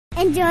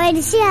enjoy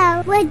the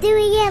show. We're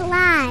doing it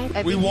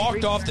live. We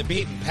walked off the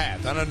beaten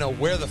path. I don't know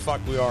where the fuck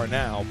we are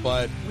now,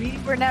 but... We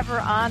were never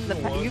on the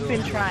path. You've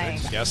been trying.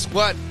 Guess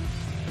what?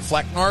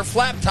 Flecknar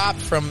Flaptop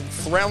from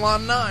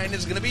Threlon 9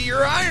 is going to be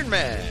your Iron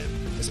Man.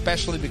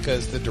 Especially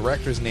because the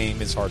director's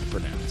name is hard to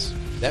pronounce.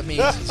 That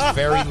means it's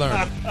very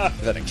learned.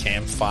 You got a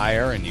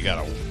campfire, and you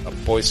got a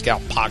Boy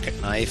Scout pocket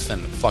knife,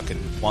 and fucking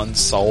one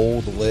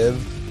soul to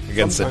live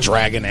against a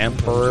dragon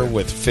emperor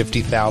with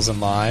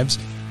 50,000 lives.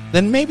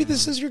 Then maybe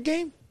this is your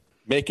game.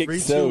 Make it 3,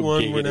 so 2,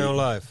 1, giggity. we're now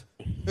live.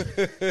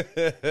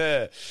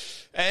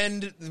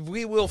 And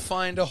we will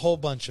find a whole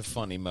bunch of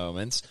funny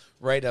moments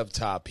right up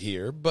top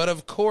here. But,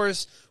 of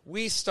course,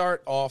 we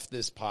start off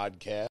this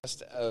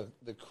podcast,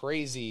 the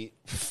crazy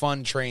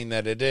fun train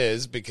that it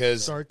is,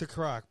 because... Start the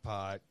crock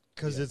pot,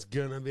 because it's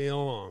going to be a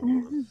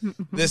long one.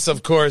 This,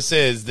 of course,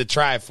 is the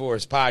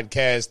Triforce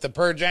Podcast, the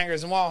Purge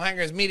Hangers and Wall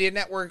Hangers Media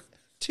Network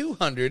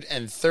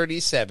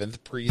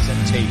 237th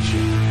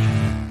presentation.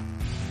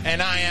 And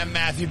I am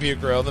Matthew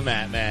Bucarell, the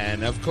Mat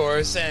Man, of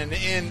course. And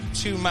in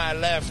to my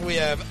left, we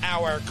have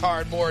our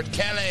Cardboard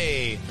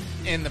Kelly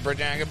in the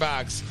Purge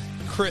box,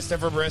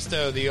 Christopher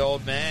Bristow, the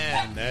old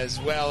man,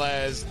 as well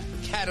as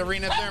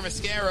Katarina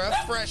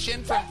Thermoscara, fresh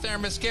in from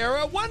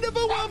Thermoscara,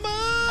 Wonderful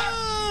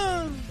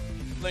Woman!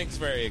 Link's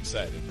very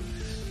excited.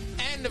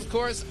 And, of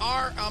course,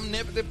 our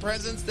omnipotent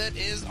presence that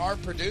is our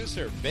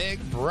producer, Big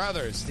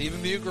Brother,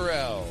 Stephen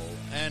Bucarell.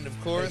 And,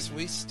 of course,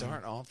 we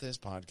start off this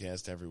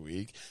podcast every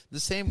week the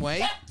same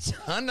way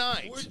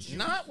tonight.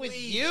 Not with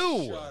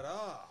you. Shut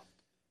up.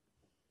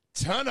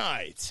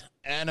 Tonight,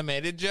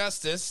 Animated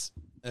Justice.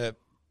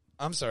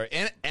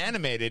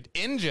 Animated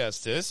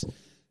Injustice.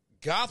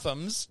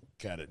 Gotham's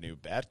got a new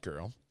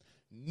Batgirl.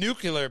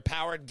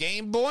 Nuclear-powered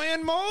Game Boy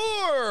and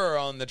more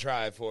on the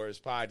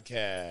Triforce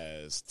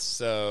Podcast.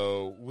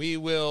 So we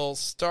will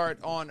start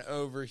on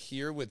over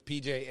here with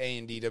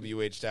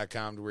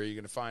PJAndDWH.com, where you're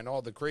going to find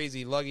all the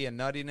crazy, luggy, and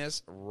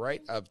nuttiness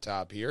right up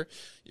top here.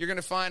 You're going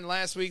to find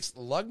last week's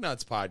Lug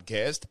Nuts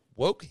Podcast,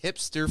 Woke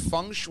Hipster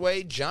Feng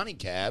Shui Johnny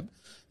Cab,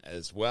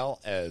 as well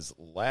as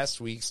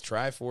last week's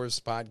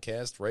Triforce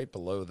Podcast right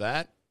below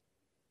that,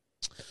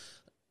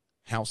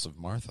 House of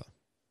Martha.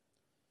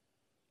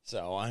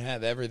 So I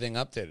have everything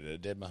updated. I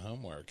did my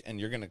homework. And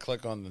you're going to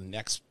click on the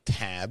next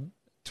tab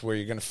to where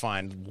you're going to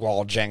find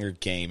Walljanger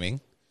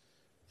Gaming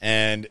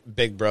and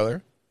Big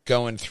Brother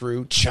going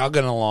through,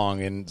 chugging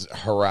along in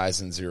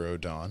Horizon Zero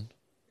Dawn.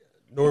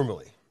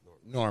 Normally.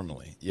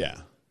 Yeah.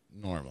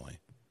 Normally.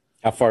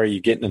 How far are you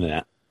getting in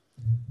that?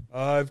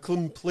 I've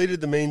completed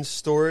the main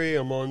story.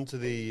 I'm on to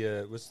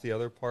the, what's the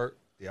other part?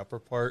 The upper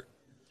part?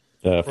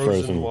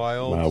 Frozen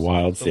Wilds.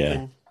 Wilds, yeah.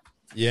 something,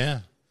 Yeah.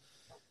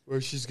 Where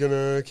she's going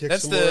to kick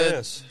That's some more the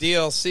ass.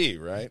 DLC,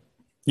 right?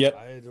 Yep,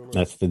 I don't know.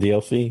 that's the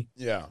DLC.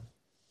 Yeah.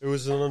 It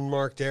was an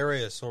unmarked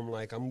area, so I'm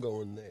like, I'm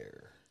going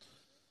there.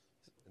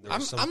 And there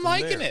was I'm something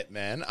liking there. it,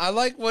 man. I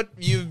like what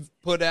you've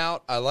put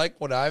out. I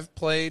like what I've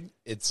played.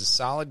 It's a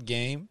solid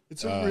game.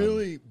 It's a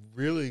really,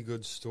 really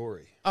good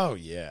story. Oh,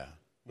 yeah.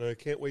 And I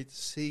can't wait to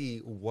see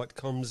what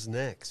comes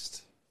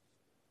next.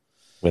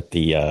 With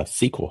the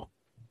sequel.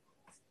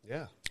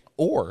 Yeah.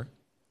 Or,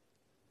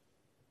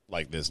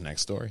 like this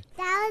next story.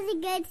 That was a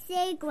good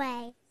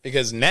segue.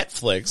 Because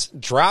Netflix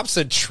drops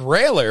a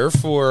trailer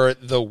for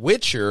The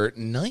Witcher: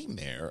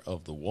 Nightmare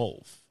of the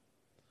Wolf.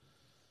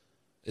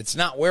 It's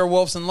not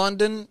Werewolves in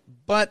London,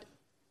 but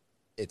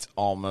it's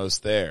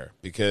almost there.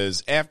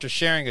 Because after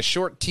sharing a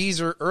short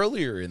teaser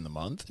earlier in the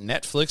month,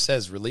 Netflix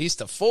has released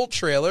a full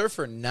trailer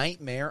for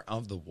Nightmare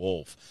of the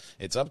Wolf,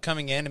 its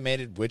upcoming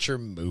animated Witcher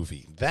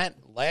movie. That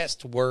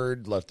last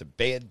word left a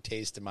bad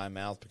taste in my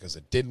mouth because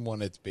I didn't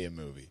want it to be a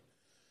movie.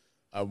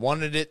 I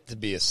wanted it to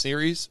be a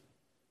series.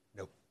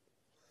 Nope.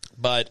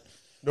 But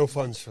No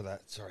funds for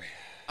that. Sorry.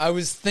 I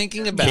was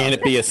thinking about Can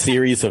it be a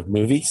series of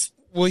movies?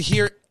 Well,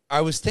 here,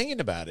 I was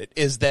thinking about it,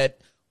 is that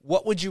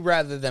what would you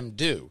rather them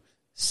do?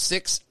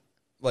 6,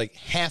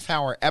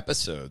 half-hour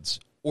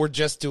episodes or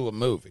just do a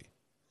movie?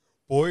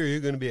 Boy, are you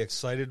going to be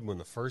excited when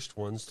the first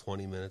one's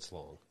 20 minutes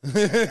long.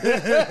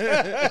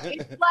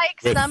 It's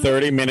like With some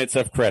 30 minutes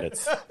of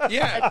credits.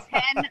 Yeah.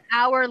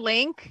 10-hour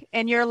link,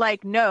 and you're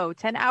like, no,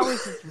 10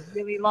 hours is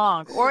really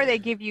long. Or they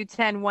give you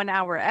 10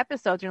 one-hour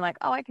episodes, and you're like,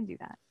 oh, I can do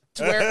that.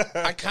 To where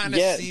I kind of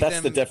Yeah, see that's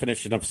them. the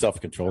definition of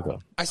self-control,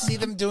 though. I see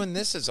them doing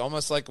this as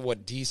almost like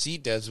what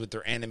DC does with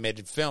their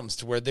animated films,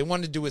 to where they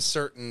want to do a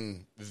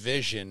certain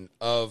vision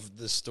of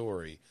the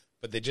story,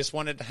 but they just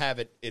wanted to have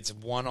its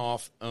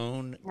one-off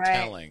own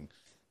telling.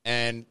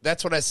 And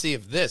that's what I see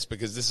of this,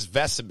 because this is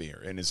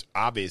Vesemir and is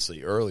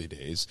obviously early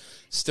days,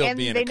 still And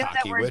being they a know that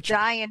cocky we're Witcher.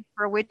 dying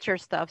for Witcher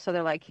stuff, so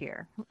they're like,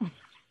 here.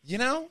 You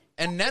know?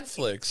 And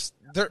Netflix,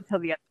 Until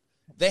the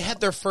they had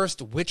their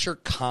first Witcher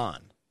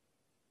Con.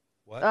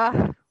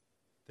 What?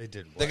 They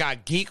did what? They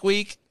got Geek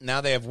Week. Now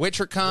they have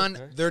WitcherCon.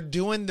 Okay. They're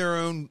doing their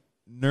own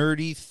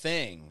nerdy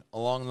thing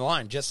along the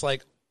line, just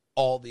like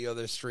all the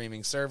other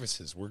streaming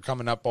services. We're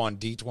coming up on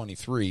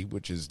D23,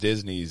 which is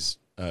Disney's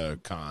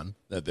con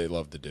that they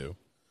love to do.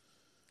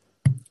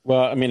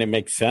 Well, I mean, it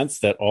makes sense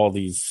that all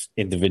these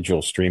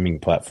individual streaming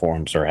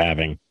platforms are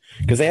having,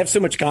 because they have so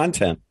much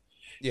content.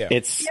 Yeah.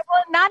 It's Yeah,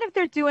 well, not if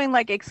they're doing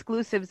like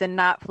exclusives and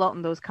not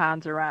floating those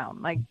cons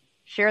around. Like,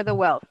 share the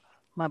wealth,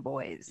 my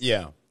boys.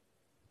 Yeah.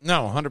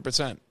 No,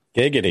 100%.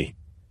 giggity.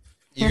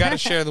 You got to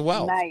share the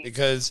wealth Nice.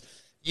 because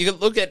you can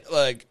look at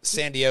like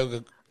San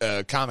Diego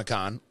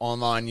Comic-Con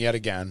online yet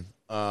again,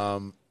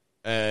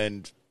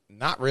 and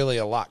not really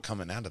a lot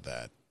coming out of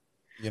that.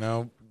 You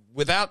know,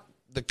 without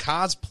the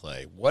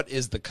cosplay, what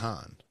is the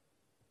con?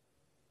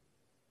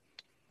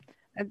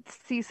 I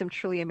see some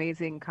truly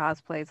amazing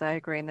cosplays. I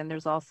agree. And then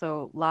there's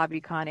also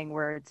lobby conning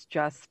where it's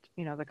just,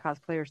 you know, the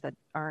cosplayers that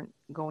aren't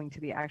going to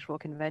the actual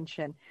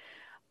convention.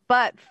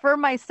 But for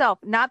myself,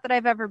 not that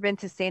I've ever been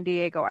to San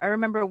Diego. I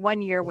remember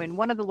one year when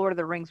one of the Lord of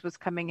the Rings was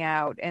coming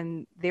out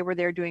and they were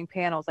there doing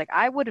panels. Like,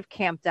 I would have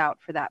camped out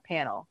for that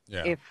panel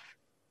if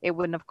it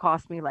wouldn't have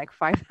cost me like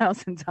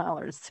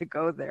 $5,000 to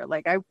go there.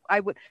 Like,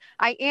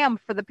 I am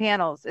for the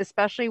panels,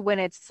 especially when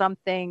it's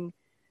something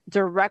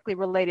directly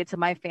related to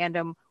my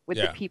fandom with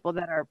the people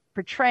that are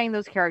portraying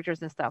those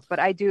characters and stuff. But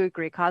I do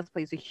agree,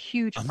 cosplay is a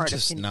huge I'm part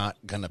just of not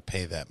gonna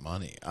pay that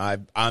money.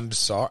 I'm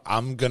sorry.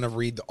 I'm gonna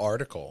read the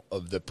article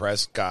of the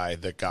press guy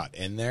that got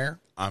in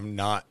there. I'm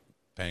not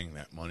paying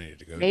that money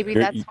to go. Maybe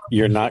there. that's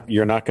You're not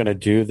going to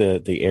do the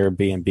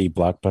Airbnb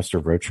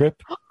blockbuster road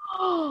trip.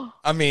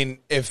 I mean,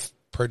 if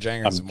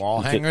Perjangers and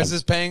Wall Hangers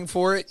is paying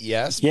for it,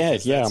 yes. Yeah.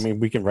 because I that's mean,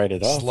 we can write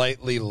it off.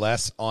 slightly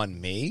less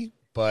on me.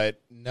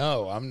 But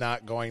no, I'm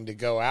not going to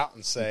go out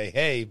and say,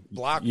 "Hey,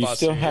 Blockbuster, You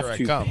still here have I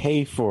to come."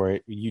 pay for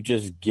it. You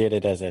just get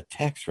it as a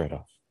tax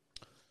write-off.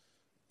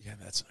 Yeah,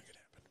 that's not going to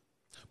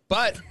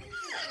happen.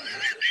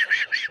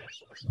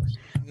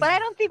 But I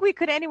don't think we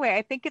could anyway.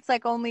 I think it's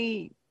like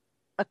only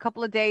a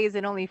couple of days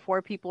and only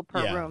 4 people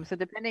per Yeah. room. So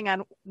depending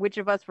on which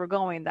of us were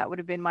going, that would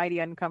have been mighty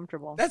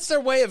uncomfortable. That's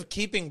their way of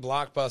keeping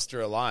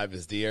Blockbuster alive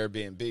is the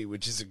Airbnb,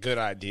 which is a good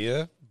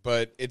idea,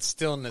 but it's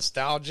still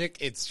nostalgic.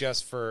 It's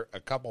just for a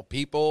couple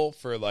people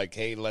for like,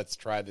 hey, let's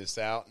try this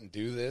out and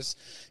do this.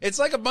 It's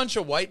like a bunch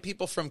of white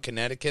people from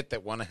Connecticut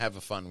that want to have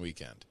a fun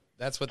weekend.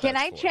 That's what Can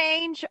that's I for.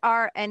 change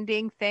our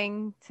ending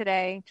thing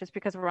today just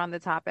because we're on the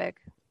topic?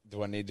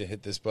 Do I need to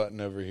hit this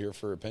button over here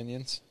for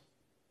opinions?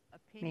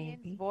 Opinions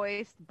Maybe.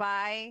 voiced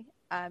by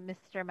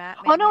Mr. Matt.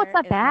 Oh, no, it's Mayer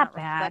not is that bad.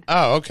 reflected.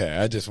 Oh, okay.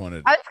 I just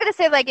wanted. I was going to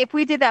say, like, if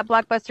we did that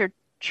Blockbuster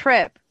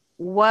trip,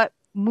 what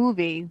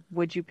movie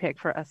would you pick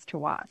for us to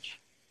watch?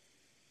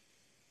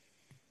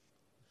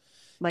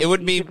 Like, It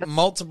would each be of us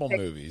multiple pick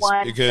movies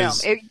one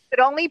because film. If you could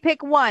only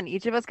pick one.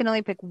 Each of us can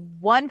only pick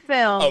one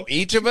film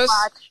each of us.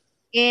 watch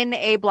in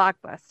a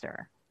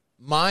Blockbuster.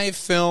 My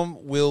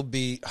film will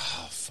be.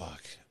 Oh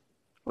fuck.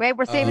 Wait,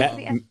 we're saving it to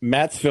the end.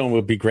 Matt's film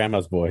would be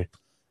Grandma's Boy.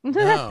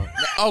 No.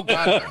 Oh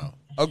God, no.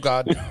 Oh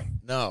God,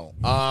 no.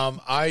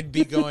 No. I'd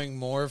be going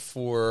more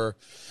for.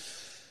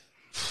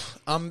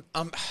 I'm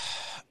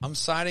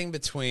siding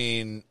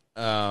between.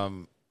 I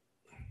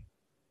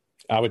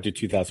would do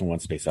 2001: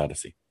 Space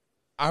Odyssey.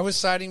 I was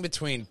siding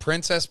between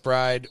Princess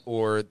Bride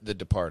or The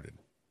Departed.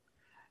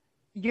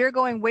 You're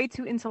going way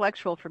too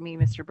intellectual for me,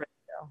 Mr.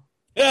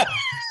 Briscoe.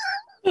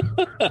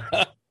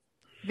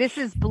 This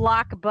is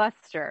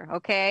Blockbuster,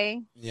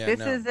 okay? Yeah, this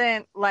no.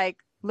 isn't like,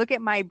 look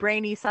at my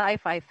brainy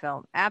sci-fi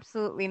film.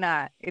 Absolutely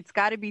not. It's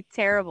got to be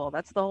terrible.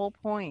 That's the whole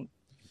point.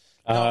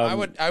 No, I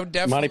would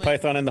definitely. Monty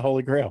Python and the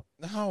Holy Grail.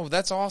 No,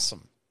 that's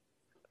awesome.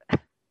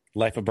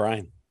 Life of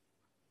Brian.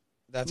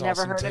 That's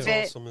Never awesome heard too. of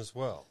it. Awesome as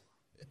well.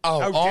 Oh,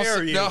 How awesome.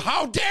 dare you. No,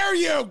 how dare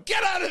you?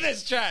 Get out of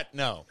this chat.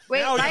 No.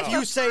 Wait, Now, Life if you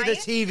of say the Brian?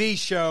 TV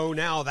show,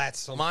 now that's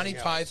something Monty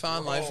else.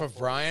 Python, Life of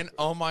Brian.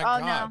 Oh my Oh,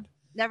 God. no.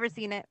 Never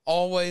seen it.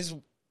 Always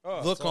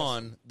Oh, look it's awesome.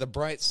 on the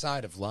bright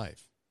side of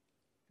life.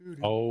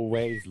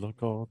 Always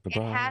look on the It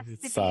has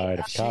bright to side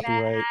be of a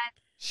copyright. bad-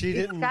 She It's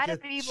didn't. gotta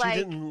be she like-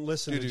 didn't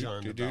listen to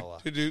John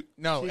DeBella.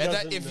 No, She and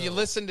doesn't if you know.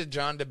 listen to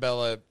John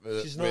DeBella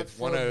She's not with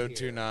from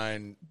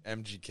 1029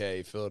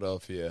 MGK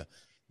Philadelphia,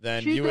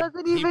 then She you would,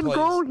 doesn't he even plays,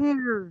 go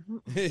here.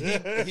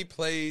 he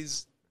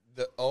plays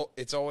the. Oh,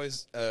 it's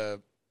always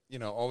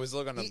always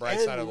look on the He bright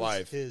side of ends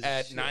life his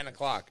at shit. 9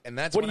 o'clock, and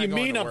that's What when do you I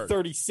go mean into I'm work.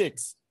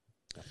 36?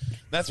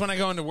 That's when I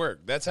go into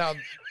work. That's how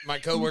my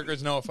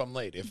coworkers know if I'm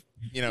late. If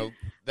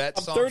that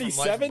I'm song from Life of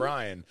 37?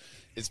 Brian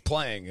is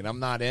playing and I'm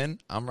not in,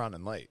 I'm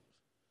running late.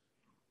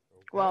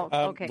 Well,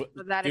 okay.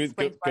 So that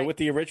explains go why. with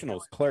the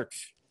originals.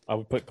 Clerks. I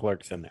would put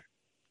Clerks in there.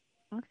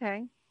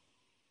 Okay.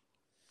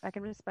 I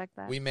can respect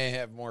that. We may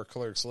have more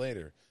clerks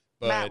later,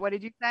 Matt, but what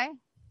did you say?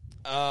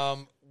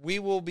 we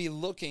will be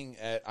looking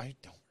at. I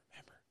don't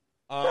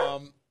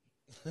remember.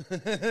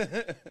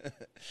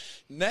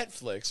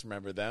 Netflix,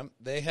 remember them?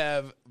 They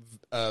have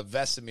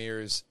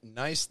Vesemir's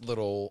nice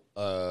little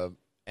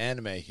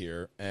anime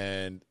here,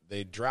 and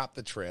they dropped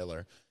the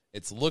trailer.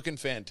 It's looking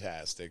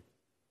fantastic.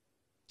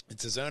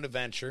 It's his own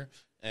adventure,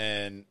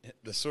 and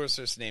the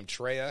sorceress named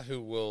Treya,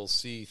 who we'll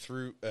see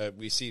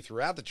we see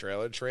throughout the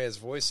trailer. Treya's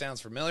voice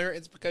sounds familiar.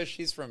 It's because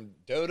she's from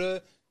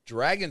Dota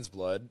Dragon's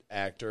Blood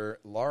actor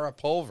Lara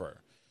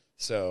Pulver.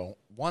 So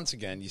once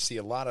again, you see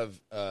a lot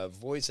of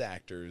voice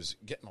actors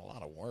getting a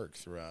lot of work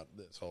throughout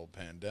this whole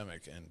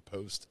pandemic and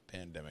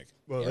post-pandemic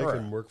Well, era. they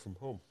can work from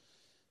home.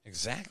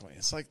 Exactly.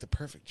 It's like the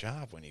perfect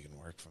job when you can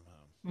work from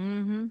home.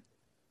 Mm-hmm.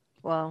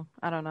 Well,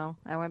 I don't know.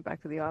 I went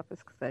back to the office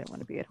because I didn't want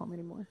to be at home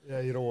anymore.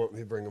 Yeah, you don't want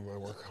me bringing my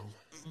work home.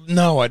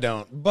 No, I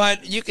don't.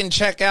 But you can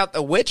check out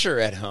The Witcher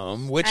at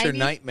home. Witcher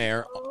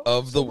Nightmare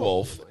of the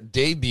Wolf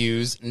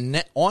debuts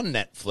on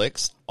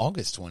Netflix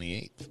August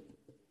 28th.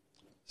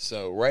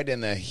 So right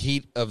in the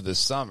heat of the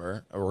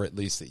summer, or at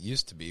least it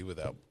used to be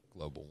without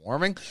global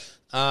warming.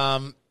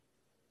 When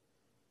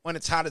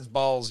it's hot as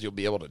balls, you'll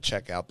be able to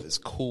check out this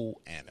cool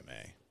anime.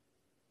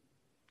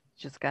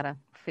 Just gotta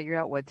figure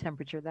out what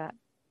temperature that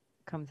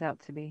comes out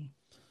to be.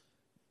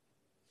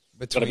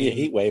 It's going to be a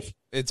heat wave.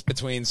 It's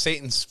between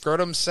Satan's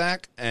scrotum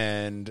sack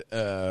and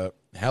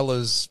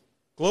Hella's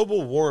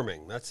Global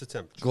warming. That's the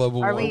temperature.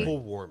 global Are warming. we-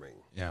 Global warming.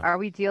 Yeah. Are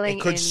we dealing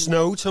It could in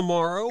snow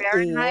tomorrow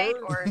Fahrenheit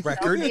or or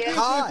record Celsius?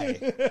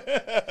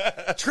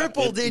 high.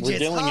 Triple We're digits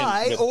dealing in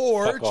high with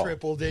or fuck all.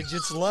 triple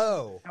digits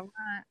low. I want-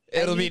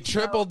 It'll I be need to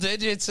triple know.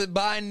 digits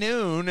by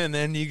noon, and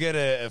then you get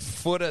a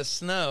foot of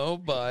snow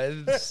by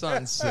the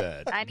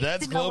sunset. I need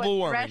That's to know global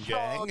what warming,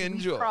 threshold gang. we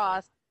Enjoy.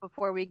 cross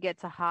before we get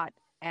to hot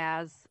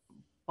as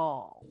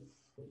balls.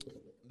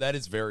 That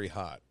is very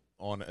hot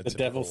on a The typical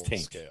devil's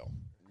taint. scale.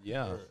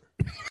 Yeah.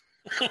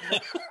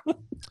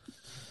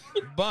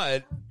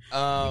 But We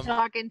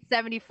talking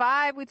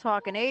 75? We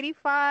talking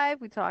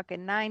 85? We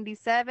talking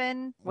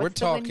 97? we're What's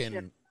the wind talking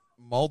chill?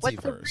 What's the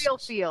real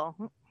multiverses.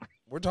 feel?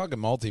 We're talking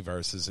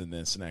multiverses in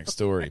this next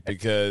story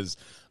because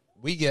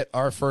we get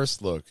our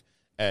first look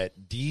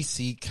at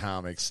DC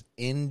Comics'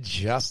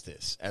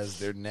 Injustice as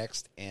their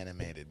next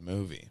animated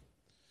movie.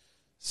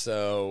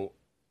 So,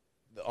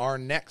 our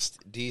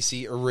next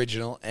DC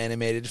original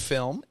animated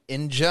film,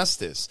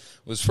 Injustice,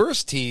 was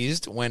first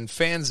teased when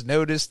fans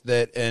noticed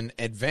that an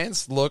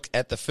advanced look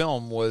at the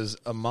film was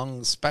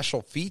among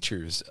special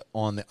features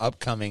on the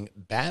upcoming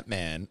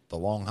Batman: The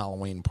Long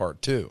Halloween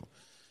Part 2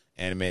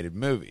 animated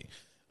movie.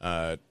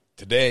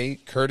 Today,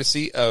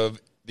 courtesy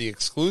of the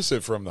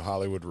exclusive from The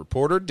Hollywood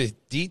Reporter,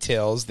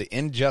 details the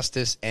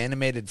Injustice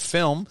animated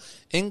film,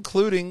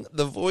 including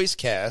the voice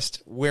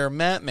cast, where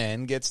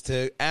Batman gets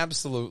to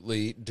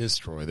absolutely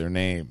destroy their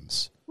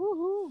names.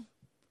 Woohoo.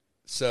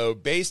 So,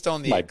 based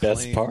on the My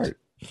best part.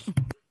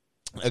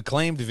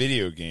 acclaimed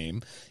video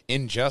game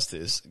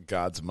Injustice: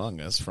 Gods Among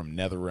Us from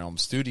NetherRealm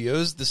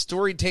Studios, the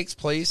story takes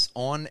place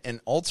on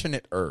an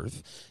alternate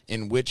Earth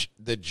in which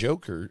the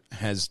Joker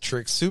has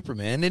tricked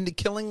Superman into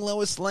killing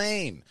Lois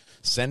Lane,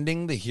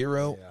 sending the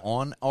hero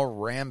on a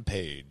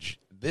rampage.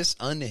 This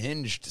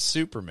unhinged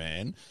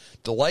Superman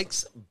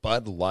likes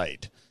Bud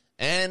Light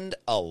and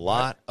a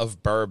lot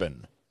of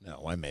bourbon.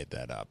 No, I made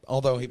that up.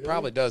 Although he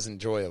probably does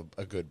enjoy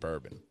a good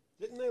bourbon.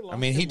 Didn't they lock I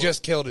mean, he him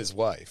just up? killed his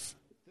wife.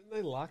 Didn't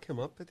they lock him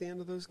up at the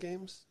end of those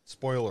games?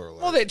 Spoiler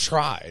alert. Well, they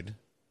tried.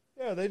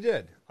 Yeah, they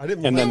did. I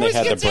didn't. And then He they always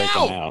had to gets break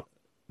out. him out.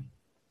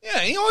 Yeah,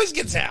 he always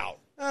gets out.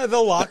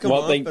 They'll lock him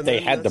Well, up. they- and they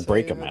then had to that's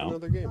break how him you have out.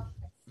 Another game.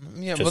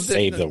 Yeah, To but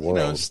save the You know,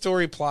 world.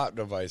 story plot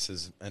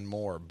devices and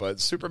more. But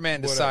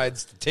Superman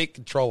decides to take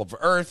control of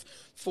Earth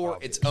for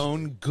its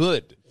own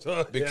good. Yeah,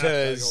 that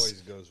Because,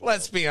 always goes well.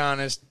 let's be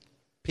honest,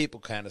 people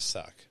kind of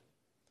suck.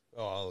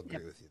 Oh, I'll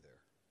agree with you there.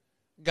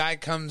 Guy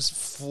comes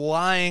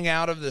flying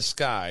out of the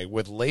sky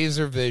with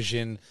laser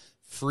vision,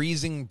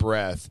 freezing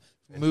breath,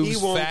 moves he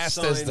won't fast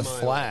as sign the my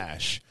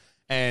Flash.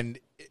 And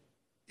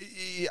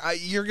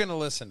you're going to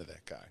listen to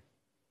that guy.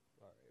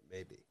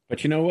 Maybe.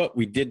 But you know what?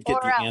 We did get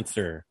Or the else.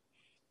 answer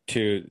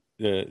to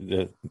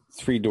the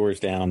Three Doors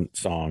Down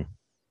song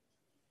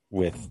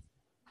with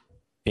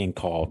being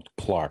called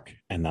Clark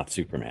and not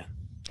Superman.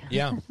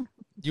 Yeah.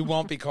 You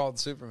won't be called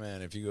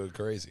Superman if you go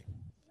crazy.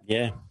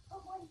 Yeah.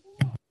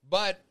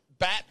 But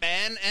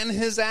Batman and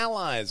his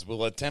allies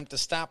will attempt to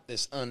stop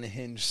this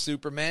unhinged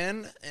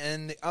Superman,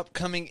 and the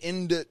upcoming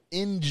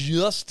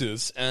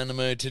Injustice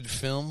animated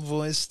film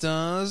voice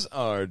stars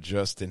are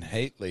Justin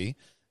Hately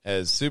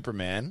as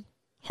Superman,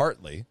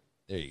 Hartley,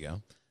 there you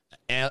go,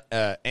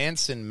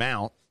 Anson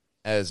Mount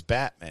as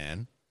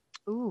Batman.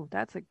 Ooh,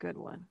 that's a good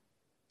one.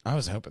 I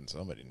was hoping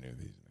somebody knew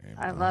these names.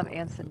 I love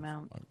Anson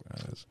Mount. Fuck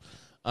that is.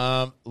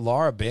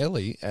 Laura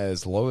Bailey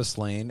as Lois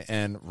Lane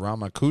and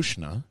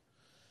Ramakrishna.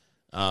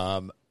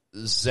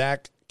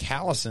 Zach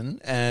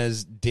Callison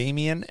as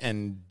Damien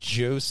and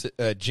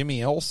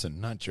Jimmy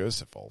Olsen, not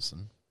Joseph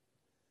Olsen.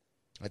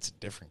 That's a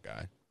different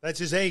guy. That's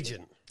his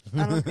agent.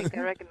 I don't think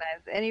I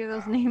recognize any of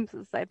those names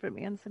aside from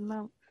Anson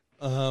Mount.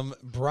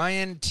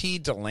 Brian T.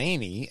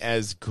 Delaney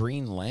as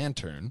Green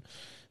Lantern.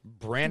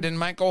 Brandon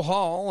Michael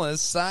Hall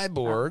as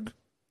Cyborg.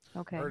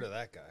 Okay. Heard of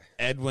that guy.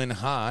 Edwin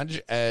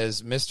Hodge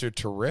as Mr.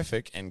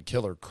 Terrific and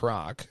Killer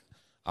Croc.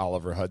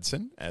 Oliver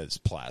Hudson as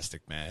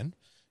Plastic Man.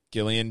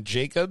 Gillian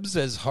Jacobs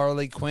as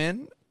Harley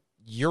Quinn.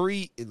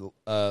 Yuri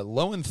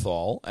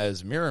Lowenthal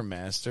as Mirror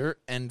Master.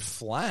 And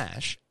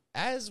Flash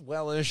as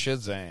well as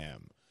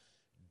Shazam.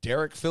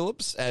 Derek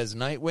Phillips as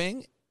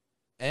Nightwing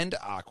and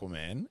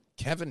Aquaman.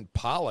 Kevin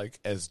Pollak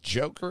as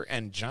Joker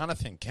and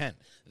Jonathan Kent.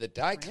 The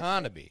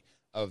dichotomy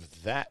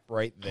of that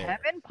right there.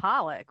 Kevin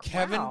Pollak.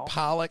 Kevin Wow.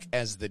 Pollak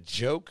as the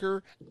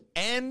Joker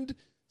and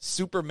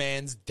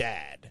Superman's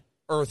dad,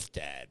 Earth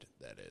Dad.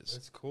 That is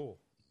That's cool.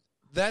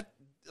 that.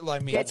 I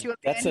mean, Get you a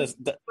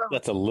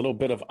That's a little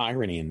bit of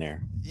irony in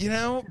there. you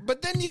know.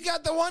 But then you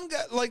got the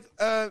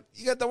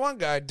one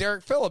guy,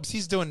 Derek Phillips.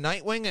 He's doing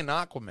Nightwing and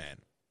Aquaman.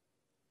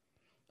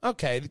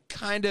 Okay,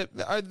 kind of.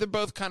 They're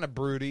both kind of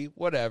broody,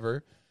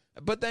 whatever.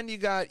 But then you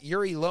got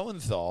Yuri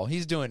Lowenthal.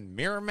 He's doing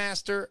Mirror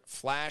Master,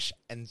 Flash,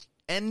 and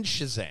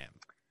Shazam.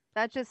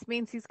 That just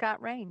means he's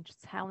got range. It's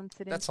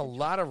talented. That's a individual.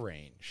 lot of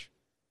range.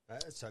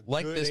 That's a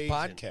Like good this agent.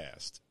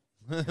 podcast.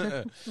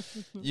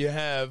 You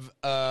have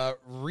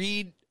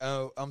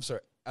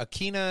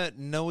Akina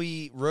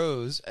Noe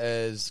Rose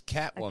as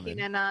Catwoman.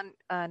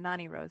 Akina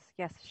Nani Rose.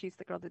 Yes, she's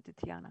the girl that did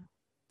Tiana.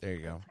 There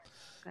you go.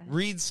 Go ahead.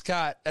 Reed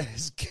Scott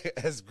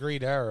as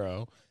Green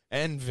Arrow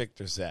and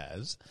Victor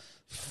Zsasz.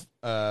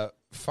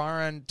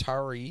 Farhan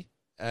Tari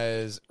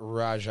as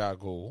Raja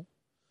Ghul.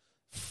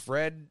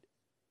 Fred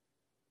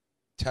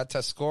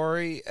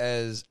Tatasciore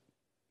as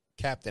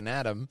Captain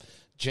Atom.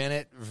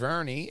 Janet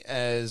Verney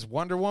as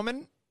Wonder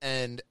Woman.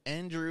 And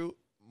Andrew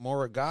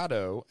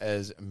Morigado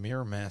as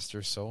Mirror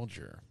Master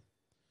Soldier.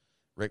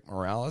 Rick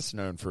Morales,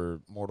 known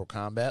for Mortal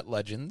Kombat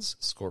Legends,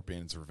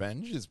 Scorpion's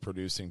Revenge, is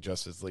producing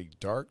Justice League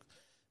Dark.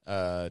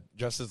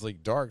 Justice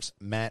League Dark's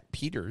Matt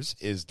Peters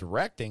is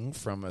directing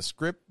from a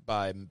script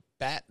by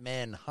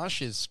Batman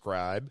Hush's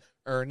scribe,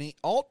 Ernie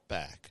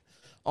Altback.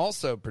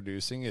 Also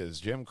producing is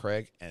Jim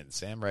Craig and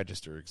Sam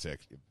Register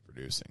executive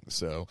producing.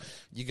 So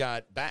you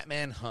got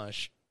Batman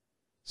Hush,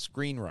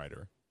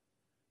 screenwriter.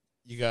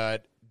 You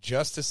got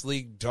Justice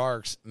League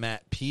Dark's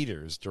Matt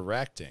Peters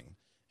directing.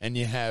 And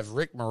you have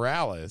Rick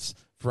Morales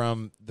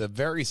from the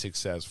very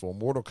successful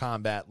Mortal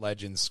Kombat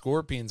Legends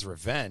Scorpion's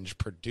Revenge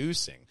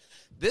producing.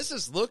 This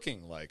is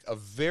looking like a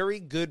very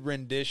good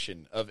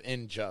rendition of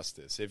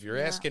Injustice, if you're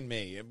asking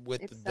me,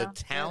 with It the sounds good on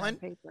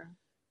talent paper.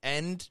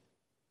 and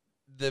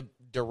the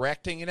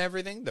directing and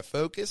everything, the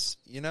focus,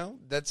 you know,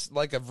 that's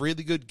like a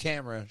really good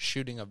camera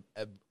shooting a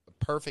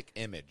perfect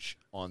image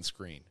on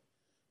screen.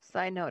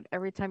 Side note,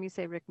 every time you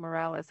say Rick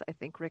Morales, I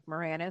think Rick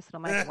Moranis, and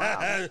I'm like,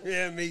 wow.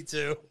 Yeah, me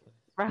too.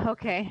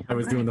 Okay. I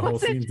was doing the whole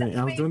same thing.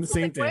 I was doing the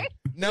same thing.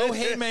 No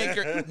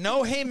haymaker,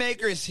 no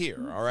haymakers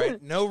here, all right?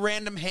 No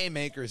random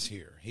haymakers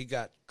here. He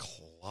got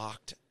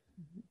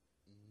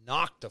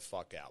knocked the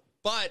fuck out.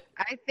 But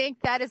I think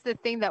that is the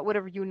thing that would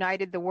have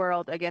united the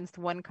world against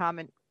one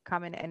common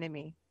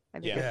enemy. I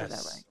think I said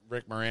that right.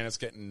 Rick Moranis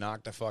getting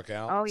knocked the fuck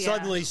out. Oh yeah.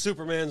 Suddenly,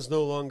 Superman's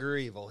no longer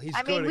evil. He's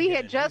I mean, good we again.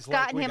 had just He's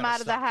like, gotten "We him gotta out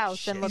of the stop this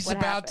house, and shit." look He's what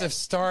about to happened.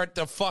 start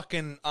the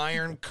fucking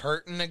Iron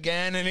Curtain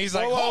again, and he's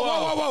like, Whoa, whoa, whoa, whoa,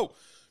 whoa. whoa, whoa.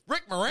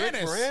 Rick Rick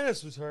Moranis.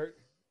 Moranis was hurt.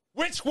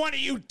 Which one of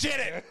you did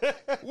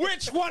it?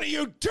 Which one of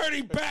you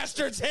dirty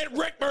bastards hit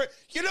Rick Moranis?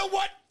 You know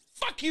what?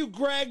 Fuck you,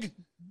 Greg.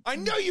 I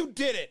know you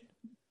did it.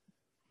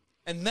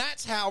 And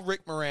that's how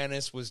Rick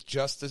Moranis was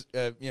justly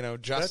That's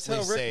how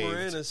Rick saved.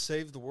 Moranis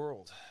saved the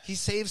world. He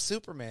saved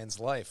Superman's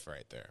life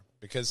right there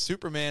because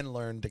Superman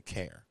learned to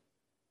care.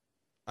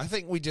 I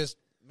think we just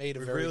made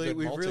a very good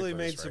We've really multiverse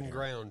made right some here.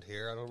 ground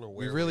here. I don't know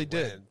where really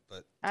did. went,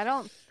 but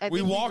I We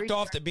think walked reached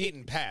off our- the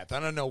beaten path.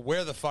 I don't know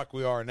where the fuck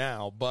we are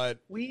now, but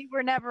We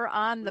were never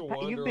on the.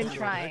 We'll You've wander been on to the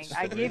trying. next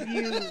I story. give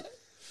you.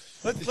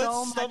 let's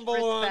so much stumble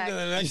on to respect.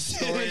 the next You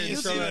see- story. you and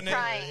see try the to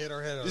name- hit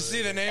our head on you it.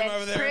 see the name over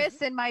And there?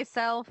 Chris and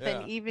myself Yeah.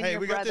 and even Hey, your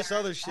we got brother this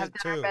other shit have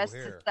done our too, best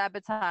here. to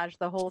sabotage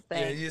the whole thing.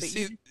 Yeah, you but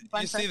see, keep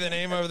on you see the pressing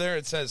name over there.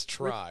 It says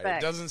try. It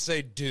Respect. doesn't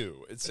say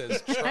do. It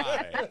says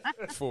try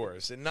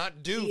force and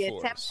not do the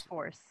force. attempt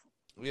force.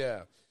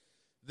 Yeah,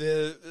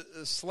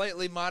 the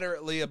slightly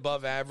moderately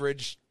above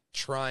average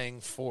trying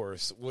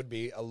force would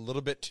be a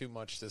little bit too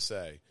much to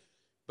say.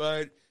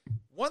 But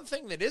one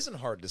thing that isn't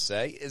hard to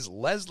say is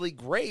Leslie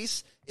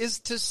Grace is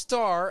to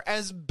star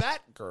as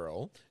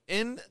Batgirl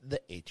in the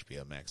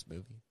HBO Max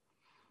movie.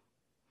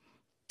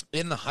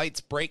 In the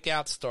Heights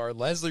breakout star,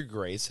 Leslie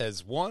Grace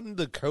has won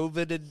the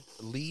coveted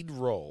lead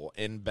role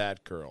in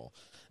Batgirl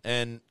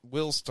and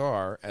will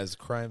star as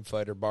crime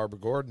fighter Barbara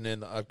Gordon in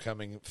the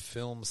upcoming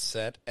film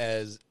set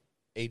as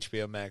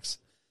HBO Max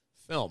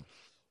film.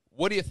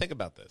 What do you think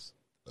about this?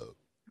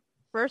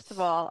 First of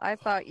all, I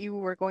thought you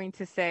were going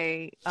to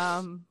say,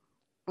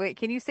 wait,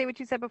 can you say what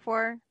you said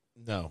before?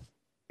 No.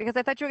 Because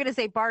I thought you were going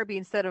to say Barbie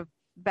instead of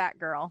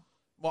Batgirl.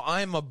 Well,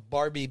 I'm a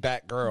Barbie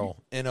Batgirl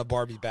in a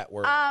Barbie Bat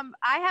world.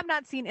 I have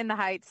not seen In the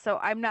Heights, so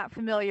I'm not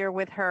familiar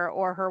with her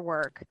or her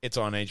work. It's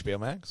on HBO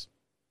Max.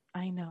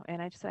 I know,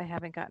 and I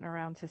haven't gotten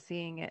around to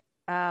seeing it.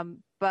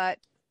 But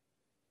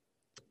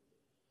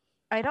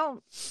I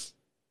don't.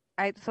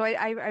 I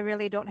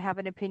really don't have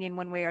an opinion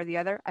one way or the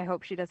other. I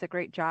hope she does a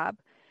great job.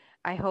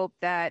 I hope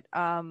that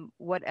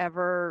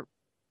whatever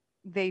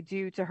they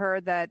do to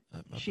her, that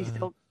she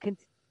still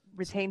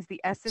retains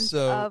the essence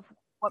So- of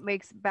what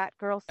makes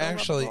Batgirl so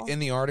actually, lovable? in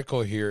the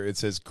article here, it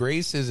says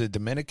Grace is a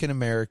Dominican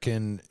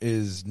American,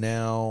 is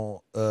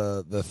now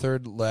the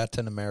third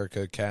Latin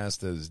America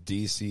cast as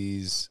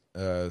DC's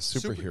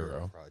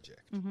superhero.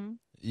 project. Mm-hmm.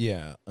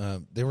 Yeah,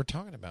 they were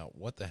talking about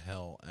what the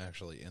hell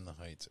actually In the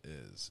Heights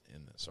is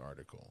in this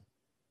article.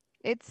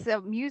 It's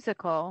a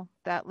musical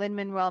that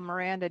Lin-Manuel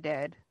Miranda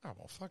did. Oh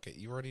well, fuck it.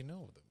 You already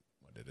know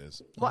what it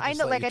is. Well, I'll I just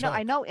know, let like you I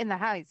talk. know In the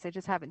Heights. I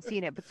just haven't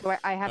seen it, but so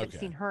I haven't Okay.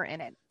 seen her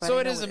in it. But So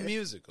I it know is a what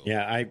musical.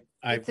 Yeah,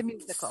 It's a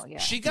musical. Yeah.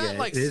 She got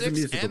like it is 6 a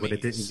musical, Emmys. but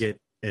it didn't get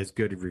as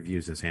good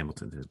reviews as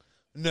Hamilton did.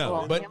 No,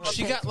 Well, but Hamilton-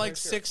 she got like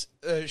 6.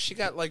 She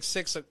got like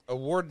 6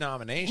 award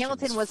nominations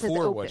Hamilton was his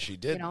for opus, what she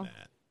did you know? in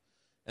that,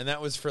 and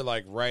that was for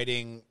like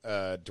writing,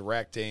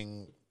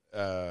 directing,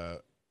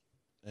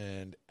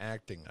 and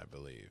acting, I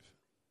believe.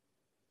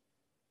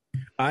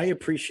 I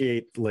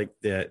appreciate like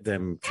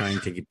them trying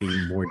to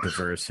be more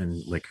diverse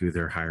in like who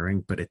they're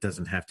hiring, but it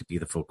doesn't have to be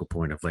the focal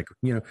point of like,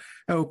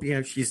 oh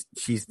yeah, she's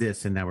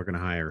this, and now we're going to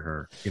hire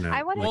her.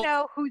 I want to Well-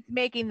 know who's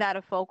making that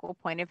a focal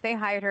point. If they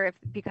hired her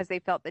because they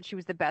felt that she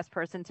was the best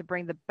person to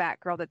bring the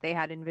Batgirl that they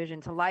had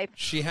envisioned to life,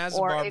 She has a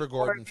or Barbara if-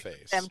 Gordon or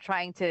face. them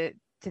trying to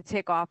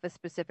tick off a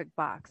specific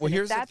box. Well, And if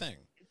here's the that's- thing.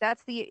 If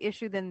that's the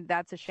issue, then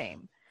that's a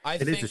shame. I It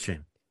think is a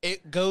shame.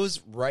 it goes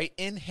right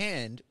in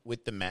hand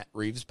with the Matt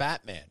Reeves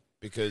Batman,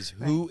 because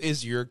who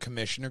is your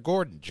Commissioner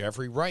Gordon?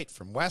 Jeffrey Wright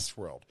from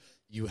Westworld.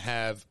 You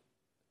have,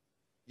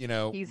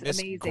 He's Miss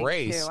amazing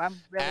Grace too. I'm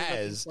really looking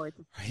as forward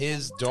to seeing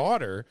his him.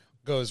 daughter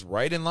goes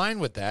right in line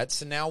with that.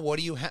 So now what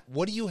do you have?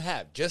 What do you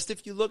have? Just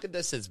if you look at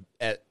this as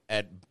at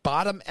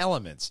bottom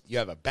elements, you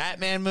have a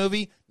Batman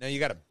movie. Now you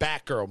got a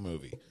Batgirl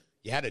movie.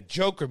 You had a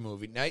Joker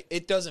movie. Now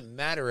it doesn't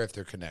matter if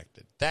they're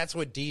connected. That's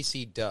what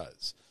DC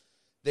does.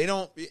 They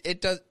don't.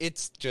 It does.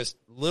 It's just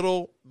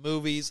little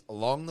movies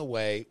along the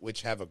way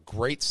which have a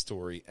great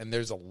story, and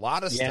there's a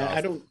lot of Yeah, stuff.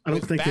 I don't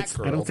with think it's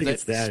Batgirl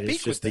it's that. It's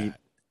speak with just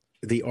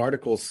the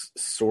article's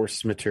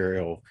source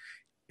material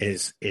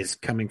is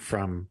coming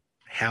from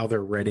how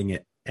they're writing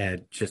it,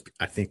 and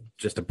I think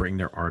just to bring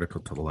their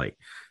article to the light.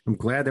 I'm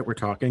glad that we're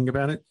talking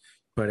about it,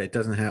 but it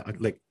doesn't have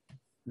like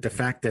the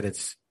fact that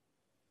it's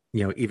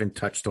even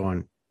touched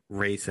on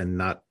race and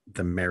not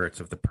the merits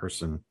of the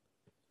person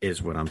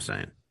is what I'm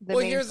saying. The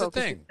Well, main here's the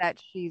focus is thing. that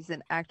she's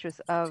an actress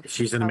of.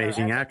 She's an color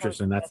amazing as actress,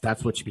 opposed and to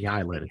that's what should be being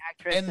highlighted. an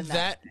actress, And that's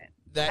that it. I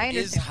that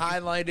is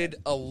understand. highlighted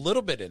a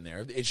little bit in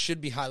there. It should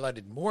be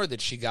highlighted more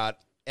that she got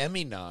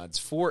Emmy nods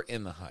for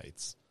In the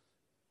Heights.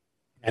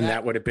 And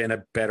that would have been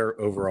a better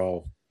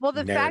overall. Well,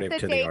 the fact narrative that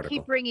to the they article.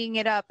 keep bringing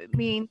it up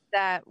means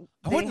that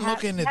I they wouldn't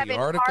look into the haven't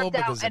article carved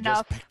out because I just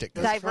enough picked it.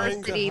 They're trying to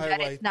diversity that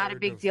highlight it's not a their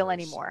big deal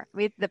diverse. anymore.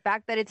 The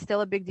fact that it's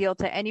still a big deal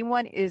to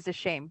anyone is a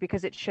shame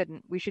because it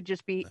shouldn't. We should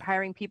just be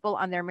hiring people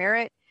on their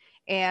merit,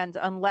 and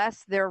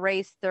unless their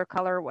race, their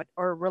color,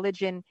 or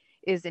religion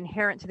is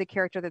inherent to the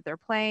character that they're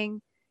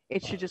playing,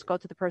 it should just go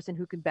to the person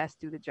who can best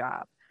do the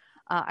job.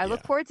 I look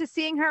Yeah. forward to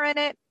seeing her in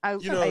it. I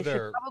should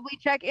they're- probably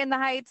check In the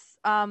Heights.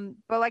 But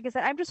like I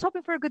said, I'm just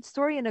hoping for a good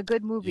story and a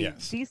good movie.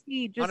 Yes.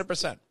 DC just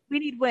 100%. we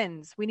need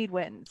wins. We need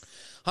wins.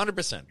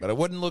 100%. But I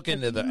wouldn't look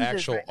into the news is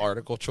actual right now.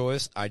 article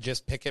choice. I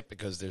just pick it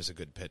because there's a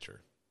good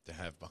picture to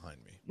have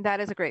behind me. That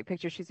is a great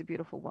picture. She's a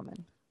beautiful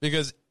woman.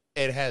 Because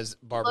it has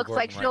Barbara Looks Gordon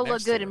like right she'll look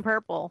next to good her. in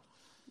purple,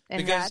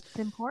 and Because that's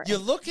important. You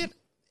look at,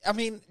 I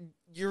mean,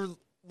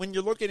 when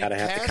you're looking Gotta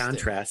at have casting, the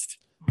contrast.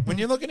 when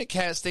you're looking at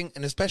casting,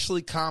 and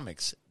especially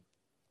comics,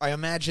 I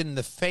imagine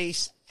the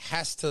face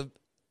has to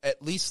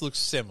at least look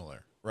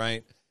similar,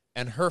 right?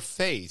 And her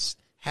face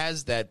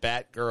has that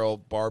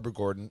Batgirl Barbara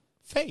Gordon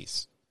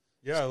face.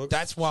 Yeah, it looks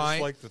That's why-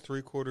 just like the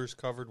 3/4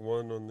 covered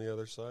one on the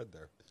other side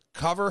there.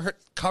 Cover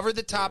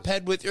the top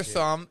head with your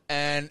thumb,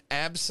 and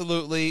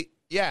absolutely,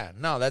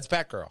 that's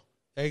Batgirl.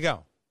 There you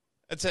go.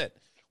 That's it.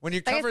 When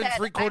you're Like I covering said,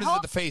 3/4 I of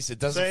hope- the face, it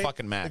doesn't Say,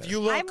 fucking matter. If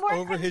you I'm look more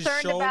over his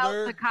concerned shoulder, about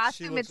the she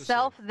costume looks the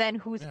itself same. than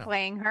who's Yeah.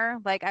 playing her.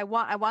 Like I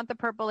want the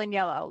purple and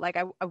yellow. Like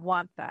I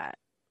want that.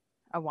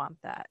 I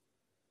want that.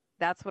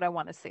 That's what I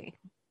want to see.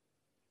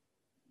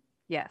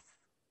 Yes.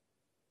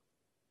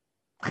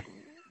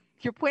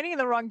 You're pointing in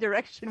the wrong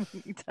direction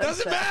when you touch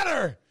Doesn't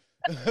that.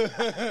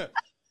 matter.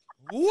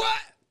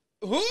 What?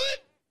 Who?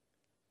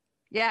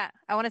 Yeah,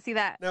 I want to see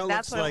that. Now it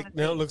That's looks what I like want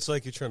to now it looks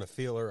like you're trying to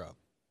feel her up.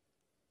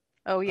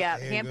 Oh yeah,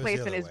 here it hand goes the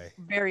placement other is way.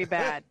 very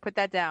bad. Put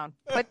that down.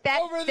 Put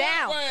that Over down.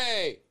 that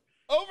way.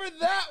 Over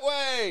that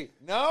way.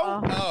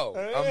 No? Oh.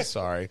 Oh, I'm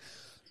sorry.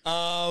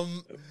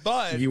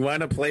 But You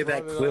want to play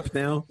that clip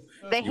now?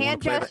 The You wanna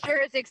hand play that?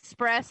 gestures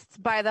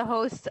expressed by the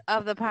host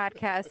of the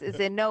podcast is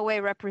in no way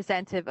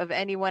representative of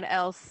anyone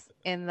else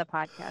in the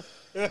podcast.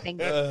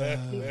 Thank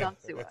you. Please don't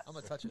sue us. I'm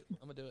gonna touch it.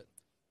 I'm gonna do it.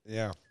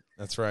 yeah,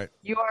 that's right.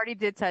 You already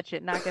did touch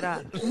it. Knock it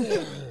off.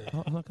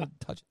 I'm not gonna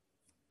touch it.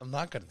 I'm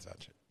not going to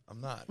touch it. I'm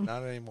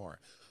not anymore.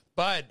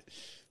 But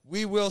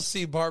we will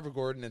see Barbara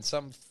Gordon in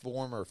some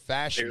form or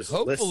fashion. There's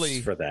hopefully,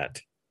 lists for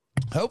that.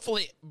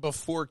 hopefully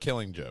before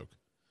Killing Joke,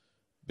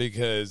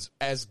 because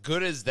as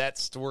good as that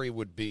story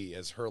would be,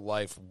 as her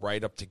life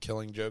right up to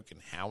Killing Joke and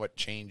how it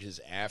changes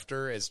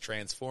after, as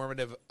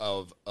transformative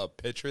of a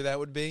picture that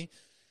would be,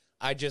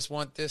 I just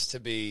want this to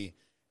be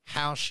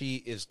how she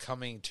is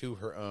coming to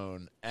her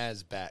own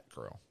as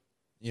Batgirl.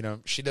 You know,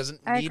 she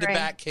doesn't need a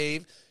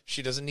Batcave.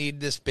 She doesn't need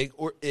this big,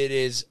 or it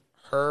is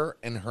her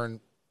and her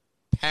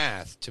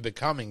path to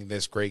becoming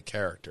this great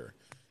character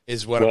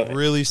is what I'm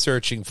really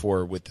searching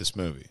for with this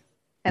movie.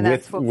 And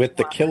that's what with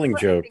the Killing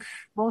Joke.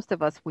 Most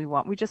of us we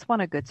want. We just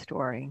want a good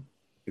story.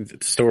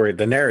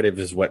 The narrative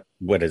is what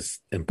is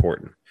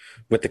important.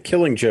 With the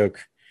Killing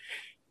Joke,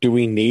 do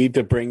we need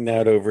to bring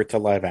that over to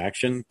live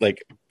action?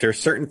 Like, there's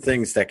certain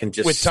things that can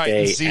just with stay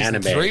Titans season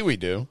anime. 3, we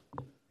do.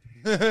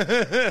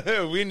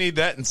 We need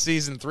that in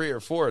season 3 or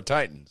 4 of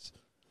Titans.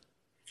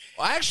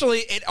 Well, actually,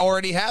 it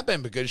already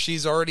happened because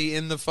she's already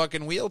in the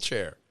fucking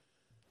wheelchair.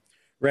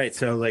 Right.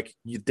 So, like,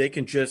 they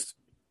can just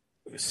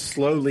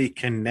slowly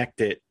connect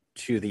it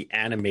to the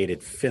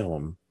animated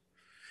film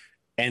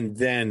and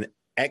then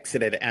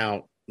exit it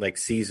out, like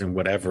season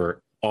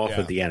whatever, off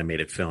of the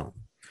animated film.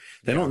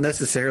 They don't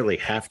necessarily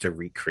have to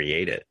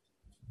recreate it.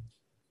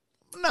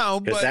 No,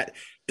 but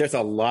there's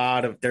a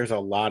lot of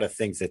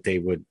things that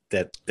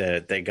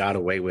they got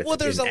away with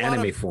in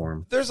anime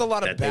form. There's a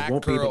lot of that they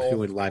won't be able to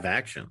do in live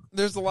action.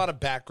 There's a lot of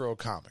Batgirl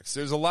comics.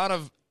 There's a lot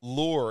of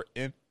lore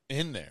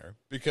in there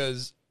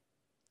because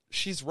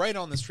she's right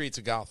on the streets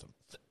of Gotham.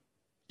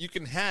 You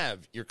can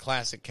have your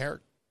classic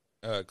characters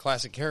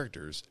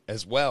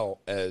as well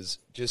as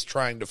just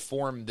trying to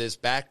form this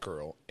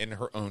Batgirl in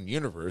her own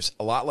universe,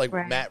 a lot like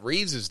Matt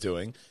Reeves is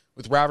doing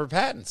with Robert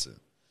Pattinson.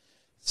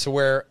 So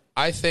where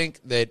I think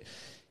that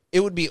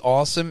it would be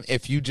awesome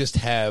if you just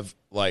have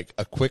like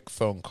a quick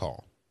phone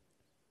call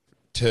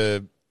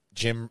to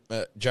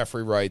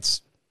Jeffrey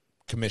Wright's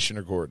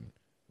Commissioner Gordon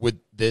with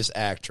this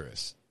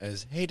actress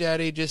as, hey,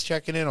 Daddy, just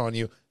checking in on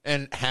you,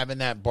 and having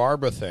that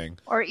Barbara thing.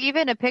 Or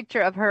even a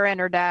picture of her and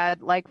her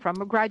dad, like from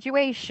a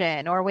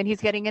graduation or when he's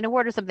getting an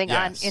award or something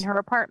in her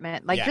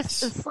apartment. Like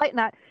just a slight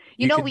nod.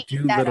 You know, we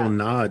do little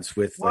nods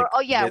with like,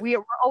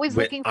 we're always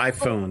looking for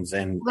iPhones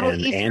and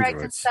Easter eggs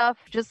Androids and stuff.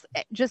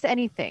 Just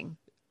anything.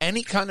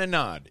 Any kind of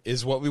nod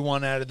is what we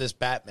want out of this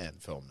Batman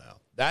film now.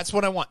 That's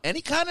what I want.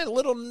 Any kind of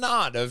little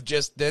nod of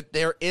just that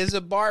there is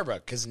a Barbara,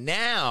 because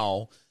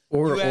now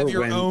you have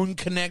your own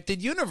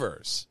connected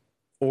universe.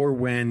 Or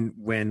when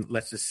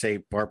let's just say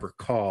Barbara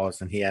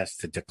calls and he has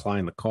to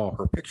decline the call,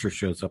 her picture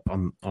shows up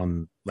on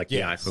like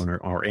the iPhone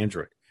or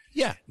Android.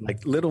 Yeah.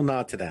 Like little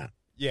nod to that.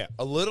 Yeah,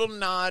 a little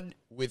nod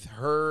with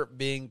her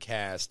being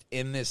cast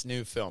in this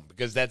new film,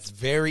 because that's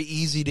very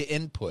easy to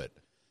input.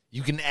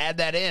 You can add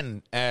that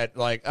in at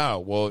like, oh,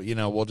 well, you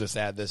know, we'll just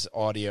add this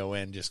audio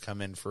in, just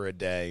come in for a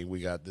day.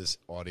 We got this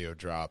audio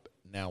drop.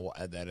 Now we'll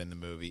add that in the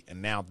movie.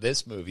 And now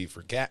this movie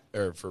for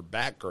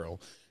Batgirl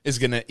is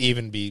going to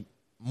even be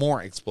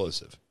more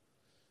explosive.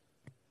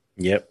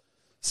 Yep.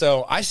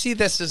 So I see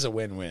this as a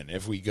win-win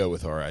if we go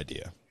with our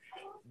idea.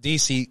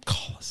 DC,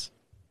 call us.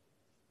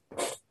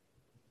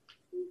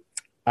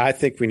 I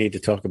think we need to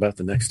talk about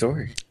the next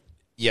story.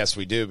 Yes,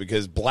 we do,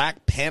 because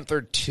Black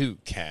Panther 2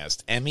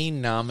 cast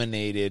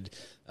Emmy-nominated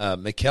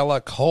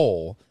Michaela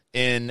Cole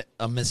in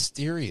a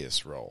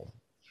mysterious role.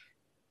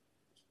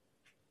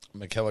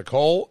 Michaela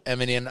Cole,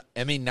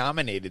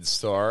 Emmy-nominated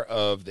star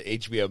of the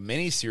HBO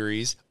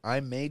miniseries I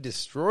May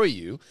Destroy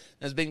You,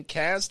 has been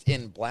cast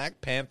in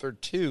Black Panther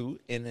 2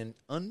 in an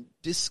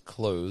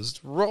undisclosed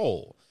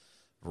role.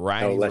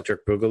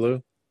 Electric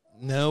Boogaloo?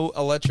 No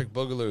Electric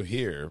Boogaloo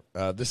here.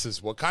 This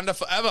is Wakanda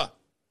Forever.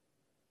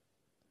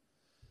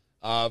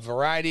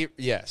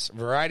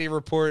 Variety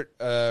reports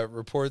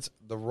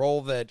the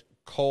role that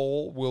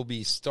Cole will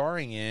be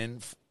starring in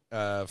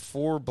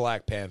for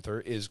Black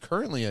Panther is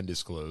currently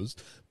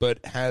undisclosed,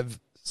 but have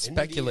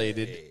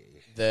speculated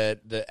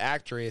that the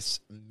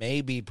actress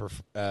may be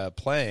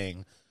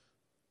playing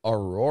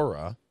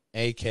Aurora,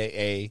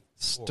 a.k.a.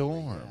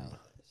 Storm.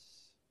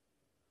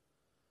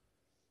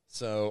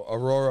 So,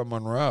 Aurora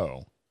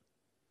Monroe,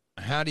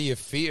 how do you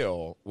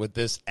feel with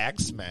this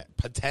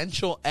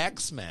potential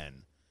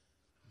X-Men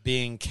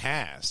being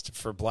cast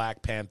for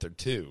Black Panther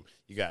 2?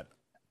 You got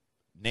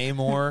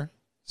Namor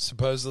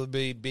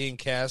supposedly being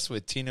cast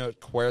with Tino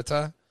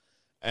Huerta,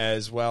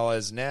 as well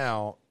as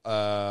now,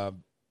 how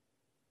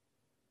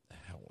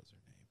was her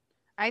name?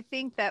 I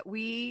think that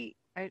I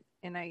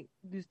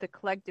use the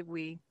collective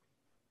we,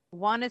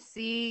 want to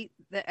see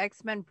the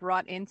X-Men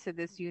brought into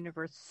this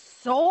universe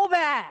so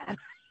bad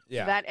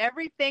that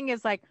everything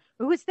is like,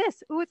 who is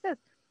this? Who is this?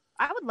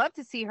 I would love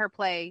to see her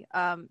play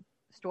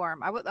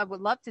Storm. I would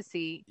love to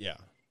see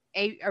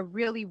a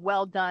really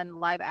well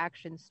done live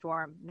action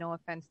Storm. No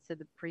offense to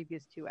the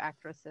previous two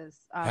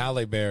actresses.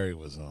 Halle Berry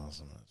was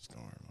awesome at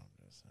Storm. I'm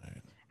just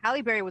saying.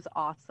 Halle Berry was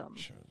awesome.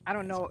 I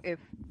don't know if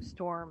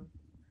Storm.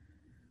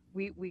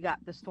 We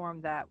got the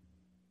Storm that.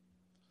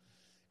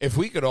 If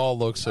we could all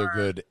look so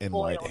good in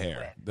light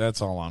hair,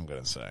 that's all I'm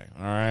going to say.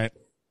 All right.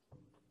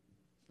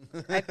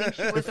 I think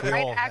she was the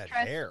right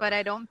actress, but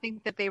I don't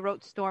think that they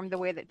wrote Storm the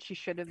way that she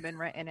should have been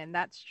written, and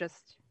that's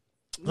just.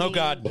 Oh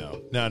God,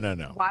 no.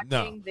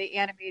 Watching the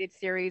animated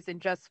series and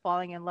just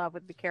falling in love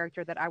with the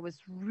character that I was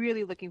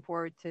really looking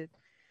forward to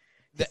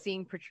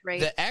seeing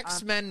portrayed. The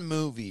X-Men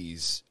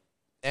movies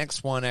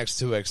X1,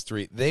 X2,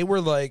 X3, they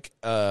were like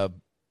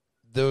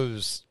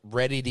those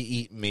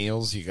ready-to-eat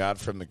meals you got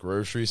from the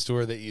grocery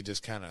store that you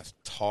just kind of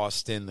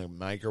tossed in the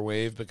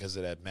microwave because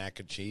it had mac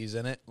and cheese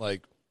in it.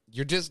 Like,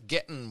 you're just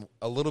getting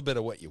a little bit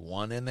of what you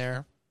want in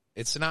there.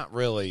 It's not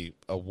really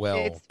a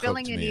well-cooked It's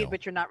filling a meal. need,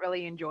 but you're not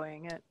really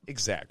enjoying it.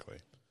 Exactly.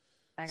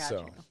 I got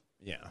So, you.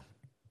 yeah.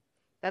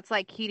 That's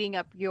like heating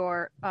up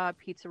your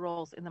pizza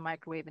rolls in the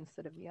microwave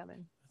instead of the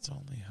oven. That's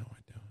only how I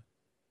do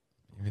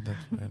it. Maybe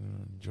that's why I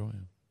don't enjoy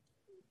them.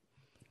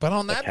 But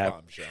on that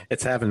bombshell.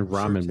 It's having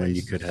ramen when you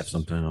tastes could have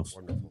something else.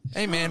 Wonderful.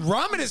 Hey, man,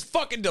 ramen is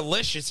fucking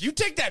delicious. You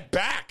take that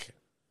back.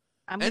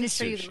 I'm going to And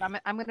show you the sushi. ramen.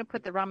 I'm going to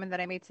put the ramen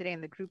that I made today in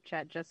the group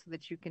chat just so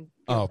that you can.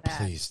 Oh, feel that.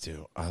 please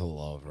do. I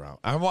love ramen.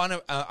 I want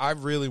to. I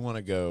really want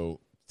to go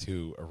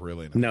to a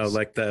really nice. No,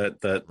 like the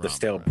ramen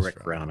stale brick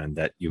restaurant. ramen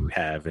that you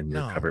have in your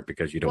No. cupboard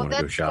because you don't Well, want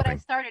to go that's what I shopping.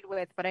 started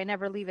with, but I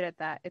never leave it at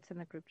that. It's in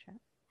the group chat.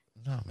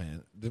 No,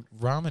 man, the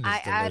ramen is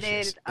I delicious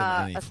added in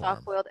any a form.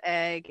 soft-boiled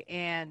egg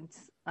and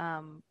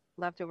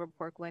leftover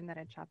pork loin that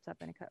I chopped up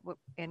and cut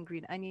and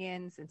green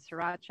onions and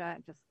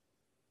sriracha. Just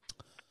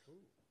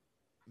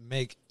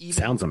Make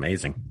even Sounds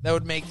amazing. that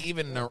would make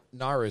even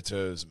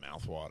Naruto's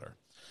mouth water.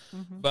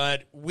 mhm.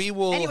 But we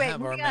will Anyway,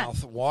 have our moving on.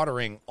 mouth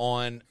watering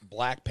on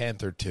Black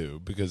Panther 2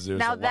 because there's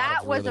Now a lot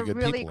that of was really a good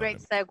really people in great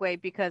it.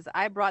 segue because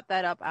I brought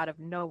that up out of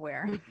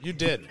nowhere. You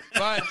did,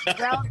 but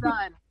Well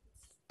done.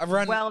 I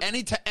run Well-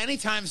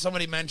 anytime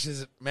somebody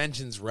mentions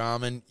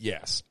ramen.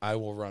 Yes, I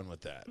will run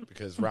with that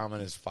because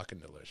ramen is fucking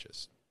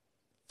delicious.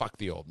 Fuck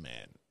the old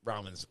man.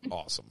 Ramen's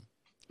awesome,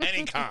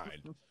 any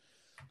kind.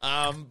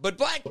 But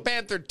Black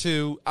Panther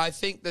 2, I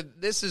think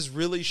that this is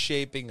really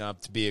shaping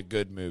up to be a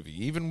good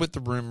movie. Even with the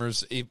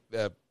rumors,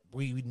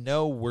 we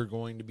know we're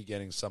going to be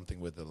getting something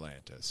with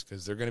Atlantis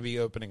because they're going to be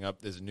opening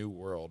up this new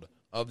world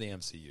of the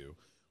MCU,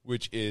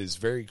 which is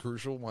very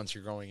crucial once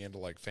you're going into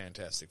like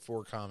Fantastic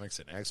Four comics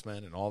and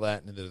X-Men and all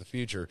that into the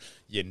future.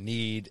 You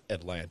need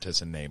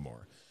Atlantis and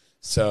Namor.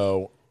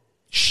 So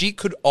she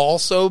could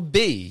also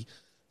be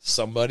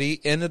somebody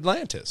in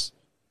Atlantis.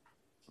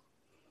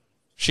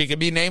 She could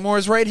be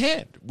Namor's right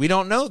hand. We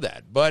don't know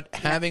that. But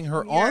having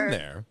her on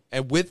there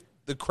and with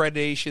the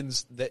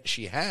creditations that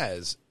she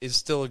has is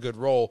still a good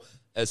role,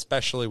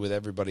 especially with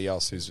everybody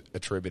else who's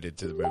attributed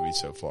to the movie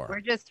so far.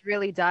 We're just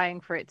really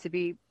dying for it to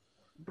be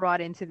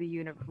brought into the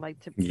universe, like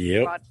to be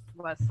Yep. brought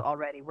to us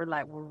already. We're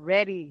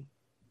ready.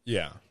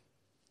 Yeah.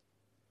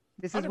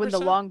 This is when the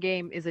 100%. long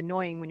game is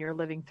annoying when you're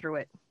living through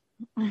it.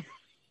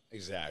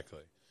 Exactly.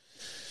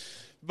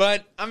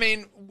 But, I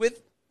mean,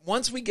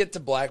 once we get to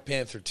Black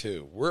Panther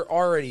 2, we're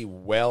already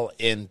well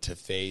into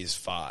Phase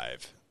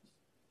 5.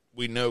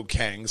 We know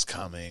Kang's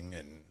coming,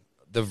 and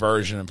the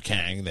version of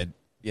Kang that,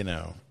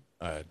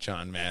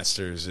 John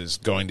Masters is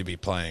going to be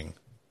playing.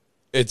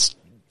 It's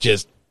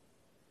just,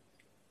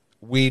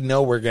 we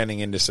know we're getting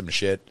into some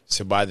shit,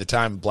 so by the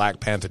time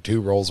Black Panther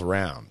 2 rolls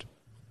around,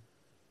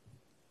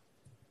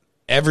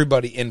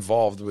 everybody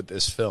involved with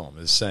this film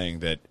is saying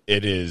that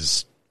it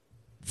is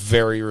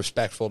very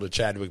respectful to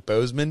Chadwick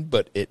Boseman,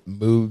 but it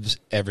moves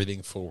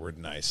everything forward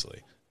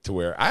nicely to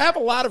where I have a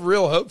lot of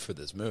real hope for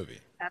this movie.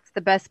 That's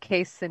the best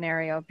case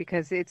scenario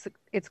because it's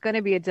going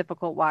to be a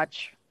difficult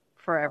watch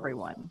for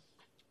everyone.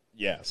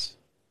 Yes.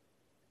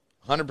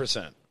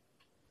 100%.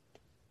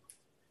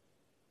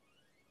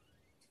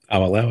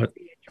 I'll allow it.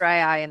 Be a dry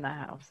eye in the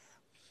house.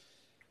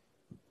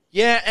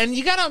 Yeah, and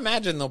you got to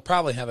imagine they'll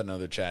probably have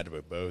another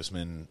Chadwick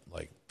Boseman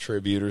like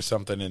tribute or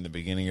something in the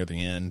beginning or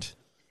the end.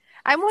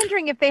 I'm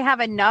wondering if they have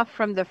enough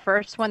from the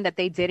first one that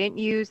they didn't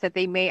use that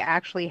they may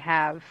actually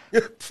have.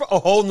 A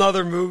whole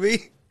nother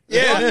movie.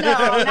 Yeah, Well,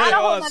 no, not a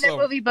whole Awesome. other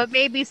movie, but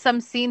maybe some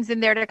scenes in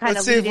there to kind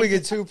Let's of see lead if we into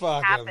get something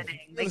Tupac. happening.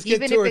 Let's Like, get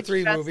even 2 if or it's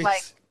 3 just movies.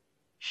 like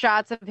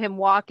shots of him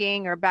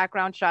walking or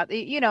background shots,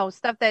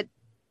 stuff that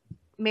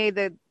made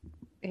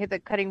hit the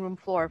cutting room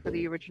floor for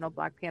the original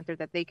Black Panther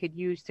that they could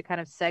use to kind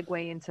of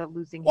segue into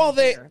losing. Well, him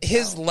here,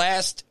 his so.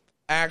 last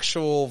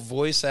actual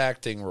voice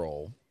acting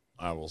role,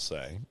 I will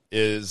say,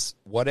 is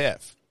What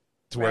If,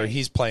 to where Right.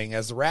 he's playing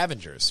as the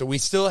Ravager. So we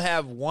still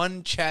have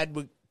one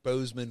Chadwick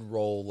Boseman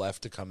role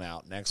left to come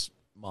out next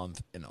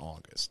month in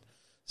August.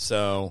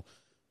 So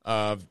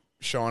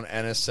Sean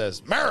Ennis says,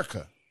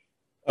 America.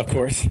 Of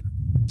course.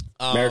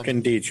 American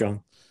indeed,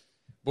 Sean.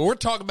 But we're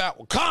talking about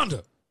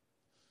Wakanda.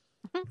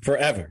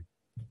 Forever.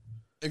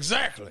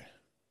 Exactly.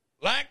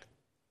 Like,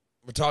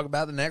 we're talking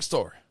about the next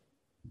story.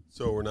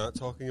 So we're not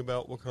talking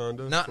about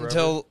Wakanda? Not forever?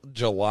 until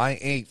July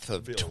 8th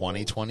of That'd be a long-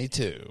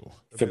 2022.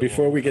 So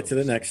before we get to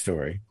the next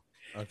story,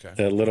 Okay.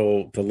 the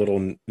little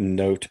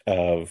note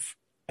of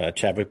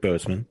Chadwick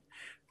Boseman,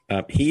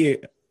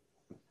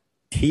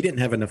 he didn't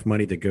have enough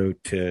money to go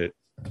to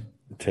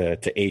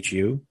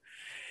HU,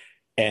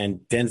 and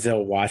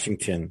Denzel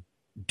Washington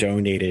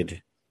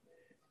donated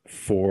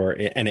for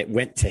it, and it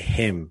went to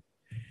him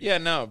Yeah,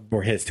 no.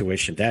 for his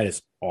tuition. That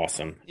is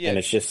awesome. Yeah. And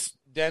it's just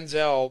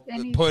Denzel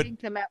And he put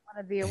thanked him at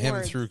one of the him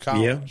awards. through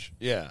college.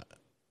 Yeah.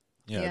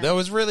 Yeah, Yeah. that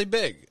was really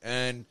big.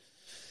 And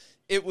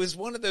it was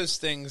one of those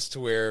things to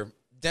where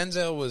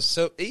Denzel was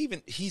so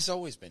he's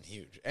always been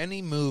huge.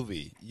 Any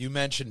movie you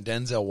mention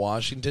Denzel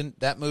Washington,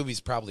 that movie's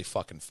probably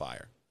fucking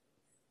fire.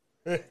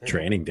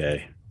 Training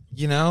Day.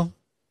 You know?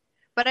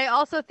 But I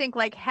also think,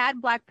 like, had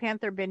Black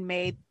Panther been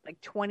made like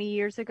 20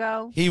 years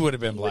ago, He would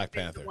have been he Black would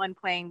have Panther. been the one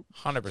playing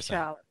 100%.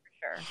 T'Challa, for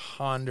sure.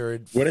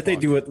 100. What if they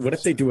do it? What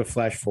if they do a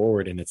flash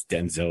forward and it's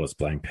Denzel as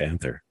Black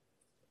Panther?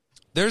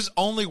 There's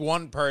only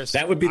one person.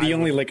 That would be the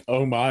only like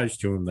homage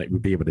to him that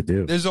we'd be able to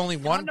do. There's only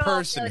one know,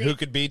 person really. who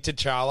could beat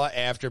T'Challa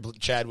after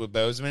Chadwick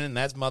Boseman, and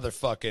that's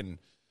motherfucking,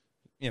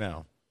 you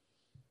know.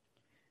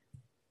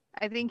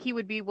 I think he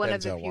would be one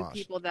of the Denzel few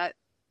Washington. people that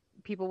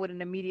people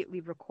wouldn't immediately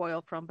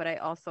recoil from, but I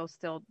also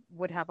still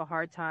would have a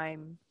hard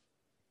time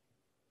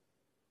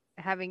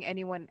having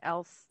anyone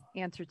else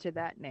answer to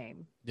that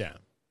name. Yeah.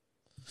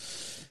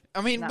 I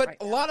mean, Not but right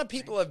a now, lot of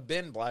people have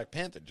been Black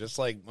Panther, just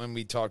like when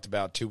we talked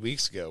about 2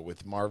 weeks ago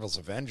with Marvel's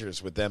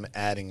Avengers, with them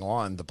adding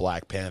on the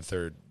Black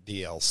Panther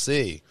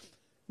DLC.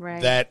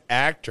 Right. That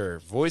actor,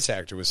 voice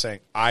actor, was saying,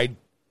 I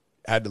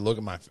had to look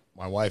at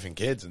my wife and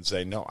kids and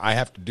say, no, I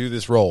have to do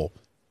this role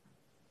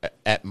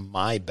at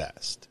my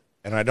best.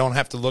 And I don't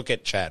have to look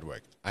at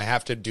Chadwick. I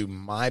have to do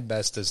my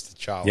best as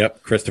T'Challa.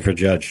 Yep, Christopher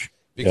Judge.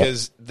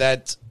 Because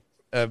that's,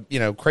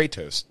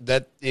 Kratos.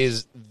 That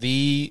is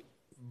the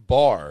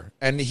bar.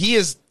 And he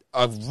is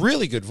a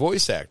really good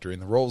voice actor in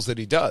the roles that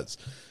he does.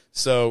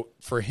 So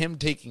for him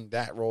taking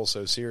that role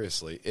so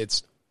seriously,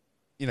 it's,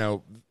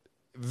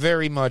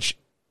 very much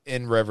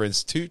in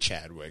reverence to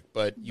Chadwick,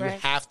 but you Right.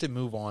 have to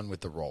move on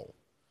with the role.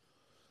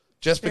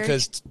 Just Very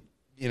because,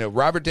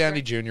 Robert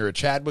Downey Jr. or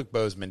Chadwick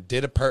Boseman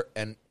did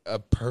a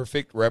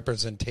perfect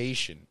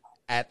representation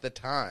at the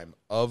time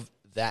of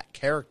that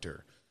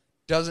character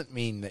doesn't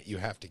mean that you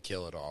have to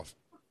kill it off.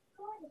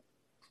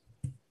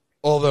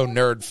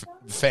 Although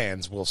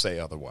fans will say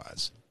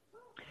otherwise.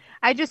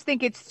 I just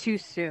think it's too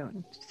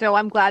soon. So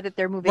I'm glad that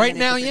they're moving Right in a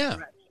now, different yeah.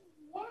 direction.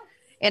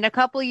 In a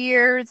couple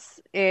years,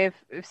 if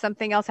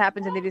something else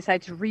happens and they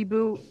decide to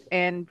reboot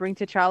and bring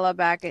T'Challa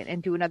back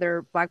and do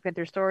another Black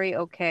Panther story,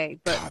 okay.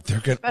 But God, we're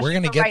especially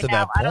going to for get right to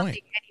now, that point.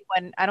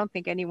 I don't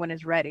think anyone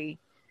is ready.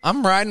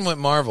 I'm riding with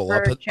Marvel For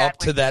up to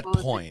Chadwick that Boseman to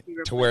point be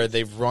to where replaced.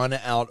 they've run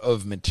out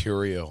of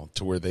material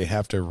to where they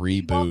have to He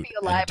won't reboot be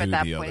alive and do at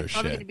that the point. other It's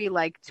probably shit. going to be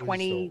like still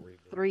 23,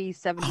 Oh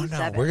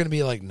 77. no, we're gonna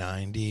be like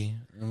 90.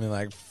 We're gonna be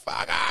like,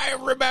 fuck, I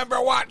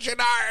remember watching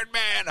Iron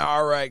Man.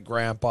 All right,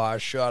 Grandpa,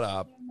 shut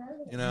up.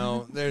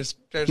 There's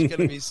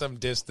gonna be some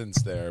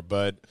distance there,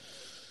 but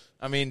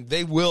I mean,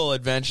 they will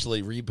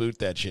eventually reboot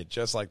that shit,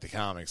 just like the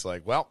comics.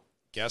 Like, well,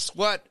 guess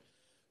what?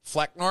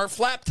 Flecknor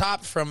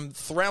Flaptop from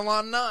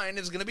Thrallon 9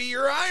 is gonna be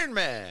your Iron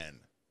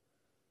Man.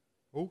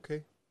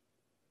 Okay.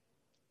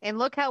 And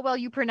look how well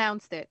you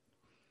pronounced it.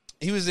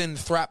 He was in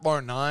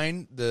Thrapbar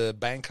 9, the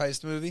bank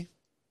heist movie.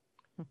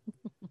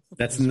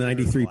 That's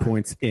 93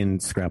 points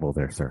in Scrabble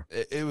there, sir.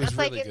 It was That's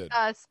really like in good.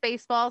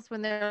 Spaceballs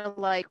when they're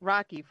like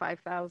Rocky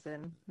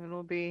 5000.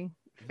 It'll be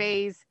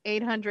phase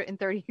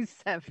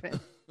 837.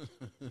 The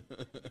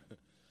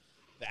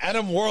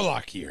Adam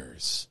Warlock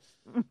years.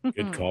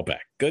 Good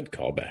callback. Good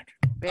callback.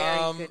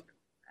 Very good.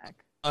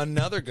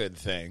 Another good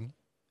thing,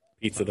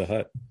 Pizza the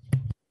Hut.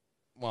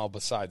 well,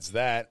 besides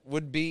that,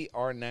 would be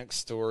our next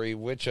story,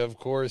 which, of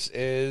course,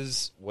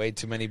 is Way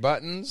Too Many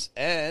Buttons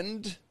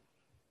and...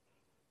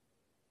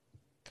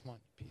 Come on,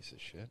 you piece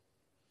of shit.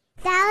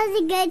 That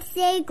was a good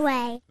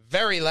segue.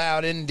 Very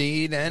loud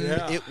indeed, and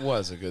Yeah. it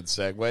was a good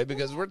segue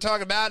because we're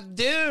talking about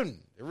Dune.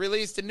 It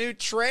released a new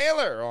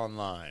trailer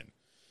online.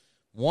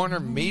 Warner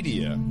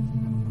Media.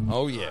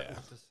 Oh, yeah.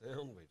 The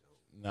sound we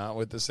don't. Not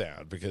with the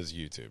sound, because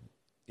YouTube,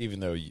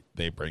 even though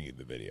they bring you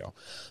the video.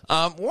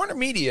 Warner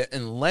Media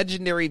and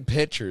Legendary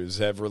Pictures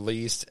have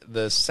released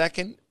the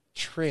second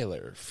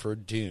trailer for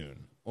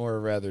Dune, or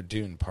rather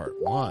Dune Part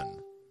 1.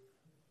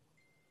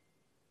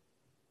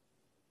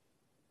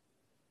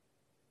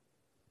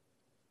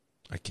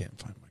 I can't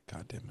find my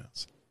goddamn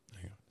mouse.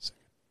 Hang on a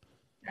second.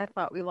 I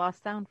thought we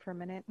lost sound for a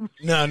minute.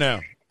 No.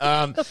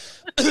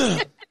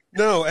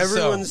 No,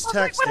 everyone's what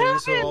texting,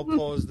 so I'll happened?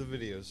 pause the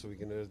video so we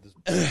can edit this.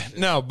 bullshit.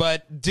 No,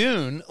 but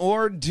Dune,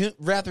 or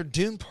rather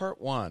Dune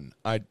Part 1.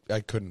 I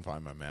couldn't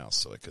find my mouse,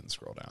 so I couldn't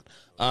scroll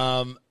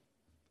down.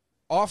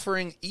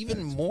 Offering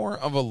even more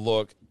of a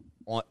look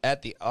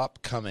at the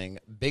upcoming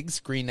big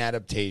screen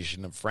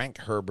adaptation of Frank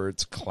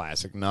Herbert's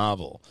classic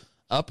novel.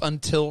 Up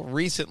until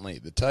recently,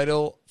 the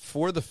title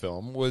for the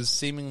film was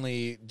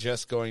seemingly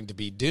just going to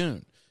be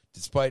Dune,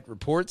 despite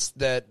reports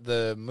that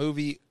the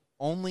movie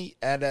only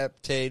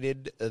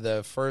adapted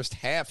the first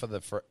half of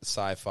the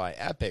sci-fi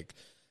epic,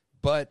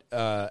 but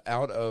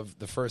out of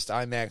the first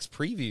IMAX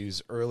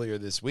previews earlier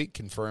this week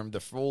confirmed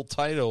the full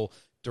title.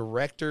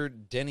 Director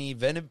Denis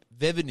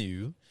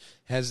Villeneuve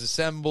has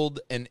assembled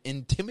an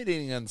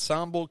intimidating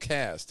ensemble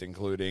cast,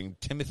 including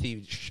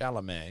Timothée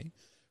Chalamet,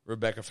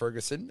 Rebecca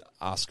Ferguson,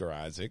 Oscar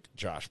Isaac,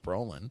 Josh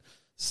Brolin,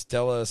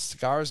 Stella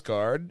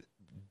Skarsgård,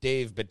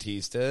 Dave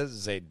Bautista,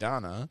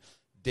 Zaydana,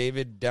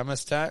 David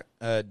Desmalchan,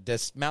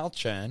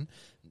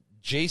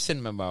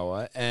 Jason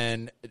Momoa,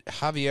 and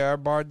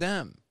Javier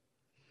Bardem.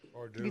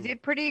 Bardem. You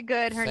did pretty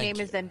good. Her Thank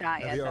name is you.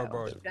 Zendaya. Javier though.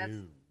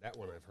 Bardem. That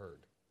one I've heard.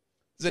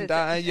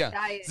 Zendaya.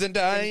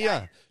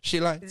 Zendaya. She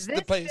lights the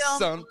This place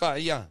film on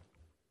fire.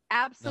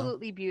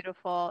 Absolutely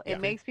beautiful. Yeah.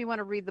 It makes me want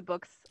to read the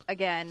books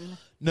again.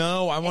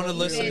 No, I want to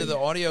listen to the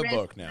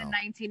audiobook The now.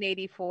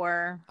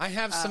 1984. I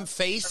have some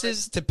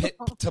faces to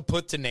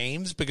put to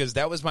names because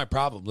that was my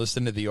problem.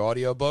 Listening to the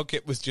audiobook,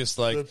 it was just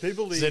like The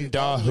people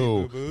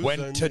Zendahu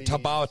went to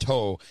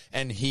Tabato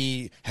and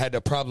he had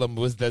a problem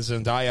with the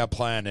Zendaya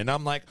plan. And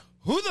I'm like,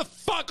 who the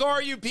fuck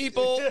are you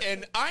people?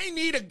 And I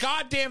need a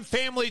goddamn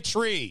family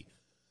tree.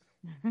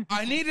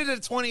 I needed a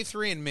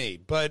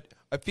 23andMe, but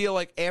I feel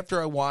like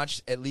after I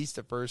watched at least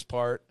the first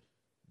part,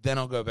 then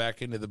I'll go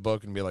back into the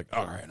book and be like,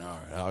 all right,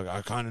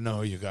 I kind of know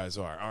who you guys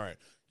are. All right,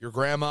 your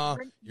grandma,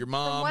 your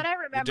mom, From what I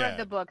remember your of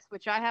the dad. books,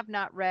 which I have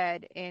not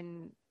read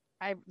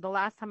the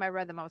last time I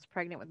read them, I was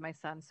pregnant with my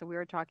son. So we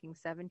were talking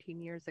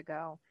 17 years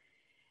ago.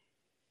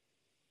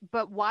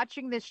 But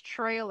watching this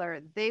trailer,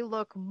 they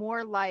look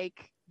more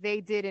like they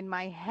did in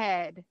my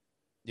head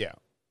Yeah.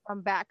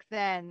 from back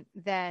then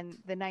than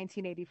the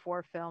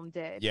 1984 film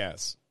did.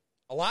 Yes.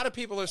 A lot of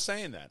people are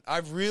saying that.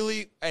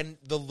 And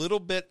the little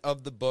bit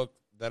of the book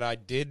that I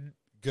did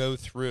go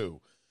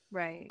through,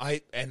 Right.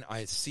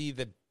 I see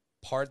the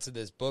parts of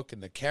this book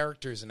and the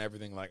characters and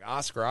everything, like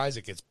Oscar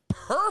Isaac is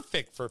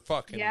perfect for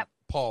fucking Yep.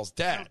 Paul's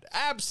dad.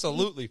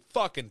 Absolutely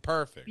fucking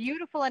perfect.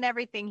 Beautiful in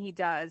everything he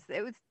does.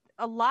 It was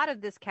a lot of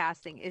this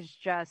casting is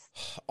just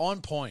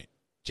On point.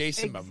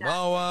 Jason Exactly.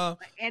 Momoa,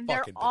 and they're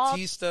fucking all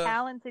Batista.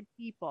 talented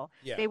people.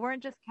 Yeah. They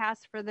weren't just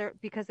cast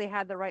because they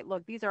had the right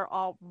look. These are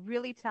all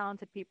really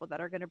talented people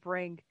that are going to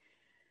bring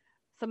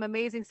some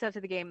amazing stuff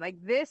to the game. Like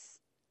this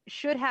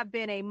should have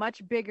been a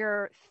much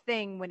bigger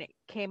thing when it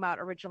came out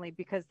originally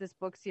because this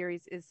book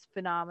series is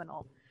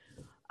phenomenal.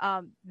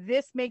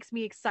 This makes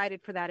me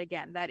excited for that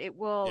again, that it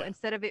will,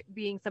 instead of it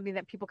being something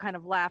that people kind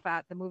of laugh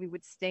at, the movie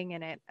with Sting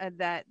in it,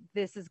 that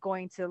this is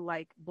going to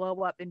like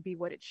blow up and be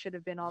what it should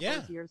have been all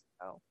those years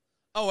ago.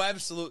 Oh,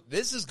 absolutely.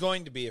 This is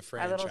going to be a A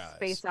franchise. little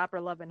space opera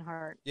Love and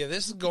Heart. Yeah,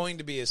 this is going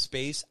to be a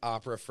space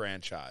opera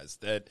franchise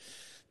that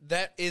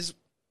is,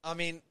 I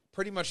mean,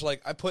 pretty much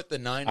like I put the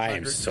 900. I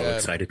am so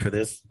excited for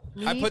this.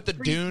 I put the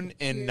Dune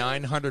in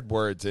 900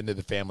 words into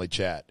the family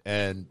chat,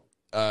 and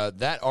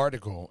that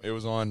article, it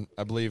was on,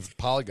 I believe,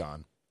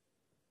 Polygon.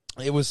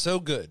 It was so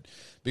good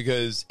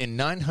because in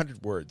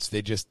 900 words,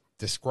 they just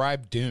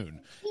described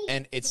Dune,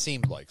 and it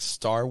seemed like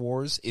Star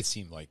Wars. It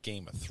seemed like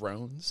Game of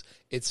Thrones.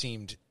 It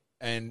seemed,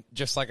 and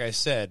just like I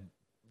said,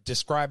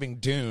 describing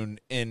Dune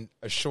in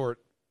a short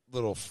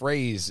little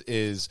phrase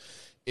is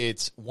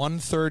it's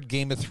 1/3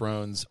 Game of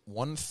Thrones,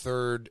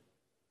 1/3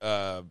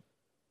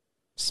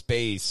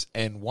 space,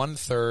 and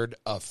 1/3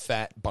 a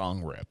fat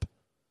bong rip.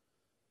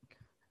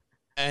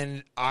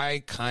 And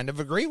I kind of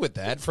agree with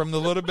that from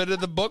the little bit of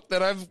the book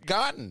that I've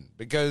gotten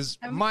because,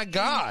 my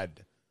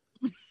God,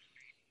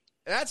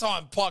 that's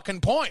on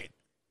fucking point.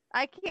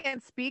 I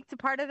can't speak to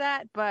part of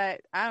that,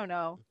 but I don't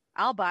know.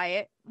 I'll buy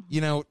it.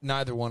 You know,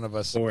 neither one of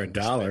us. For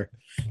 $1.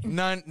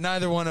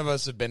 Neither one of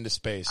us have been to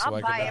space. So I'll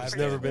I buy can it I've for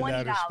never been to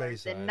outer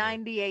space either.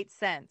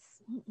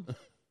 $20.98.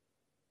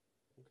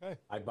 Okay.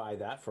 I buy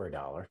that for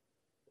 $1.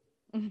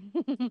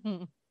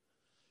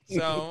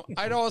 So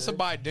I'd also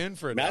buy Dune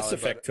for $1. Mass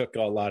Effect took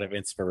a lot of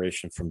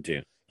inspiration from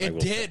Dune. I It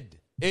will say. did.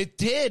 It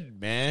did,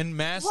 man.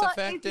 Mass Well,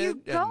 Effect if you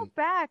did. go And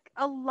back,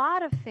 a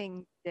lot of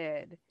things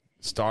did.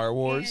 Star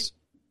Wars.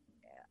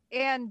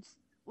 And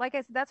like I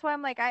said, that's why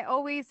I'm like, I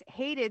always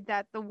hated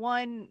that the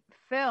one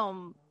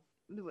film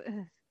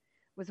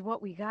was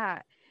what we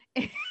got.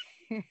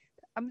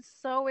 I'm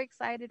so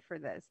excited for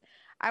this.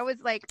 I was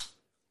like,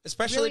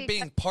 Especially really being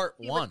excited part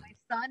to see one. with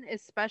my son,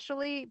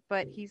 especially,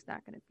 but he's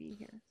not going to be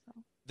here. So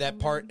That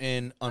part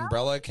in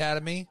Umbrella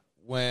Academy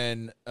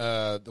when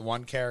the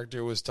one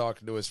character was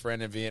talking to his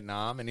friend in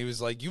Vietnam and he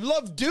was like, "You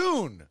love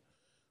Dune."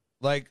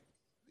 Like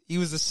he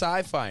was a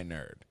sci-fi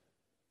nerd.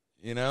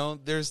 You know,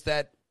 there's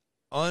that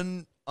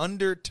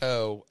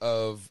undertow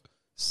of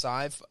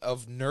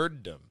of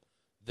nerddom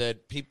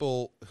that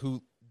people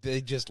who they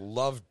just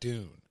love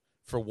Dune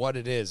for what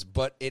it is,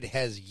 but it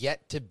has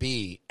yet to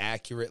be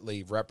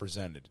accurately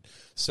represented.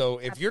 So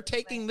if you're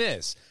taking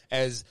this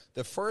as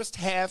the first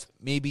half,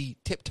 maybe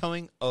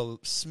tiptoeing a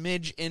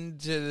smidge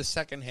into the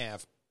second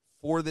half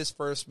for this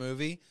first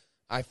movie,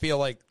 I feel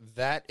like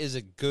that is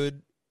a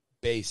good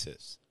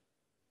basis,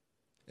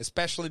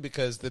 especially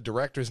because the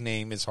director's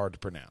name is hard to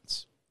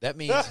pronounce. That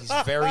means he's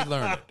very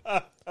learned.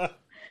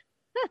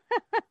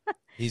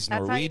 He's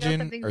That's how you know Norwegian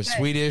something's or good.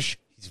 Swedish.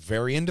 He's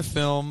very into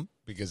film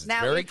because it's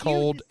Now, very if you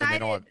cold and they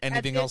don't have decided at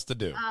anything this, else to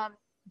do.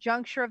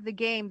 Juncture of the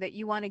game that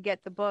you want to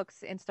get the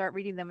books and start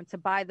reading them and to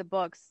buy the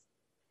books,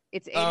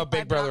 it's Oh,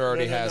 Big Brother $85.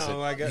 already No, has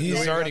no, it. no, He's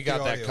we already got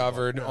got the that audio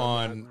covered book. No,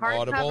 on Hardcover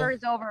Audible.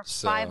 is over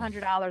So-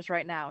 $500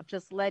 right now.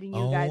 Just letting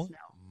you guys know.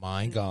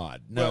 My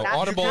God. No, Well, Not-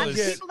 Audible not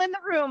is... people in the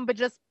room, but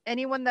just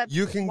anyone that's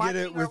You can get watching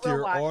it or with will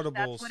your watch. Audible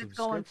That's what it's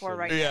going for subscription.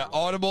 right Yeah, now.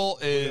 Audible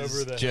Whatever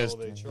is the hell just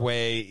they charge.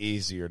 way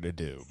easier to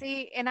do.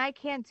 See, and I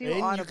can't do And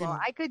you Audible. can-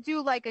 I could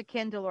do like a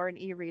Kindle or an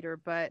e-reader,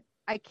 but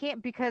I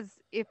can't, because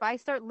if I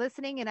start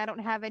listening and I don't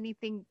have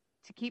anything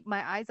to keep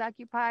my eyes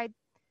occupied,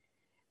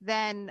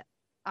 then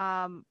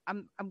I'm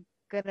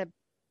gonna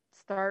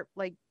start,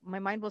 like, my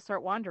mind will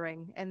start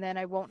wandering, and then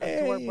I won't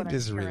absorb what I'm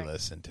just hearing.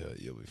 re-listen to it.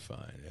 You'll be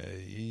fine.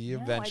 You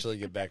No, eventually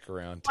get back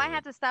around to I it.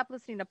 had to stop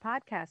listening to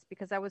podcasts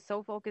because I was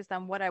so focused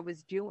on what I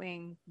was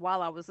doing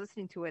while I was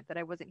listening to it that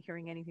I wasn't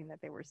hearing anything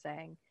that they were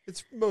saying.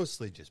 It's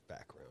mostly just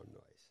background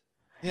noise.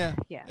 Yeah,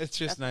 Yeah, it's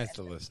just that's nice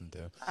to listen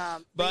to.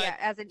 But But yeah,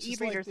 as an just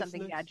e-reader like or this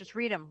something, next- yeah, just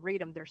read them.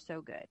 Read them. They're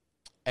so good.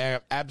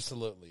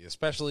 Absolutely,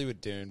 especially with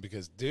Dune,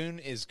 because Dune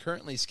is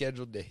currently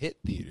scheduled to hit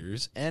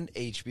theaters and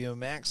HBO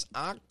Max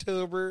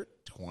October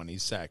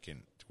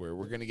 22nd, where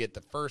we're going to get the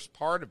first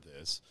part of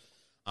this.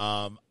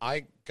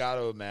 I got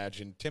to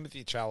imagine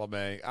Timothée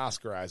Chalamet,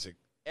 Oscar Isaac,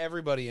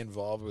 everybody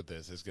involved with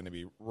this is going to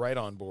be right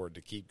on board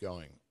to keep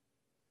going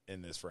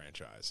in this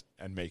franchise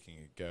and making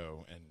it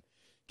go and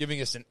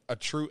giving us a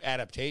true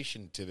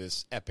adaptation to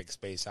this epic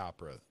space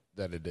opera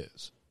that it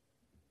is.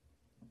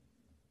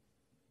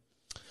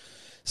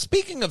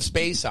 Speaking of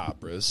space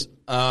operas,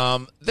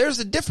 there's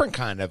a different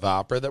kind of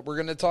opera that we're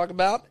going to talk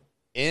about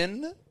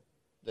in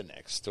the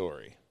next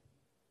story,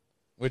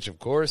 which, of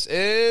course,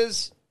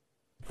 is...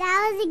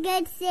 That was a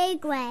good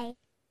segue.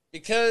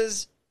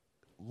 Because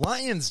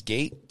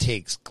Lionsgate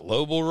takes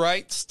global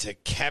rights to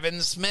Kevin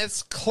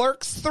Smith's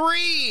Clerks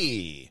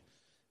 3.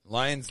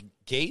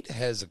 Lionsgate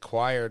has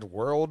acquired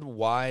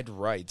worldwide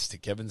rights to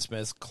Kevin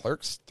Smith's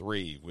Clerks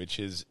 3, which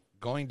is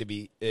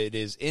it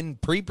is in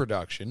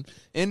pre-production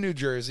in New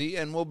Jersey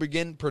and will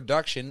begin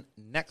production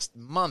next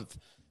month.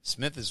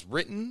 Smith has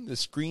written the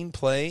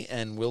screenplay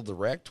and will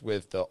direct,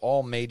 with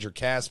all major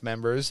cast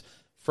members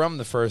from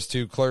the first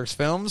two Clerks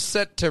films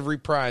set to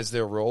reprise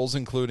their roles,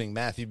 including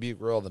Matthew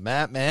Bucarell, the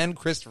Matman,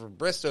 Christopher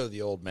Bristow,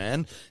 the Old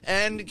Man,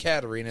 and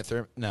Katarina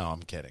Thurman. No,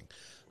 I'm kidding.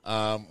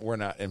 We're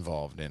not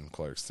involved in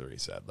Clerks 3,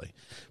 sadly.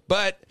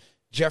 But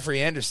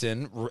Jeffrey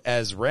Anderson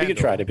as Randall. You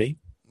can try to be.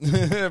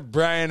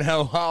 Brian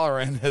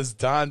O'Halloran as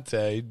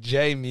Dante,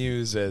 Jay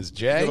Muse as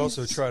Jay. You could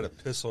also try to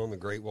piss on the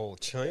Great Wall of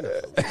China.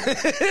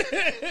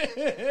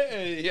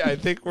 Yeah, I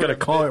think we're Gonna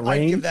call it I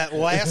rain. give that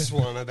last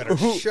one a better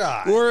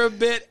shot. We're a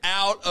bit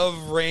out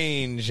of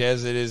range,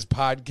 as it is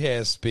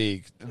podcast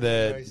speak,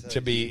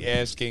 to be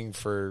asking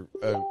for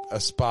a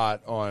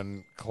spot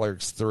on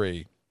Clerks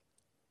 3.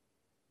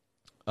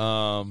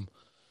 But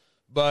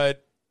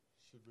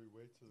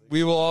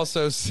we will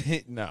also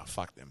see. No,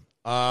 fuck them.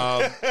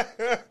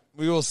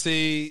 We will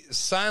see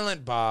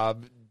Silent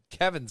Bob,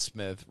 Kevin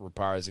Smith,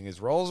 reprising his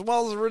role, as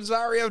well as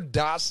Rosario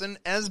Dawson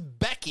as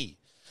Becky.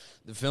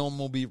 The film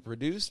will be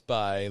produced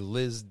by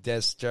Liz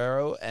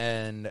Destero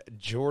and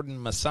Jordan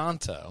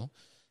Masanto.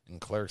 In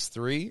Clerks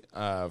 3,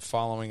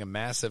 following a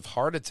massive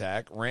heart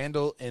attack,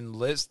 Randall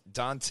enlists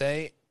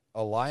Dante,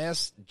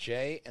 Elias,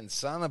 Jay, and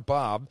Silent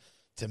Bob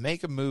to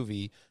make a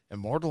movie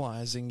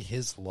immortalizing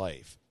his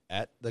life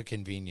at the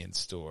convenience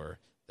store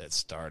that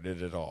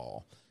started it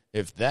all.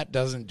 If that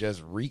doesn't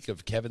just reek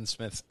of Kevin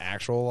Smith's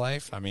actual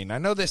life, I mean, I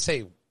know they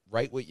say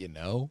write what you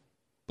know,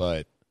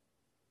 but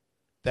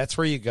that's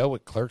where you go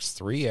with Clerks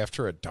 3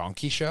 after a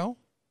donkey show?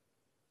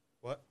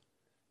 What?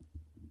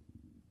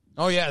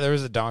 Oh, yeah, there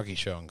was a donkey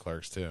show in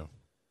Clerks, too.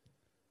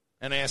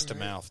 And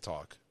ass-to-mouth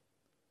talk.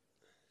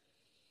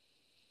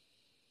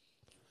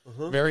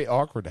 Very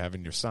awkward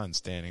having your son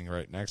standing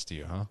right next to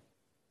you, huh?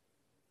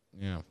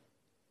 Yeah.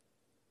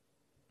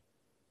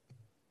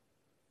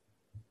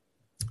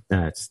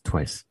 It's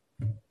twice.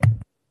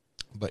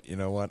 But you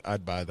know what?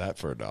 I'd buy that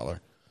for $1.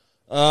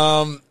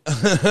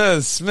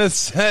 Smith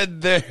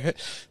said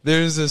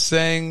there's a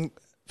saying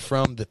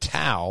from the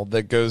Tao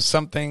that goes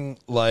something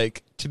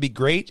like, to be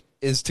great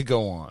is to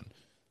go on.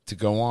 To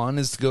go on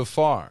is to go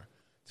far.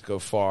 To go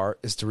far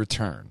is to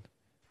return.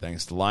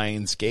 Thanks to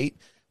Lionsgate,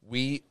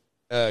 we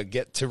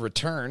get to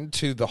return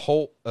to the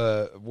whole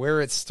where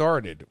it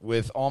started,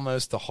 with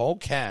almost the whole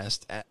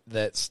cast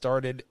that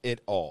started it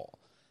all.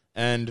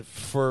 And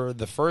for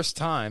the first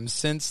time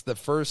since the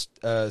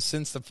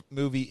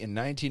movie in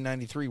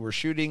 1993, we're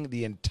shooting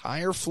the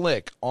entire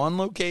flick on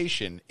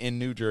location in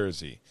New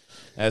Jersey,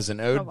 as an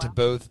ode to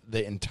both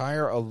the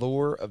entire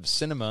allure of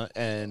cinema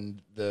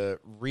and the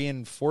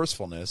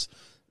reinforcefulness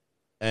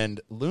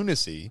and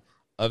lunacy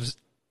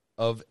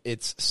of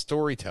its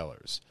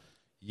storytellers.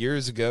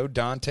 Years ago,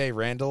 Dante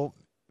Randall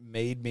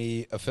made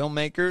me a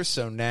filmmaker,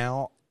 so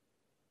now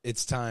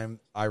it's time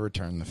I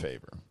return the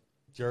favor.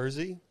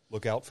 Jersey,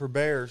 look out for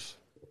bears.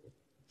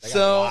 They got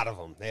So, a lot of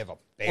them. They have a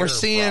bear We're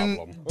seeing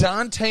problem.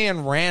 Dante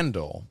and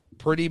Randall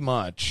pretty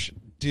much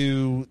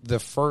do the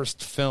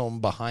first film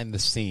behind the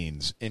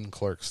scenes in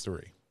Clerks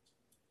 3.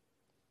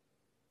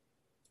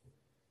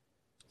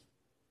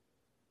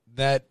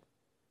 That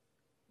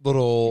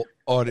little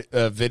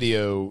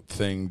video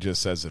thing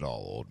just says it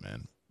all, old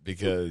man.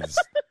 Because,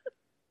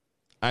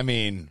 I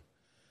mean,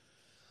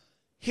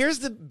 here's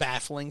the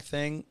baffling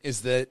thing,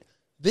 is that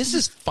this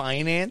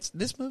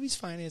movie's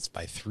financed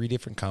by 3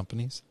 different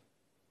companies.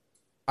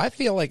 I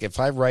feel like if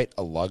I write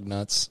a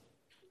Lugnuts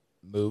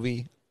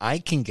movie, I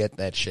can get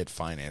that shit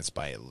financed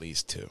by at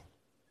least 2.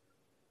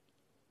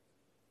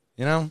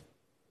 You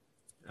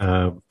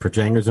know,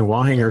 Projangers and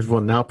Wallhangers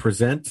will now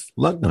present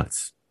Lug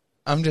Nuts,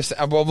 I'm just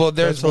well.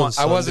 There's That's on one.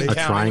 I wasn't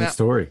Sunday. a counting trying that.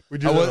 story. We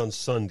do I that was- on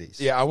Sundays.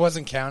 Yeah, I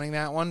wasn't counting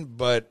that one,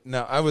 but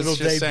no, I was It'll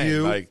just saying,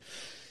 debut like,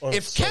 on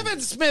if Sunday.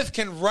 Kevin Smith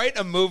can write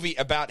a movie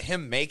about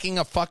him making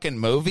a fucking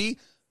movie,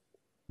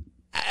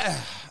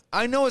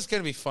 I know it's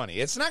going to be funny.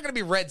 It's not going to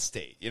be Red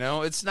State, you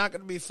know? It's not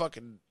going to be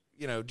fucking,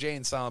 Jay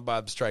and Silent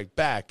Bob Strike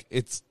Back.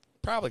 It's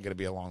probably going to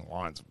be along the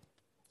lines of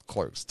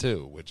Clerks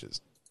 2, which is,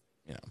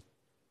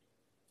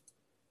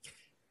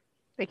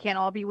 They can't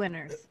all be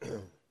winners.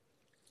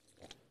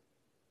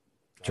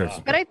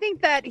 Jersey. But I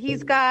think that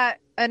he's got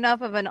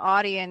enough of an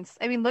audience.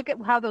 I mean, look at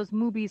how those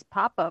movies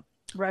pop-up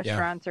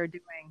restaurants are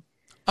doing.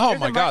 oh There's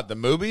my a God, the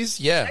movies?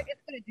 Yeah,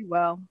 It's going to do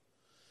well.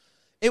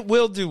 it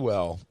will do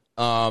well.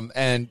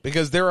 And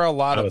because there are a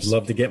lot I of would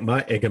love to get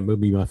my egg and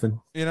movie muffin.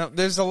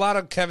 there's a lot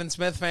of Kevin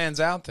Smith fans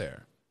out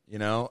there,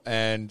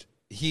 and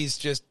he's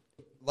just,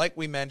 like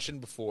we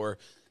mentioned before,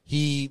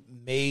 he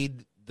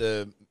made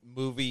the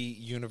movie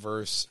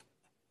universe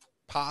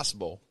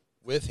possible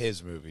with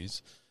his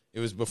movies. It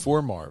was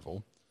before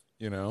Marvel,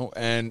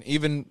 and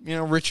even,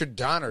 Richard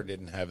Donner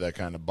didn't have that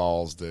kind of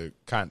balls to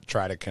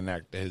try to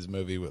connect his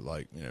movie with,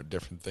 like,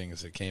 different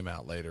things that came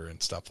out later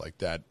and stuff like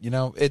that.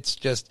 It's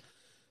just,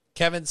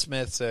 Kevin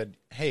Smith said,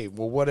 hey,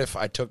 well, what if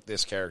I took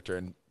this character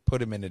and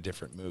put him in a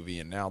different movie,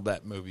 and now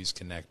that movie's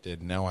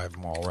connected. Now I have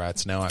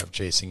Mallrats. Now I have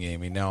Chasing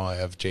Amy. Now I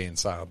have Jay and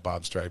Silent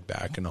Bob Strike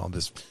Back and all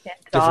this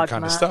different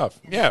kind of Dogma. stuff.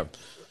 Yeah.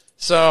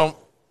 So,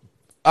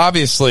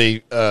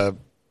 obviously,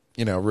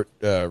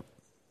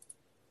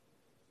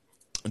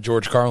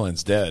 George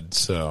Carlin's dead,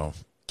 so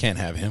can't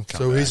have him come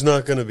So back. he's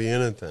not going to be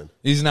in it then.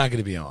 He's not going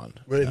to be on.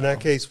 But in that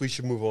case, we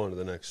should move on to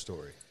the next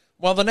story.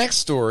 Well, the next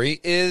story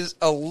is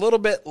a little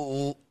bit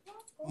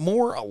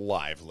more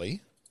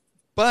lively,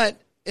 but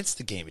it's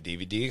the Game of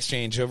DVD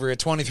Exchange over at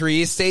 23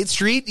 East State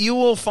Street. You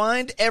will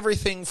find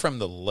everything from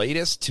the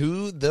latest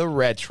to the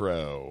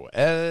retro,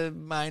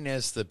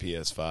 minus the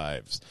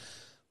PS5s.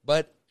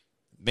 But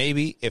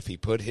maybe if he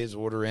put his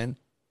order in,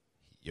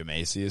 you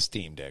may see a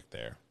Steam Deck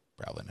there.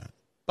 Probably not.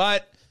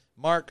 But,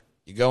 Mark,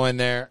 you go in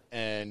there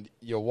and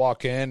you'll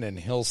walk in and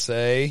he'll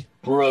say,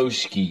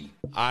 Broski.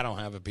 I don't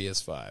have a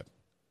PS5.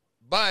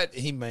 But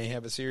he may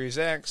have a Series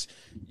X.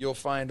 You'll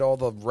find all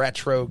the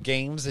retro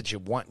games that you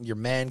want in your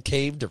man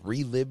cave to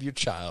relive your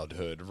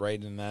childhood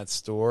right in that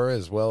store,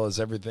 as well as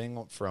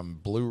everything from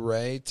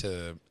Blu-ray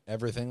to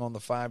everything on the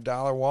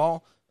 $5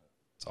 wall.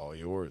 It's all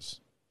yours,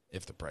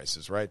 if the price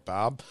is right,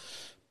 Bob.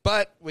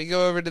 But we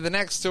go over to the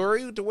next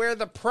story to where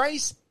the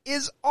price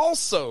is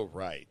also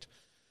right,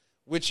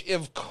 which,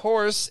 of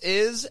course,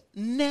 is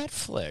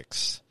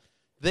Netflix.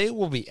 They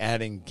will be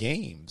adding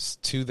games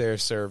to their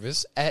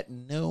service at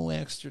no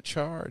extra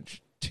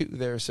charge to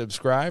their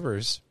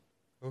subscribers.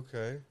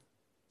 Okay.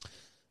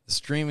 The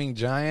streaming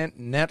giant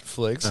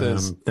Netflix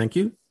has Thank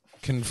you.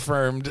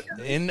 confirmed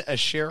in a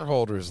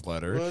shareholders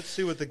letter Well, let's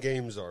see what the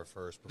games are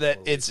first. before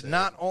that we it's say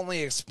not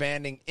only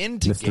expanding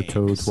into Mr. games,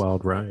 Toad's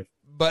Wild Ride.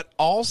 but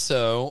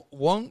also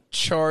won't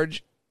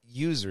charge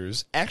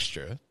users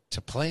extra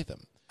to play them.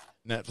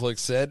 Netflix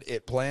said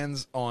it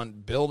plans on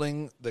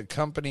building the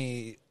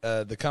company's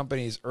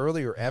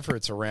earlier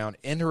efforts around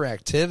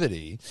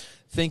interactivity,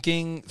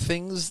 thinking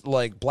things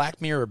like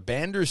Black Mirror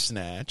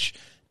Bandersnatch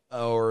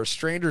or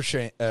Stranger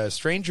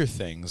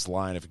Things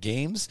line of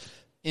games.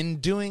 In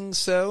doing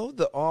so,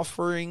 the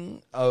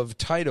offering of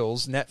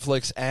titles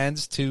Netflix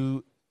adds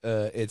to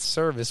its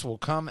service will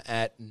come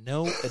at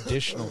no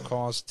additional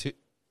cost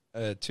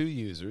to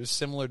users,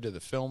 similar to the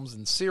films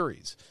and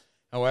series.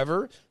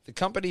 However, the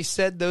company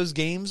said those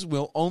games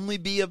will only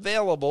be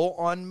available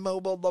on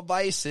mobile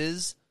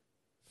devices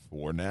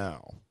for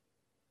now.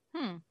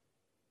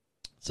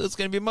 So it's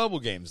going to be mobile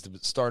games to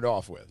start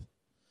off with.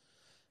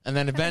 And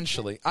then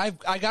eventually, I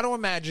got to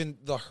imagine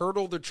the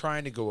hurdle they're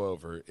trying to go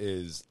over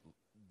is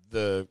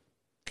the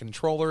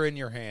controller in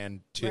your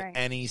hand to Right.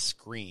 any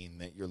screen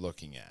that you're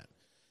looking at.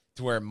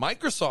 To where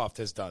Microsoft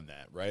has done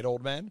that, right,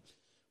 old man?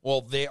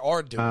 Well, they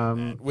are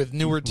doing that with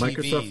newer Microsoft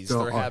TVs.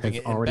 still They're having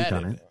has it already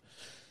embedded. done it.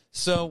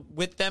 So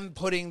with them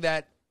putting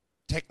that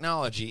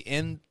technology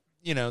in,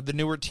 the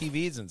newer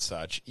TVs and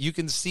such, you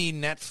can see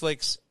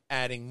Netflix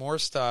adding more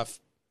stuff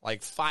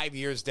like 5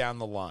 years down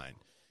the line.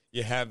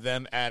 You have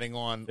them adding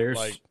on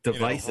There's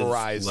devices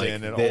Horizon like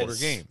and this. older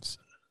games.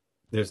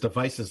 There's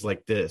devices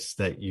like this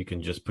that you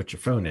can just put your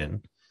phone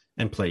in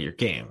and play your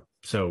game.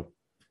 So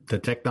the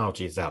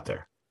technology is out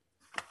there.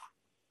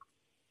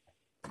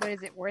 But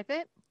is it worth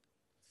it?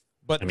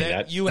 But I mean, then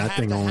that, you that have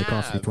thing to only have,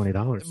 cost me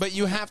 $20. But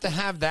you have to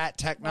have that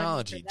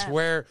technology to them.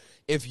 where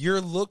if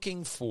you're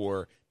looking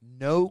for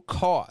no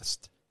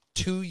cost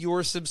to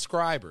your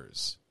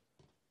subscribers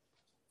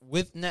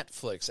with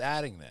Netflix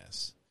adding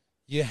this,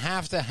 you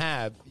have to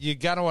have you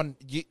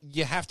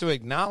have to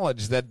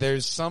acknowledge that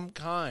there's some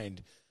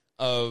kind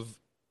of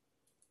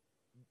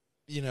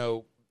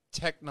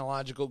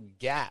technological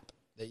gap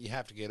that you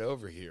have to get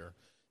over here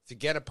to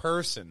get a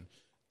person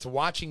to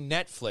watching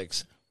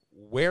Netflix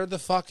where the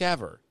fuck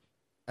ever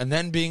and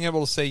then being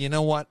able to say, you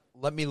know what,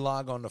 let me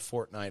log on to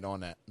Fortnite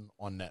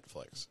on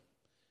Netflix.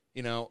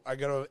 You know, I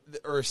go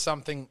to, or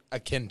something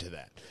akin to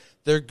that.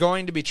 They're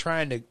going to be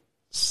trying to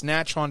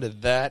snatch onto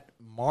that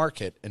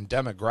market and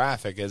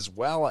demographic as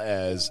well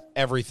as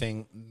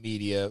everything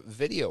media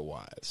video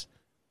wise,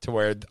 to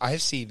where I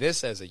see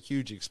this as a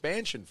huge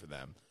expansion for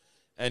them.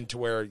 And to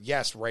where,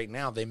 yes, right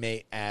now they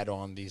may add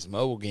on these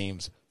mobile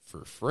games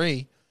for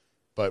free,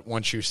 but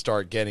once you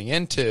start getting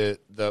into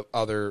the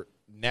other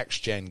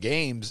next-gen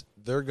games,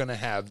 they're going to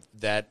have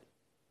that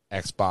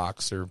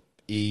Xbox or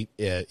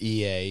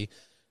EA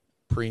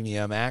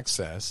premium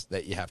access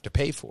that you have to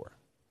pay for.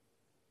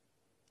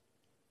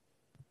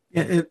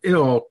 Yeah,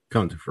 it'll all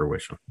come to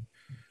fruition.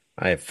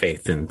 I have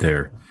faith in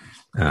their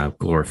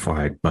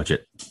glorified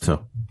budget.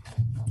 So,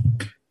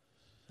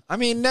 I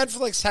mean,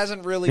 Netflix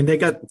hasn't really, and they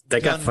got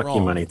fucking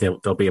wrong. money.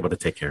 They'll be able to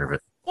take care of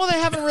it. Well, they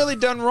haven't really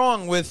done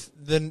wrong with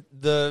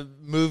the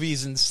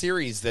movies and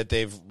series that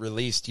they've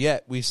released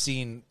yet. We've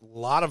seen a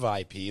lot of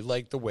IP,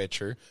 like The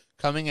Witcher,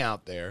 coming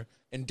out there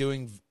and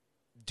doing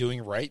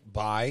right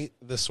by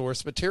the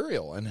source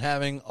material and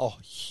having a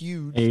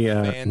huge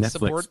fan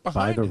support Netflix buy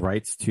behind the it.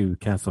 rights to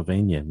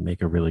Castlevania and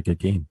make a really good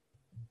game.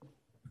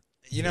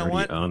 You know They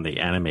already what? own the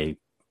anime,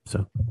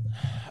 so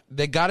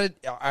They got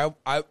it.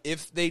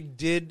 If they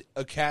did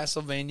a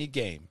Castlevania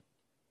game,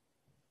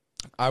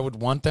 I would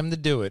want them to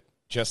do it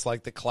just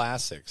like the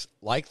classics,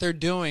 like they're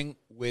doing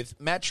with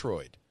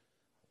Metroid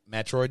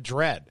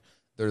Dread.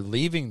 They're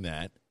leaving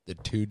that, the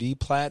 2D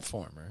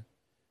platformer,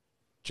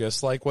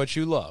 just like what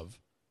you love,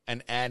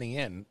 and adding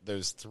in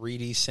those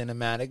 3D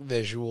cinematic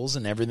visuals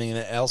and everything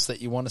else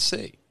that you want to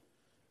see.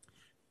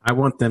 I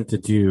want them to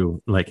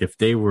do like if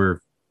they were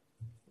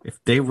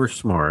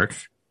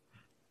smart,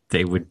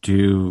 they would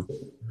do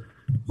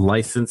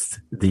licensed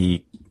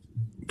the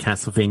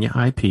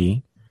Castlevania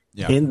IP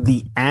in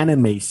the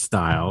anime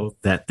style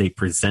that they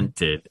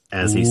presented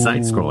as a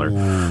side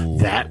scroller.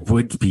 That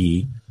would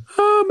be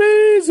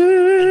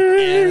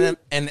amazing.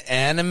 An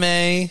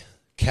anime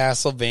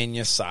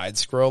Castlevania side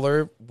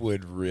scroller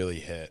would really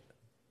hit.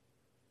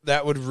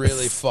 That would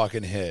really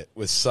fucking hit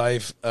with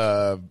Scythe,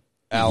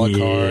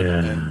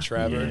 Alucard, and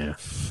Trevor. Yeah.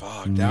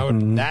 Fuck,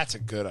 that's a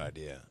good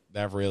idea.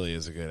 That really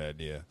is a good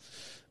idea.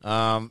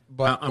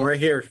 But I'm right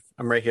here.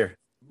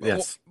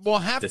 Yes. We'll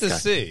have to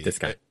see this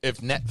guy.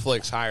 if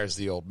Netflix hires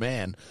the old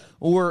man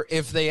or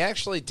if they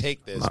actually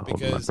take this, Not old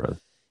man, because brother.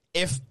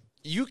 if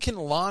you can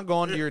log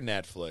on to your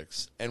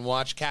Netflix and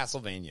watch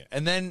Castlevania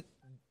and then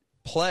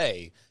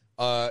play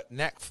a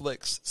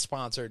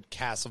Netflix-sponsored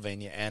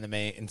Castlevania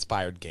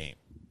anime-inspired game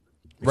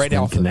right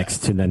off connects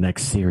to the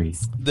next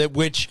series.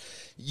 which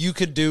you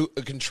could do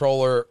a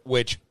controller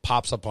which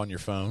pops up on your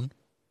phone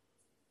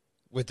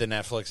with the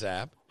Netflix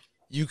app.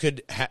 You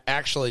could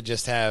actually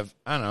just have,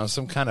 I don't know,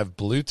 some kind of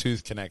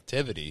Bluetooth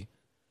connectivity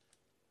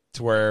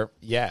to where,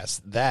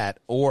 yes, that,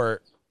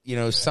 or, you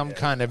know, some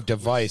kind of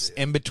device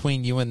in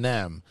between you and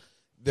them.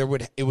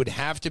 It would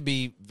have to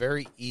be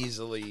very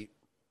easily,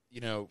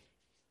 you know,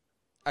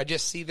 I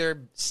just see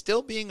there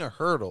still being a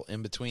hurdle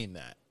in between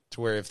that, to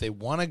where if they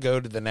want to go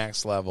to the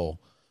next level,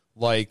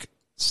 like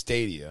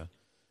Stadia,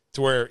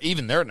 to where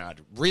even they're not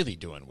really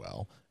doing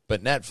well,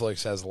 but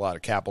Netflix has a lot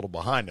of capital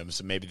behind them,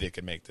 so maybe they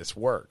could make this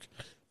work.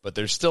 But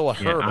there's still a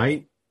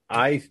hurdle.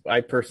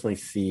 I personally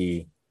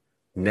see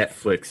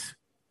Netflix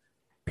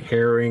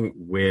pairing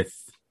with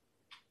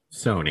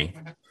Sony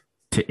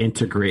to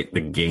integrate the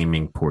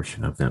gaming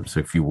portion of them. So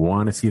if you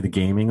want to see the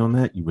gaming on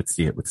that, you would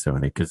see it with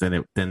Sony, because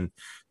then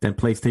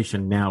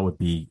PlayStation Now would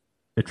be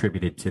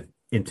attributed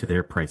into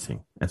their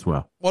pricing as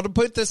well. Well, to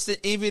put this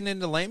even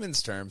into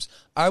layman's terms,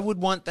 I would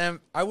want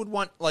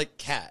like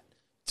Kat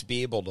to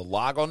be able to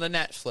log on to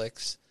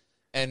Netflix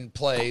and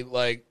play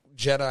like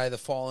Jedi the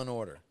Fallen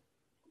Order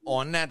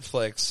on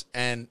Netflix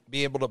and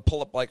be able to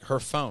pull up like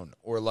her phone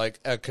or like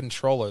a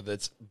controller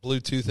that's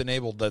Bluetooth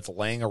enabled that's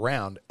laying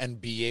around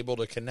and be able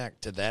to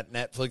connect to that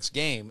Netflix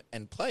game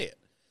and play it.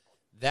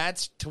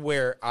 That's to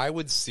where I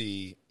would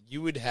see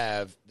you would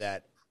have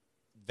that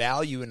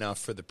value enough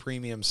for the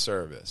premium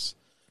service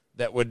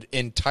that would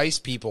entice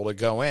people to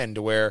go in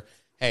to where,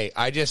 hey,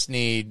 I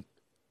already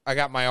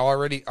have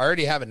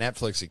a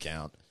Netflix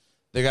account.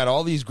 They got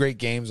all these great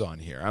games on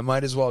here. I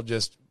might as well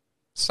just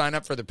sign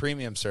up for the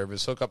premium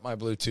service, hook up my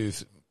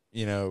Bluetooth,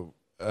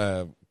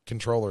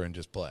 controller, and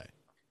just play.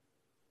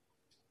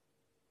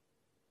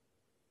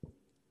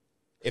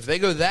 If they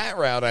go that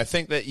route, I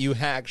think that you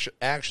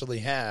actually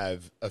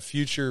have a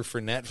future for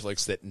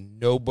Netflix that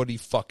nobody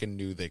fucking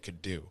knew they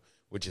could do,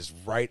 which is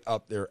right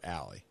up their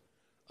alley.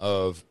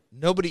 Of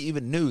nobody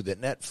even knew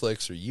that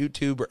Netflix or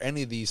YouTube or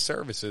any of these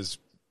services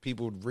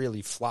people would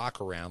really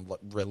flock around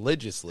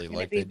religiously.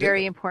 It'd be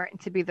very important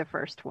to be the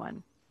first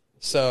one.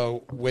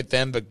 So with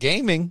them, but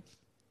gaming,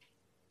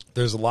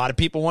 there's a lot of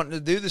people wanting to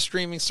do the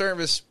streaming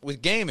service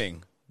with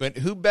gaming, but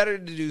who better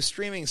to do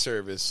streaming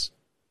service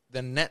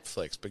than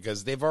Netflix,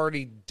 because they've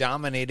already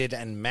dominated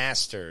and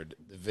mastered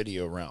the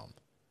video realm.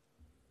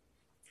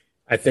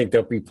 I think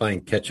they'll be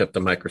playing catch up to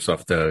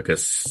Microsoft, though,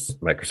 because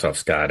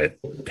Microsoft's got it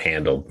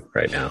handled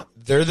right now.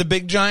 They're the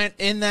big giant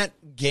in that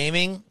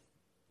gaming,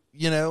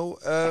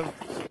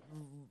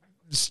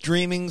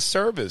 streaming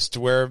service to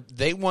where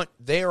they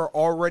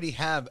already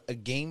have a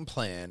game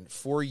plan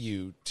for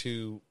you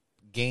to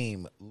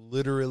game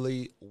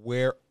literally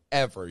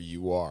wherever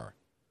you are.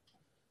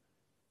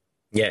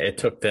 Yeah, it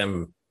took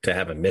them to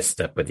have a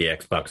misstep with the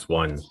Xbox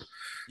One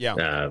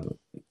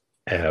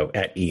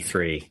at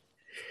E3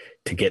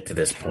 to get to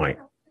this point.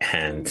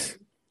 And,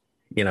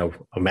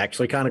 I'm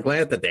actually kind of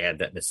glad that they had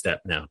that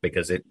misstep now,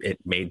 because it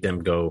made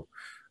them go,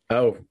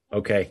 oh,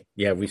 okay,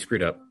 yeah, we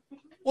screwed up.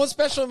 Well,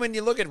 especially when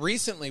you look at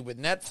recently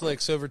with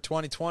Netflix over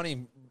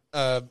 2020,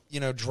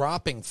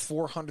 dropping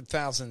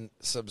 400,000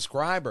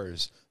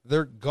 subscribers,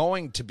 they're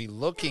going to be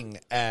looking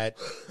at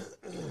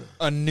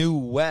a new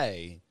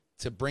way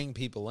to bring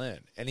people in.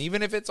 And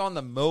even if it's on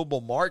the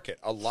mobile market,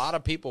 a lot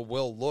of people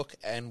will look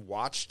and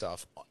watch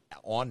stuff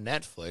on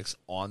Netflix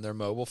on their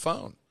mobile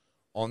phone,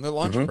 on their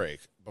lunch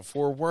break,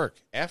 before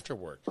work, after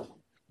work.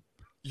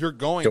 You're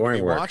going to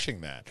be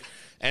watching that.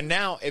 And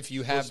now if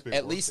you have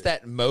at least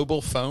that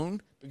mobile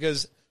phone,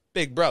 because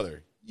Big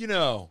Brother,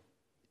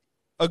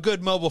 a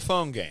good mobile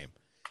phone game,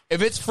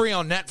 if it's free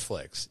on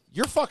Netflix,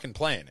 you're fucking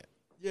playing it.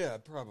 Yeah,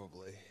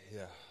 probably.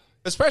 Yeah.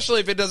 Especially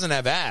if it doesn't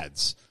have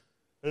ads.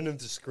 And if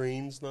the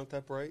screen's not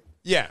that bright.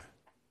 Yeah.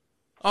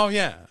 Oh,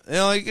 yeah.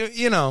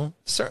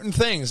 Certain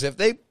things, if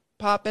they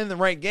pop in the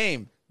right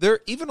game,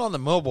 they're even on the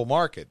mobile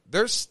market,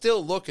 they're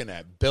still looking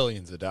at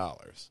billions of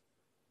dollars.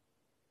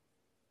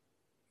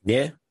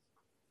 Yeah.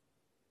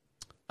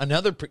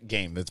 Another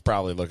game that's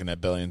probably looking at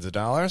billions of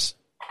dollars,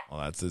 well,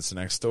 that's its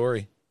next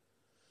story.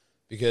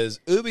 Because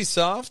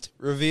Ubisoft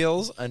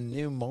reveals a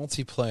new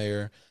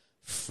multiplayer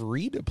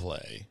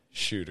free-to-play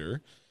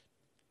shooter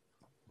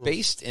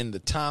based in the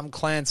Tom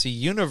Clancy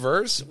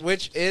universe,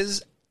 which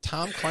is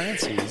Tom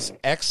Clancy's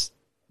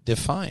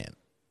X-Defiant.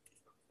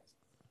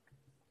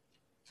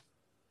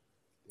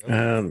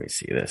 Let me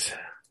see this.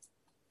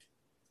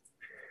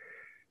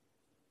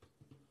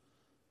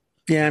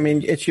 Yeah, I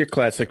mean, it's your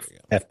classic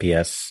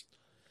FPS,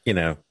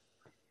 Well,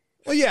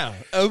 yeah.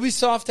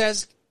 Ubisoft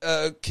has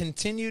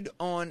continued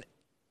on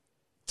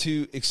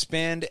to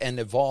expand and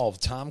evolve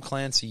Tom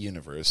Clancy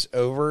universe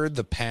over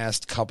the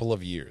past couple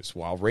of years.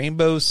 While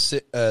Rainbow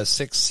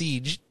Six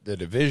Siege, The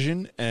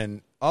Division,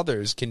 and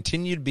others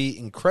continue to be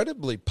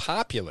incredibly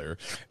popular,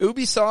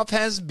 Ubisoft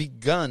has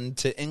begun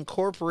to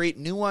incorporate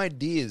new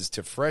ideas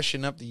to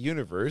freshen up the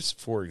universe.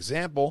 For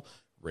example,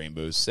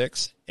 Rainbow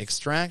Six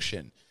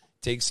Extraction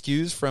takes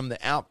cues from the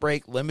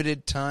Outbreak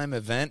limited time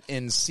event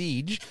in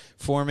Siege,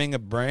 forming a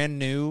brand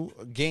new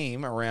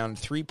game around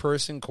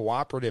three-person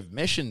cooperative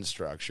mission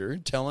structure,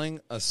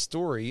 telling a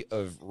story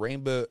of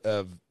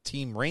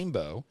Team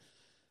Rainbow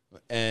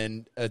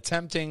and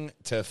attempting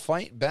to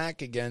fight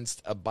back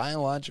against a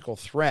biological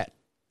threat,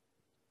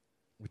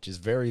 which is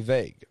very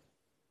vague.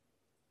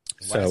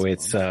 So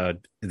it's the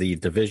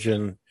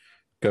Division,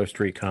 Ghost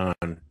Recon,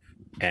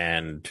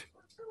 and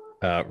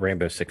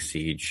Rainbow Six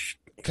Siege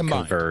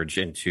combined, converge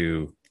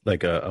into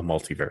like a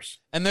multiverse.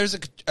 And there's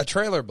a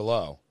trailer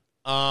below.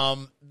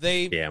 I'm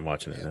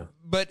watching it now.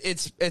 But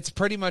it's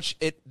pretty much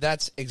it.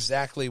 That's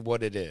exactly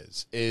what it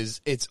is.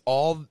 It's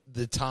all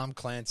the Tom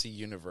Clancy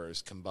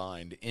universe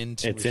combined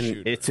into a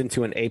shooter. It's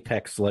into an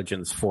Apex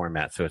Legends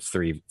format, so it's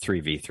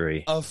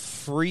 3v3. A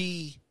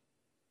free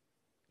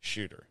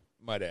shooter,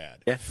 might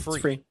add. Yeah,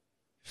 free.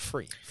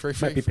 Free.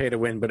 Might be pay to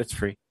win, but it's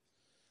free.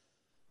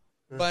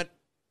 But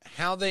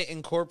how they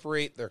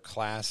incorporate their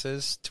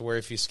classes to where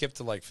if you skip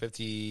to like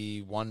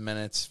 51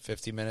 minutes,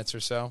 50 minutes or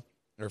so,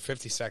 or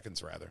 50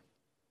 seconds rather,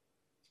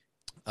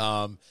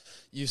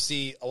 you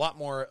see a lot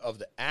more of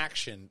the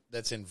action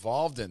that's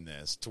involved in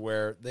this, to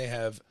where they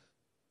have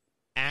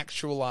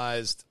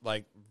actualized,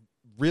 like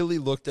really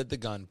looked at the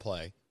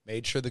gunplay,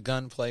 made sure the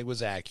gunplay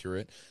was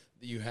accurate.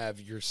 You have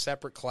your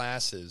separate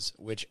classes,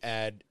 which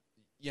add,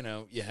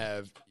 you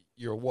have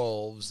your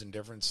wolves and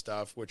different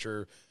stuff, which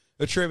are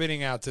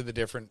attributing out to the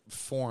different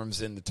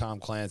forms in the Tom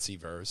Clancy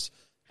verse.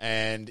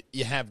 And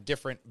you have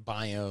different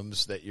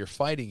biomes that you're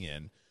fighting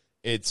in.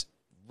 It's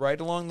right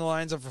along the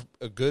lines of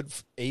a good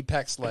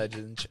Apex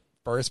Legends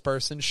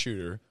first-person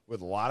shooter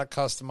with a lot of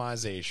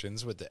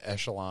customizations with the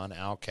Echelon,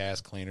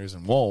 Outcast, Cleaners,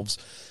 and Wolves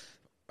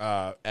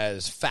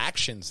as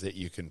factions that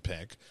you can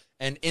pick.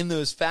 And in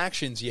those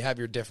factions, you have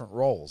your different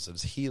roles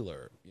as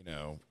healer,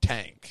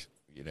 tank,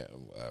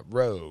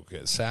 rogue,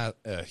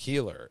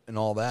 healer, and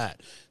all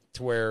that.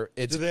 To where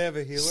it's do they have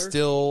a healer?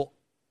 Still,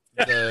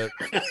 I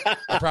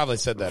probably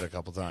said that a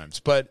couple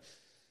times, but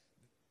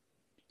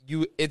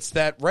it's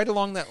that right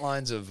along that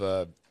lines of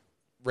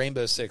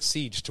Rainbow Six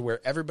Siege, to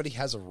where everybody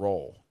has a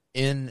role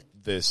in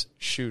this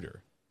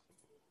shooter.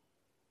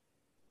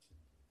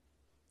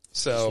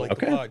 So, just like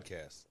the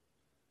podcast.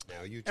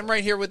 Now you and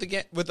right here with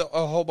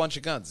a whole bunch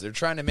of guns, they're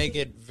trying to make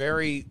it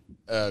very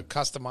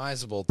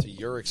customizable to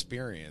your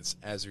experience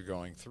as you're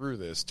going through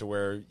this, to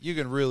where you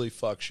can really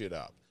fuck shit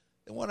up.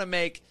 They want to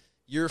make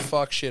your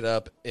fuck shit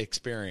up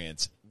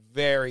experience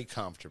very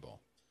comfortable.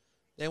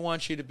 They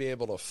want you to be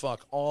able to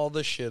fuck all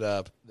the shit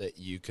up that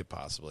you could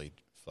possibly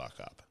fuck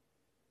up.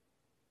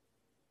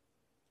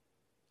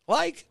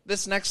 like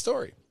this next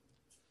story.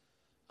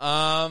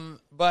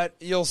 But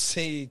you'll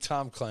see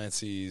Tom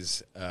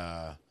Clancy's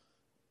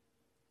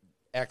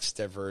X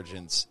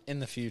Divergence in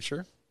the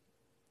future.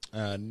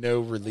 No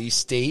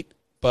release date,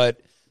 but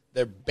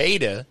their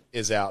beta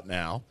is out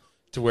now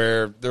to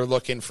where they're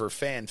looking for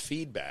fan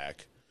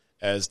feedback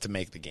as to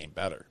make the game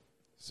better.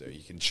 So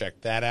you can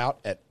check that out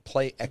at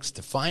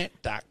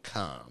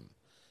playxdefiant.com.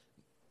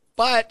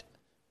 But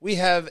we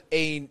have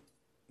a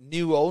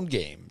new old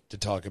game to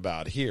talk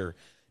about here.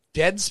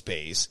 Dead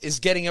Space is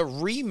getting a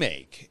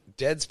remake.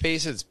 Dead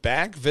Space is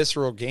back.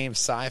 Visceral game,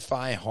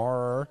 sci-fi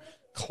horror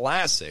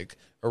classic,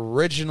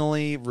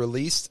 originally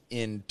released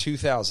in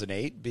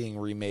 2008, being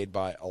remade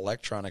by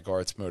Electronic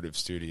Arts Motive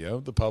Studio.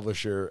 The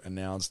publisher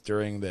announced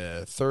during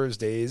the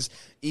Thursday's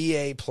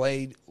EA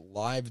Play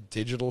Live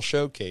digital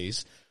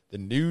showcase, the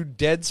new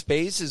Dead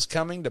Space is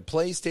coming to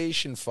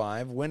PlayStation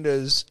 5,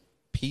 Windows,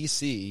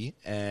 PC,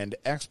 and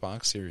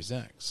Xbox Series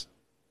X.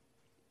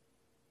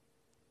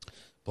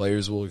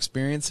 Players will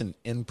experience an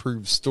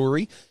improved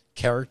story,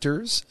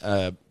 characters,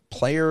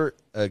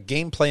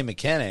 gameplay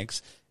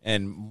mechanics,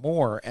 and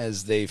more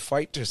as they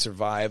fight to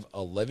survive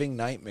a living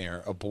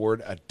nightmare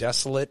aboard a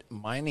desolate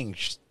mining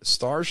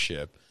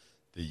starship,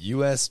 the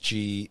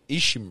USG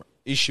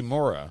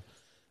Ishimura,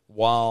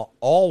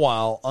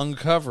 while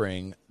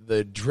uncovering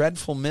the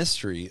dreadful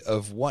mystery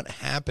of what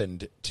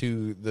happened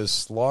to the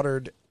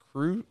slaughtered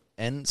crew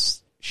and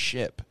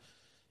ship,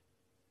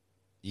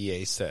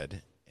 EA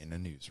said in a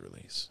news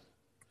release.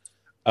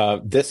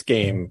 This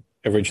game,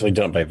 originally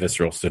done by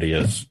Visceral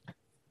Studios,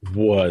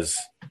 was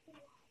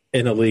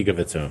in a league of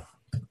its own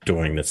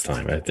during this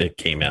time. It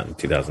came out in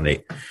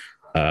 2008.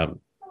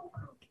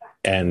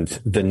 And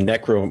the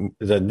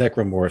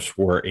Necromorphs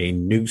were a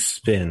new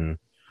spin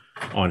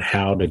on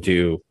how to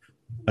do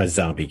a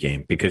zombie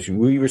game, because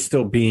we were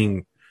still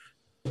being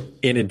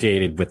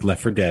inundated with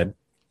Left 4 Dead,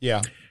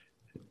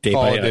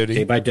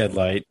 Day by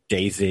Deadlight,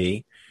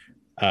 DayZ,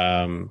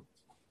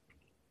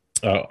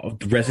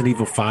 Resident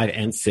Evil 5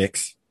 and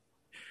 6.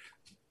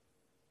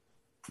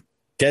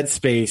 Dead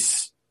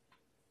Space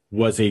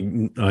was a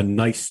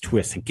nice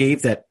twist. It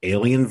gave that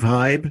Alien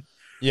vibe,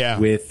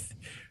 with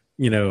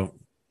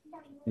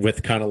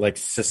kind of like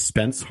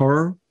suspense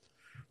horror,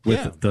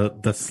 with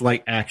the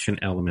slight action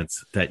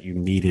elements that you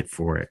needed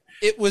for it.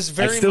 It was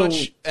very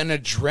much an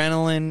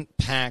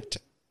adrenaline-packed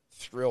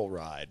thrill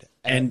ride,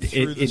 and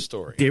through the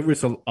story, there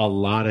was a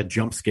lot of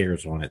jump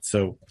scares on it.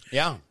 So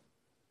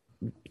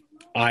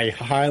I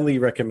highly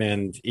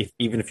recommend,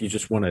 even if you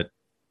just want to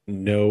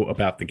know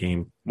about the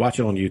game, watch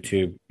it on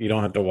YouTube. You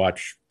don't have to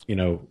watch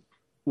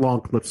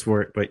long clips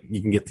for it, but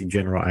you can get the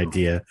general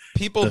idea.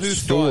 People who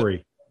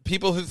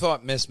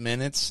thought Miss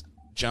Minutes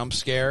jump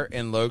scare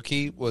in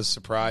Loki was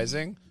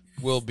surprising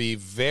will be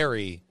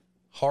very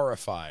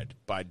horrified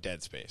by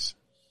Dead Space.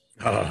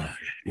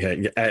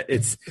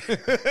 It's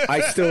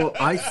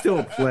I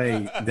still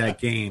play that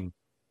game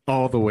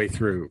all the way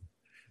through.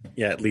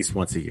 At least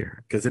once a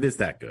year, because it is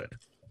that good.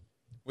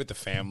 With the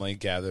family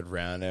gathered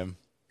around him.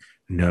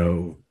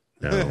 No.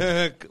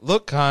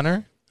 Look,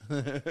 Connor.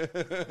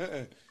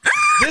 This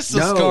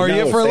will scar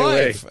you for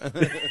life.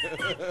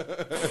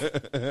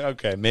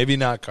 Okay, maybe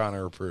not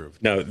Connor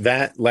approved. No,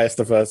 that Last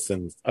of Us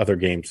and other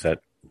games that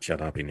shall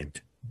not be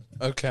named.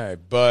 Okay,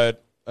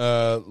 but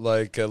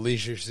like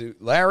Leisure Suit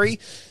Larry,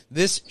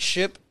 this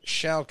ship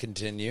shall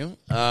continue.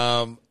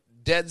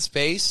 Dead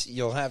Space,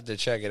 you'll have to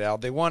check it out.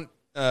 They want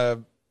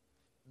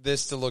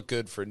this to look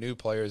good for new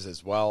players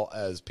as well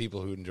as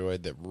people who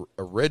enjoyed the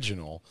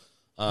original.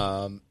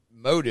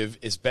 Motive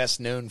is best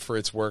known for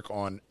its work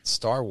on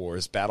Star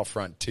Wars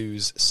Battlefront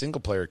 2's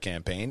single-player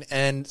campaign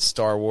and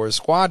Star Wars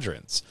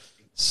Squadrons.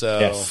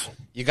 So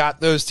you got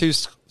those two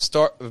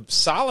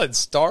solid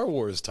Star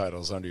Wars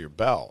titles under your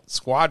belt.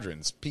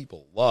 Squadrons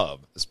people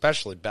love,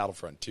 especially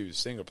Battlefront 2's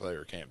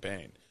single-player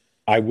campaign.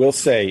 I will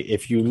say,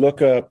 if you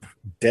look up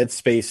Dead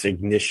Space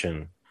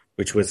Ignition,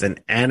 which was an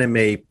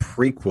anime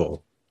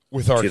prequel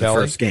with R. to Kelly?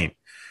 the first game.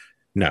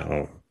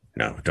 No,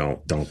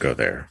 don't go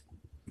there.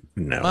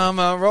 No.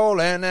 Mama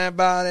rolling that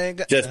body.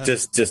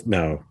 Just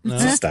no.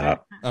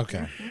 Stop.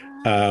 Okay.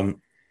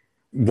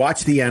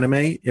 Watch the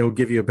anime. It'll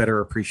give you a better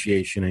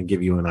appreciation and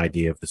give you an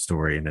idea of the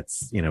story. And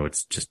it's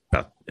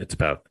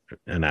about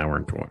an hour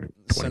and 20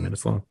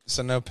 minutes long.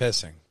 So no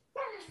pissing.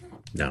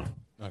 No.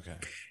 Okay.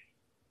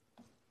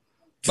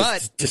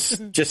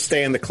 Just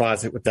stay in the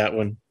closet with that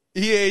one.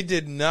 EA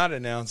did not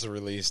announce a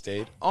release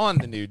date on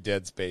the new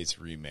Dead Space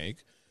remake,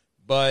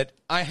 but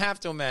I have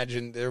to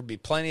imagine there will be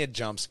plenty of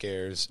jump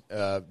scares.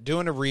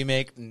 Doing a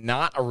remake,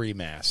 not a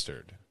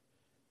remastered,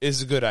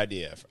 is a good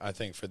idea, I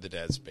think, for the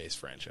Dead Space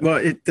franchise.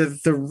 Well,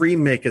 the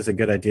remake is a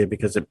good idea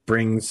because it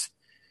brings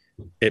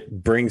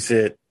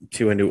it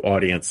to a new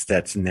audience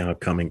that's now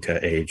coming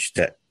to age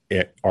that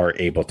are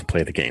able to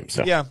play the game.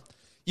 So yeah,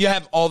 you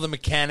have all the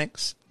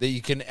mechanics that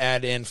you can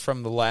add in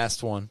from the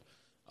last one.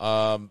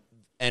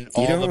 And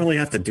you don't really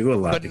have to do a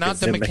lot, but because not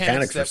the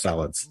mechanics are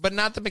solids. But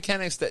not the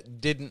mechanics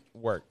that didn't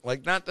work.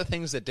 Like, not the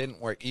things that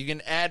didn't work. You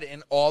can add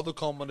in all the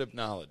cumulative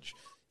knowledge.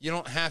 You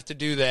don't have to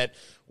do that.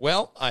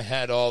 Well, I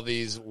had all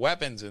these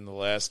weapons in the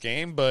last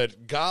game,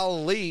 but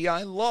golly,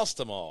 I lost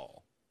them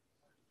all.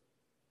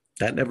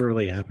 That never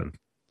really happened.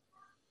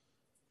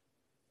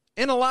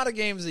 In a lot of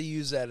games, they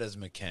use that as a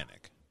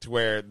mechanic, to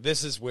where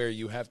this is where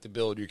you have to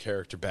build your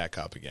character back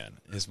up again,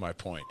 is my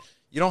point.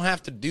 You don't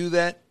have to do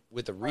that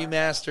with a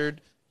remastered.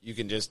 You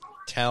can just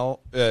tell,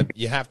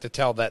 you have to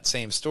tell that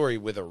same story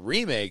with a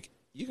remake.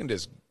 You can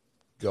just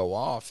go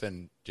off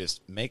and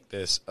just make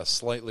this a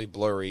slightly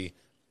blurry,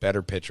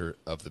 better picture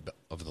of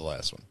the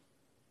last one.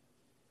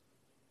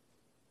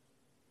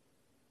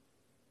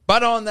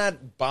 But on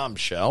that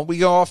bombshell, we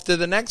go off to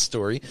the next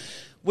story,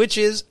 which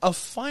is a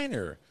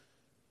finer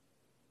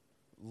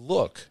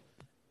look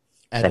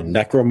at From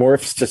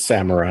necromorphs to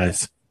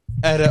samurais.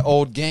 at an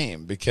old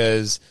game,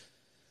 because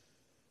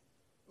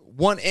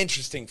one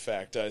interesting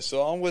fact I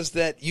saw was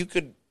that you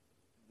could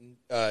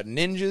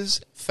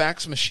ninjas,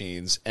 fax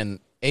machines, and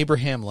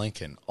Abraham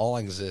Lincoln all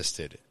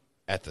existed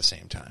at the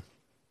same time.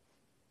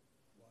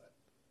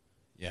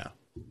 Yeah.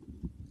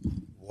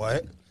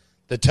 What?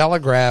 The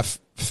telegraph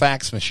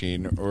fax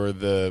machine, or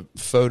the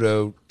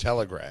photo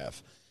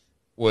telegraph,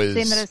 was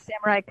Saying that a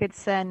samurai could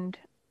send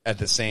at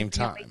the same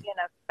time. in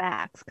a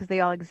fax because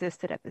they all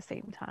existed at the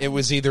same time. It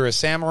was either a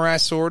samurai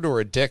sword or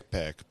a dick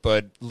pic,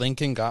 but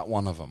Lincoln got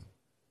one of them.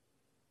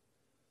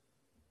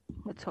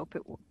 Let's hope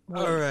it will.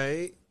 All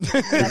right.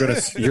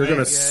 You're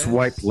gonna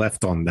swipe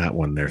left on that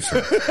one there,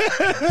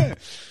 sir.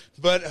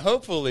 But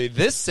hopefully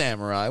this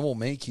samurai will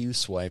make you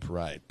swipe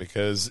right,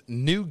 because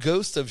new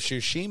Ghost of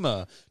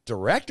Tsushima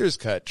director's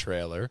cut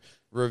trailer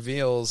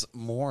reveals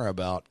more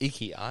about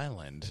Iki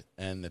Island,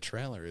 and the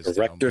trailer is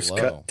Director's down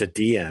below. cut to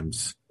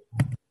DMs.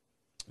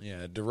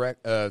 Yeah,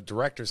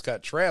 director's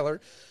cut trailer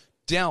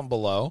down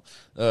below.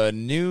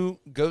 New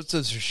Ghost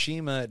of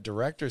Tsushima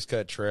director's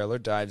cut trailer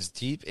dives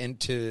deep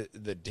into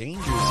the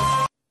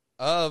dangers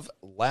of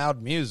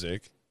loud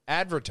music,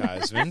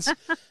 advertisements,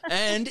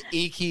 and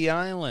Iki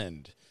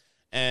Island.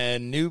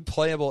 And new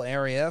playable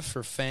area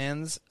for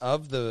fans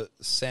of the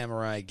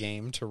samurai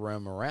game to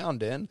roam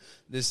around in.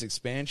 This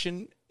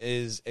expansion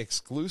is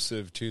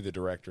exclusive to the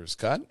director's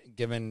cut,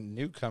 giving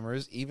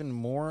newcomers even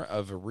more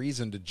of a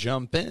reason to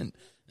jump in,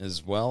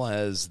 as well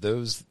as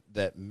those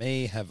that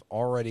may have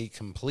already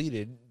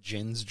completed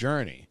Jin's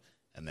journey.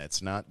 And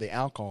that's not the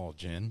alcohol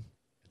Jin,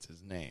 it's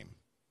his name.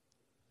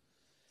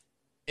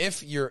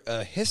 If you're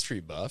a history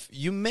buff,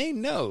 you may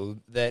know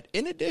that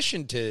in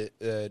addition to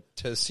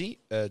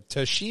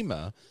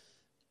Tsushima,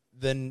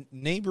 the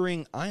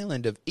neighboring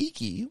island of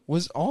Iki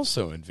was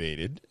also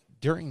invaded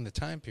during the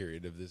time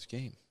period of this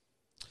game.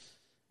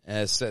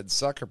 As said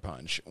Sucker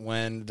Punch,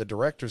 when the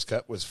director's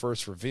cut was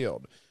first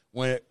revealed,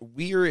 when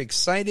we are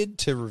excited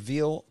to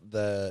reveal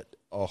that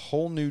a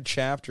whole new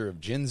chapter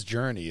of Jin's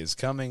journey is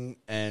coming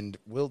and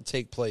will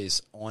take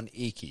place on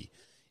Iki.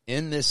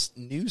 In this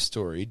news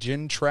story,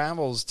 Jin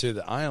travels to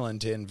the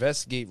island to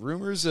investigate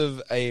rumors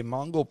of a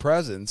Mongol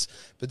presence,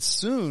 but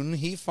soon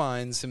he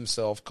finds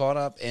himself caught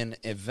up in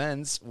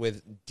events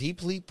with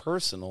deeply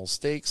personal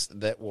stakes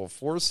that will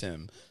force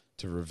him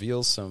to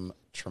reveal some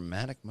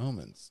traumatic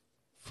moments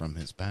from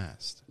his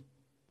past.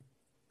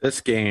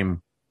 This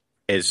game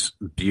is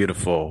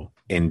beautiful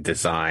in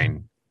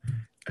design.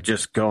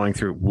 Just going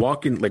through,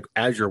 walking,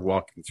 as you're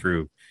walking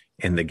through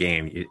in the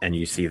game and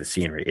you see the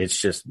scenery, it's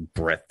just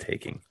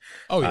breathtaking.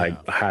 Oh, yeah.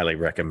 I highly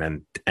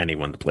recommend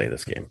anyone to play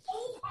this game.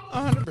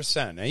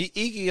 100%.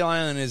 Iki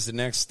Island is the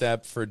next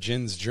step for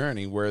Jin's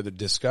journey, where he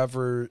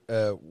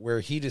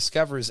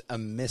discovers a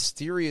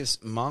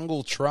mysterious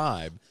Mongol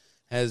tribe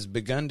has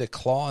begun to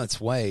claw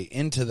its way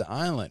into the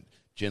island.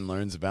 Jin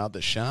learns about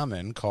the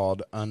shaman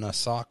called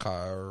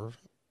Anasaka or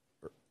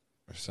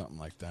something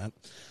like that,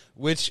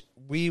 which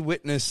we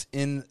witness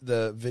in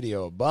the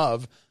video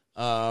above,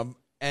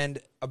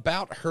 and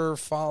about her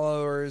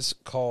followers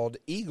called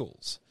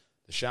Eagles.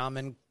 The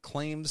shaman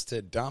claims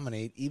to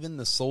dominate even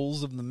the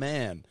souls of the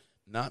man,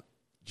 not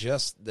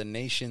just the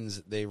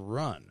nations they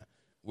run,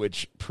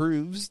 which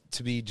proves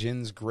to be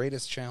Jin's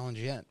greatest challenge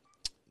yet.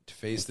 To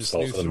face this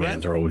new Souls of the threat,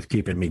 mans are always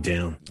keeping me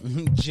down.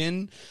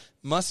 Jin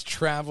must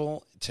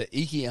travel to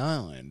Iki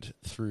Island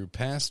through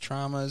past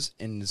traumas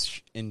and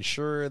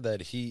ensure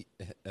that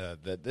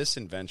that this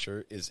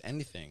adventure is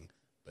anything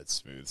but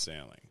smooth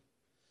sailing.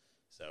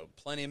 So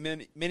plenty of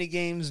mini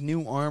games,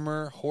 new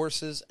armor,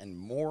 horses, and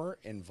more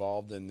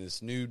involved in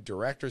this new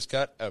director's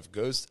cut of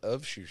Ghost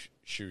of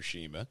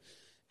Tsushima.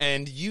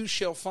 And you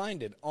shall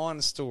find it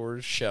on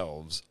store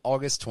shelves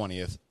August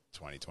 20th,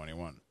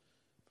 2021.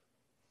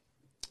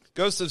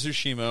 Ghost of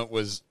Tsushima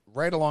was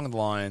right along the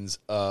lines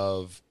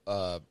of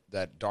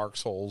that Dark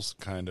Souls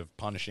kind of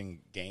punishing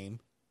game.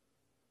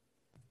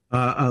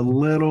 A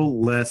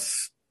little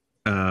less,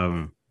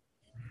 not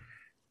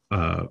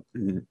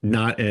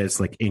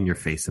as in your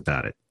face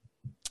about it.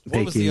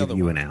 What was the Taking other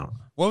you one? and out.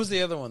 What was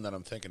the other one that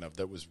I'm thinking of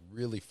that was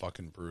really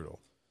fucking brutal?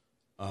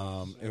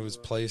 It was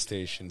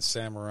PlayStation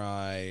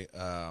Samurai.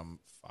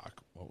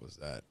 What was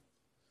that?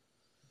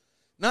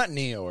 Not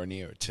Neo or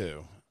Neo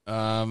 2.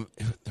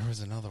 There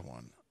was another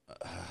one.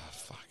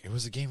 It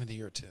was a game of the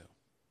year too.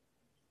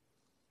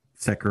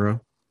 Sekiro.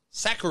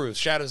 Sekiro,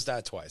 Shadows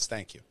Die Twice.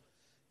 Thank you.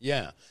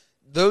 Yeah.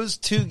 Those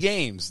two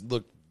games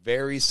look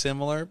very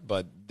similar,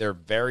 but they're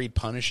very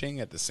punishing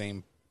at the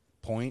same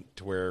point,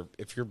 to where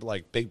if you're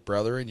like Big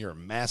Brother and you're a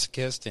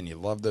masochist and you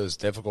love those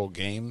difficult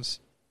games,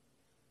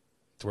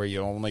 to where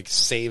you only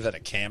save at a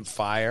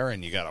campfire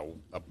and you got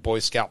a Boy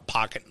Scout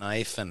pocket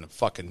knife and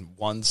fucking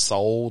one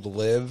soul to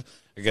live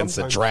against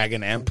the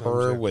Dragon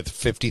Emperor with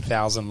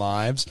 50,000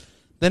 lives,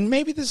 then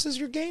maybe this is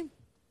your game.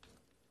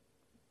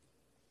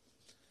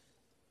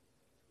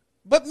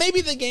 But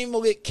maybe the game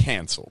will get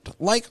canceled,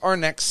 like our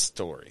next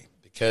story,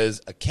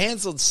 because a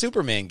canceled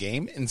Superman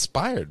game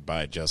inspired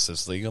by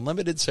Justice League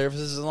Unlimited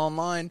Services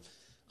Online.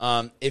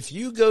 If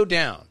you go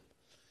down,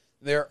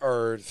 there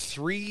are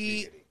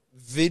 3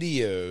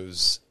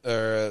 videos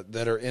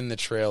that are in the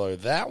trailer.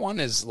 That one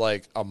is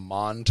like a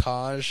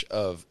montage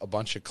of a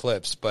bunch of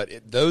clips, but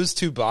those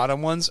 2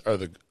 bottom ones are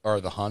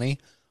the honey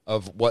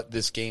of what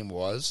this game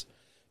was,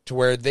 to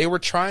where they were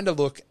trying to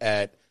look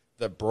at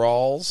the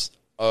brawls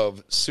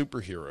of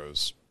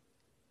superheroes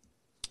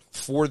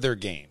for their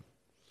game.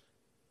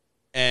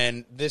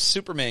 And this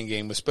Superman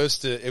game was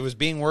it was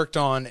being worked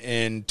on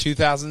in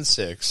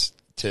 2007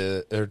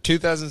 to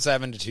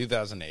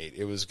 2008.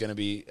 It was going to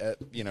be,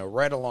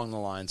 right along the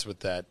lines with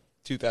that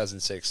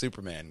 2006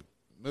 Superman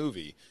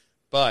movie.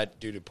 But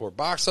due to poor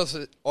box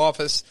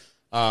office,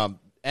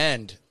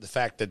 and the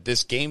fact that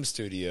this game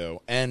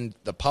studio and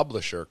the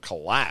publisher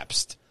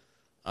collapsed,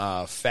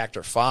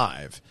 Factor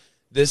 5,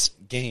 this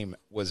game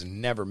was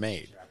never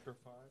made.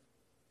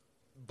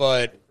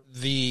 But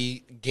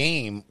the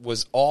game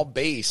was all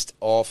based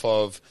off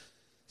of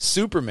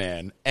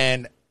Superman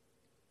and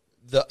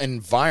the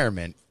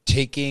environment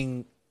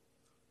taking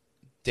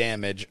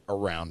damage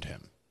around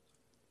him.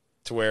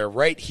 To where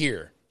right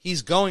here,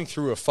 he's going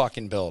through a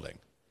fucking building.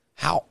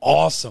 How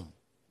awesome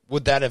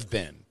would that have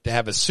been to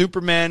have a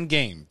Superman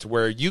game to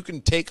where you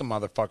can take a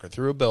motherfucker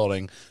through a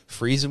building,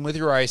 freeze him with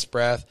your ice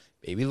breath,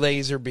 maybe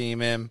laser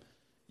beam him.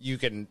 You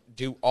can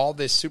do all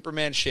this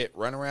Superman shit,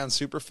 run around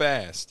super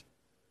fast.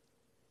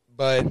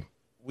 But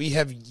we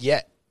have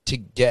yet to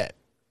get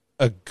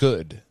a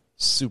good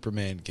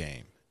Superman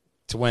game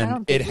to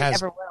when it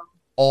has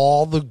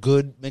all the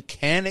good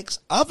mechanics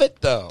of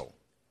it, though.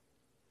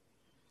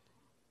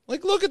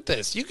 Like, look at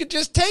this. You could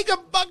just take a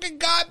fucking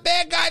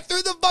bad guy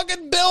through the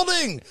fucking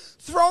building,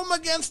 throw him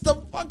against the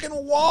fucking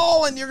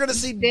wall, and you're going to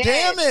see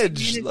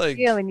damage.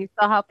 And you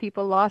saw how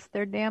people lost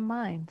their damn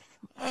minds.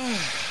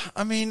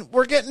 I mean,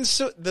 we're getting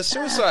the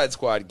Suicide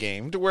Squad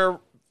game to where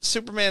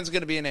Superman's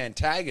going to be an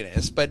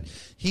antagonist, but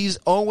he's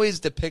always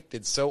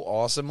depicted so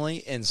awesomely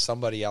in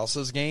somebody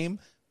else's game,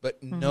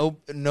 but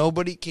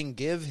nobody can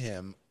give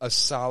him a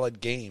solid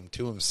game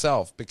to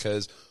himself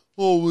because,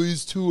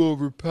 he's too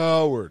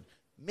overpowered.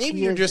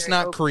 Maybe you're just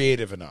not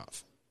creative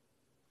enough.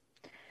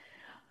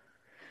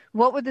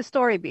 What would the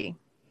story be?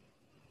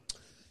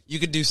 You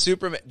could do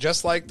Superman,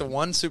 just like the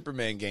one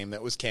Superman game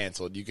that was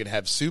canceled. You could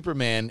have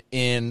Superman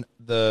in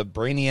the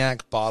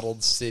Brainiac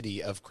bottled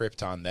city of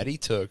Krypton that he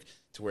took,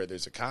 to where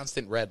there's a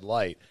constant red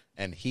light,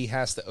 and he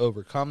has to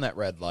overcome that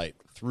red light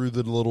through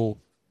the little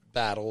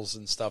battles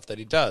and stuff that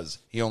he does.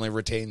 He only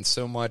retains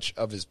so much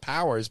of his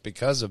powers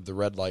because of the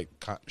red light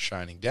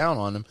shining down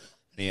on him,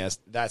 and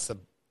that's the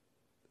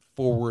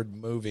forward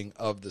moving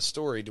of the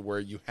story, to where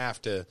you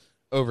have to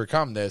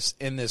overcome this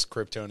in this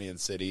Kryptonian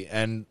city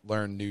and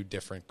learn new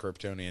different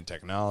Kryptonian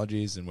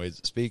technologies and ways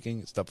of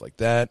speaking, stuff like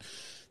that.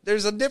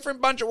 There's a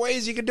different bunch of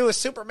ways you can do a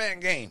Superman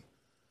game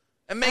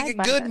and make it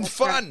good and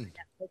fun.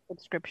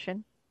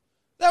 Subscription.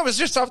 That was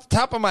just off the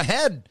top of my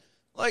head.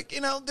 Like,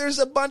 there's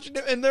a bunch of,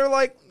 and they're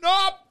like,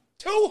 nope,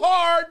 too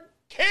hard,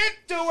 can't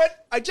do it.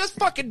 I just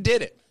fucking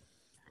did it.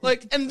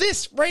 Like, and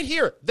this right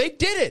here, they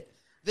did it.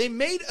 They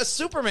made a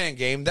Superman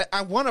game that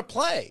I want to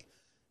play.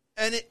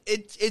 And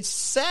it's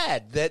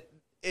sad that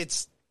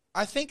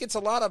I think it's a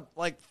lot of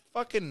like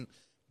fucking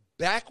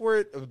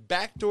backdoors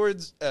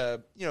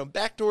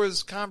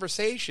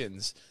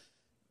conversations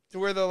to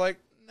where they're like,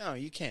 no,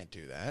 you can't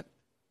do that.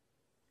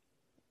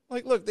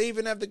 Like, look, they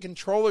even have the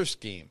controller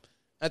scheme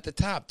at the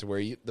top to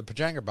where the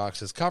Pajanga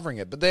box is covering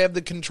it. But they have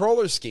the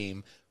controller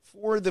scheme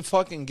for the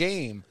fucking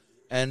game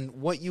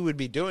and what you would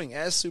be doing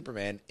as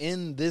Superman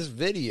in this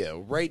video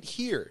right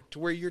here, to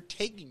where you're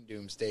taking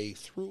Doomsday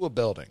through a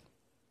building.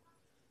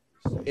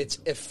 It's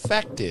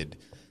affected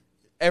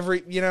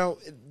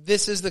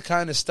this is the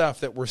kind of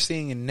stuff that we're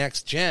seeing in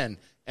next gen,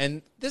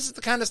 and this is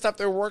the kind of stuff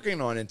they're working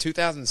on in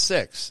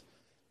 2006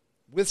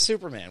 with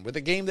Superman, with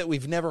a game that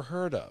we've never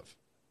heard of.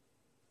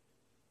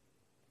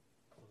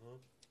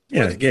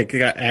 Yeah, you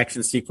got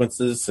action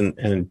sequences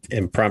and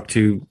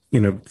impromptu,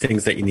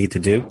 things that you need to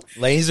do.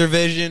 Laser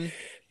vision,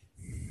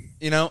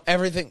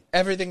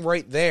 everything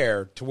right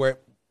there, to where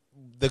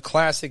the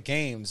classic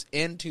games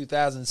in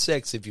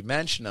 2006, if you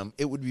mention them,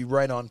 it would be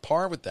right on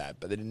par with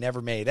that, but it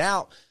never made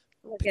out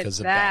because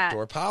of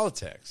backdoor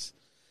politics.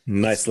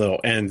 Nice little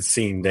end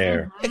scene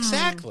there. Mm-hmm.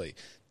 Exactly.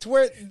 To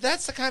where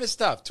that's the kind of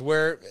stuff, to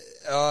where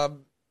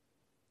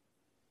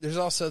there's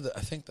also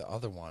I think the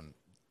other one.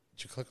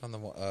 Did you click on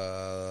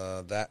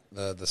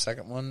the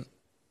second one?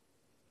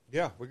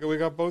 Yeah, we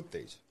got both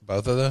these.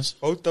 Both of those?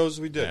 Both those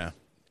we did. Yeah.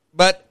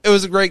 But it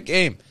was a great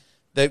game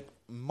that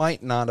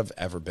might not have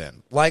ever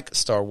been. Like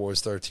Star Wars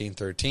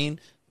 1313,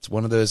 it's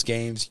one of those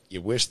games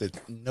you wish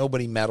that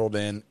nobody meddled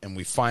in, and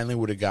we finally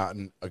would have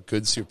gotten a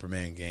good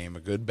Superman game,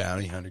 a good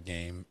Bounty Hunter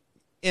game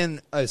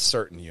in a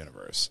certain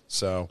universe.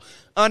 So,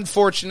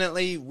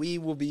 unfortunately, we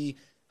will be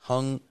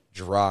hung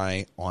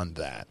dry on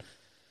that.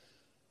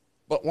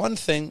 But one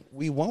thing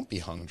we won't be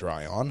hung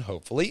dry on,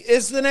 hopefully,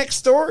 is the next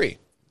story.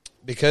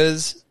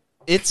 Because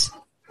it's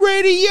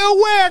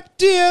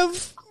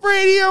radioactive.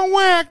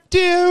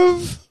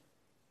 Radioactive.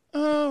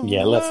 Oh,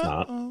 Yeah, let's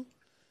not.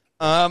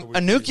 A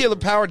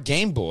nuclear-powered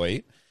Game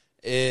Boy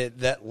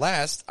that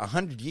lasts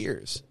 100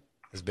 years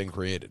has been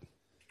created.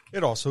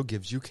 It also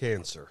gives you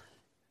cancer.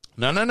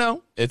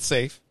 No. It's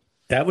safe.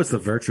 That was the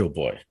Virtual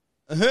Boy.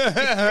 That's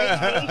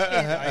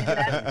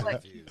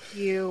what keeps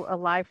you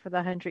alive for the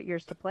 100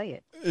 years to play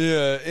it.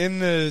 Yeah, in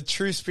the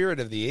true spirit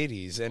of the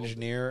 80s,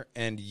 engineer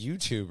and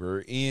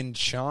YouTuber Ian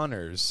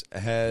Chalmers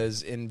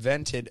has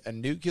invented a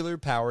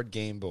nuclear-powered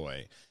Game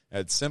Boy.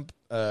 At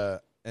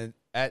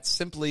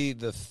simply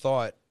the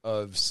thought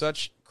of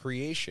such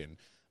creation,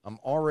 I'm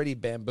already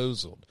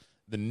bamboozled.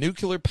 The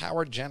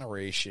nuclear-powered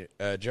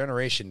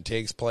generation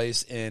takes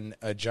place in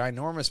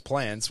ginormous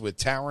plants with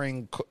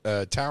towering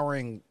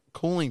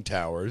cooling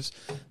towers.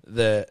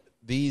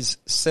 These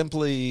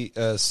simply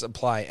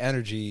supply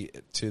energy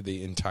to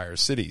the entire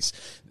cities.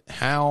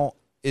 How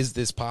is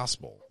this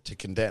possible to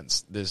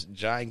condense this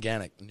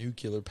gigantic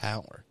nuclear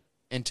power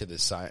into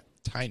this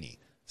tiny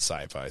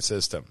sci-fi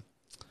system?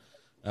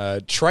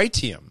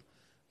 Tritium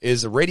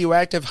is a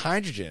radioactive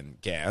hydrogen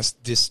gas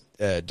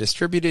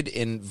distributed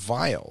in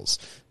vials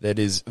that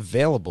is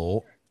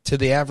available to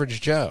the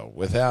average Joe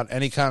without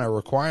any kind of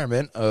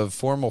requirement of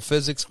formal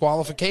physics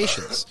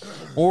qualifications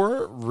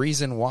or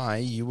reason why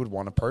you would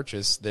want to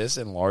purchase this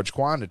in large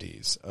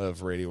quantities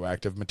of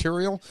radioactive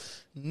material.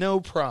 No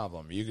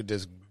problem. You could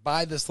just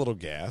buy this little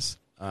gas.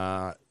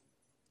 When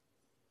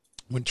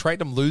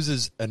tritium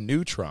loses a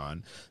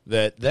neutron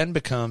that then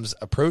becomes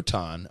a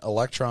proton,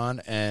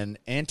 electron, and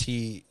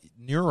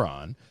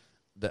antineuron,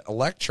 the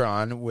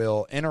electron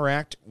will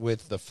interact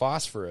with the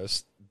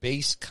phosphorus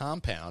base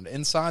compound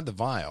inside the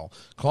vial,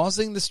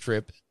 causing the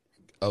strip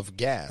of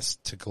gas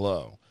to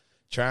glow.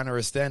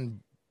 Chalmers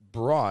then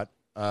brought,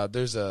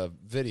 there's a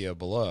video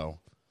below,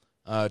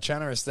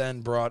 Chalmers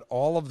then brought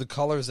all of the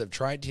colors of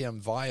tritium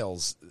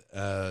vials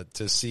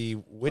to see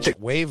which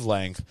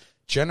wavelength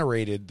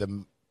generated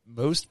the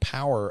most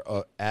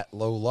power at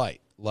low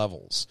light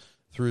levels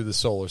through the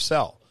solar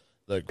cell.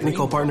 The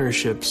Technical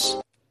partnerships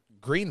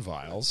green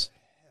vials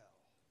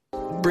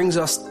brings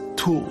us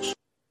tools,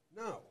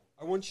 No,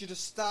 I want you to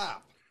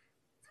stop.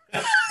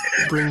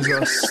 brings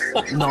us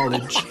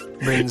knowledge,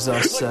 brings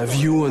us a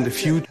view on the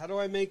future, How do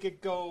I make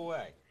it go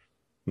away?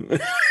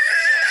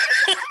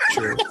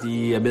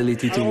 the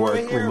ability to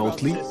work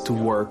remotely, to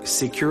work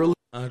securely.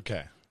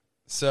 Okay.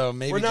 So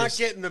maybe We're not just,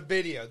 getting the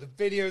video. The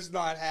video's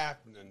not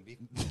happening.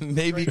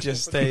 maybe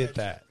just stay at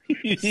that.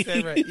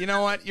 Stay right. You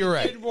know what? You're It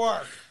right. didn't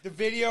work. The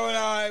video and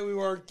I, we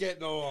weren't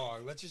getting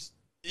along. Let's just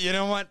You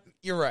know what?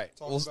 You're right.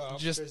 Talk We'll about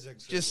just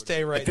physics or just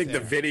stay right I think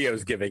there. the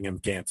video's giving him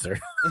cancer.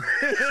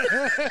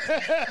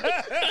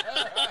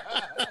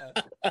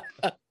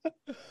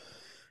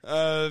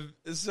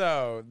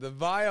 So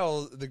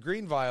the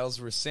green vials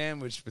were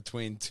sandwiched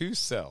between two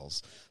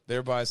cells,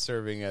 thereby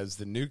serving as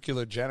the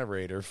nuclear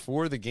generator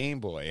for the Game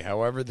Boy.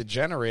 However, the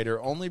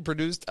generator only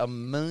produced a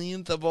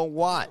millionth of a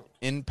watt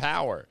in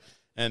power,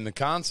 and the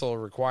console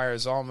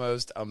requires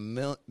almost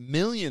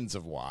millions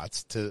of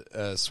watts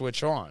to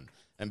switch on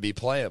and be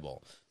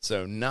playable.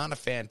 So not a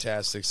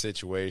fantastic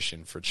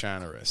situation for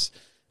Chalmers.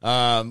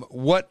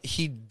 What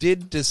he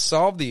did to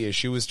solve the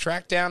issue was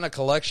track down a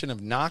collection of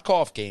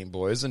knockoff Game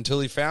Boys until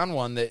he found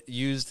one that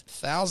used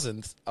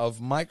thousandths of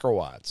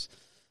microwatts.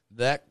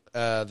 That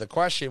the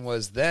question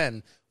was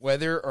then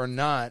whether or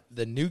not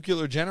the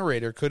nuclear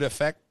generator could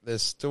affect the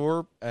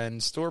store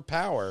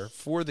power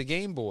for the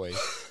Game Boy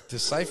to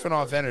siphon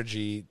off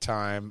energy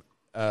time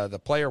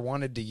the player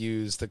wanted to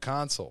use the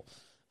console.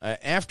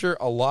 After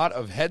a lot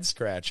of head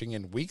scratching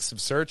and weeks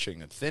of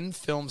searching, a thin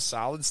film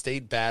solid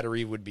state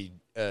battery would be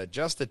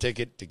just the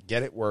ticket to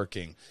get it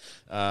working.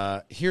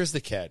 Here's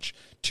the catch.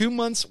 2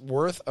 months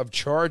worth of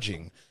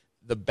charging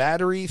the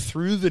battery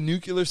through the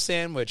nuclear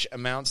sandwich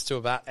amounts to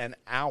about an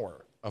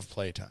hour of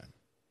playtime.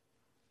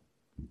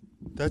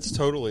 That's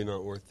totally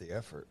not worth the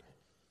effort.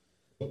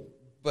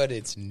 But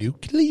it's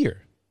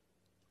nuclear.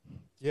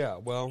 Yeah,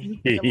 well,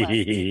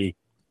 see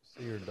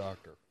your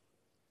doctor.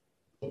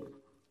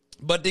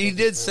 But he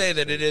did say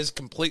that it is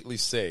completely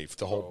safe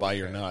to hold by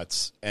your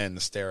nuts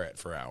and stare at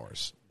for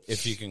hours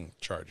if you can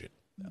charge it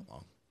that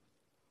long.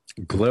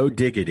 Glow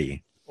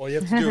diggity. All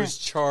you have to do is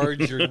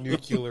charge your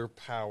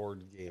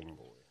nuclear-powered Game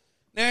Boy.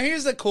 Now,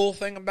 here's the cool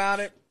thing about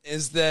it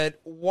is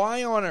that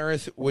why on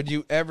earth would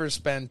you ever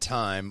spend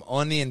time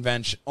on an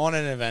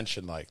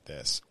invention like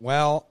this?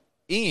 Well,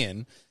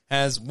 Ian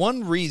has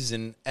one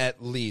reason at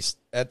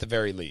the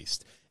very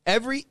least,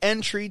 Every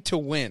entry to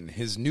win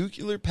his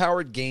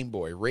nuclear-powered Game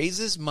Boy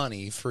raises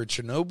money for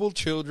Chernobyl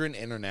Children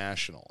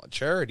International, a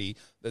charity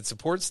that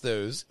supports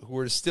those who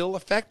are still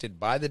affected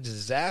by the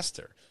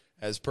disaster.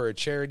 As per a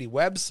charity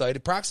website,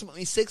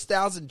 approximately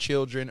 6,000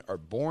 children are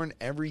born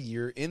every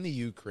year in the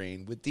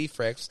Ukraine with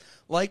defects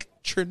like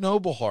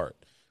Chernobyl heart,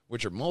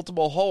 which are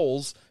multiple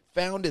holes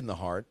found in the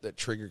heart that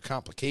trigger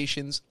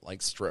complications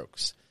like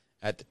strokes.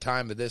 At the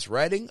time of this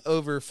writing,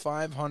 over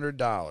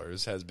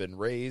 $500 has been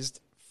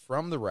raised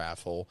from the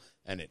raffle,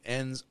 and it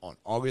ends on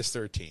August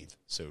 13th.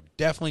 So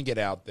definitely get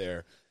out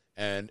there,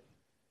 and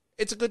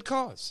it's a good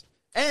cause.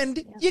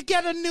 And you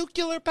get a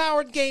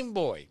nuclear-powered Game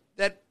Boy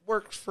that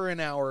works for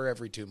an hour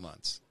every 2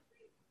 months.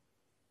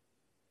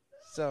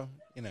 So,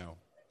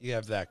 you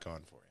have that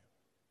going for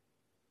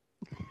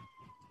you.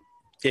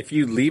 If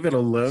you leave it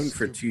alone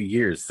for 2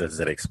 years,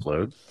 does it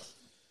explode?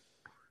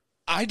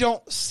 I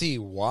don't see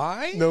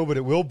why. No, but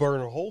it will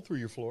burn a hole through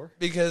your floor.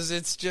 Because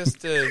it's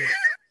just a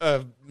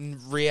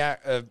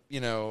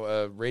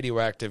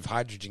radioactive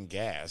hydrogen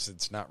gas.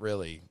 It's not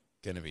really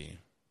going to be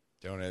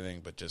doing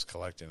anything but just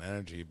collecting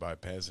energy,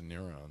 bypassing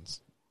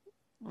neurons.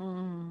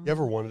 You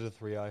ever wanted a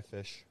 3-eye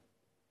fish?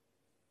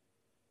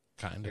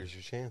 Kind of. Here's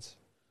your chance.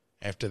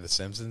 After The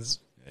Simpsons?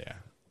 Yeah.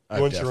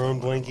 You want your own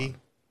Blinky?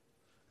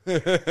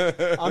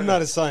 I'm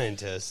not a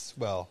scientist.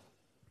 Well,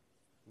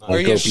 are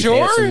you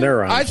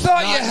sure? I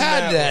thought Not you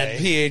had that that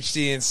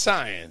PhD in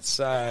science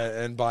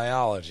and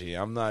biology.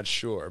 I'm not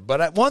sure.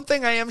 But one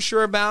thing I am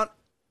sure about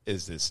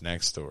is this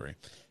next story,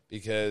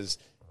 because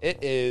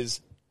it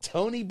is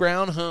Tony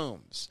Brown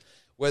Homes.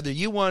 Whether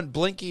you want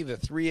Blinky the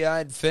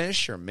 3-eyed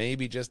fish or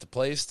maybe just a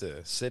place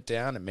to sit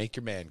down and make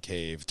your man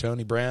cave,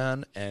 Tony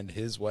Brown and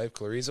his wife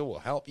Clarissa will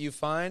help you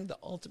find the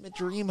ultimate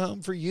dream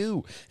home for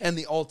you and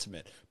the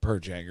ultimate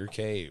Perjanger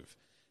cave.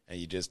 And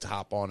you just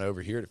hop on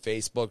over here to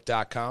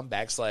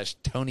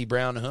Facebook.com/Tony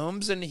Brown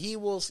Homes, and he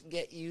will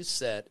get you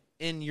set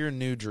in your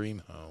new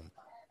dream home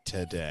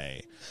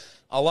today.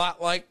 A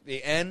lot like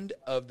the end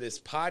of this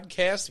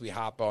podcast, we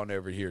hop on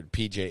over here to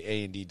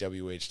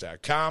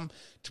PJAndDWH.com,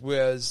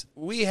 because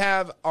we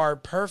have our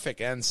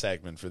perfect end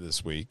segment for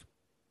this week,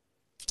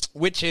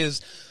 which is,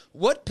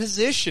 what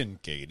position,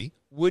 Katie,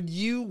 would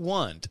you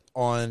want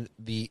on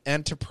the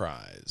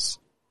Enterprise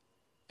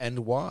and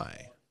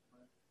why?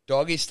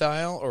 Doggy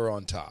style or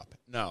on top?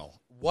 No.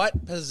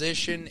 What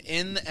position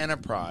in the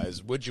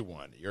Enterprise would you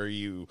want? Are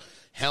you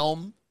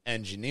helm,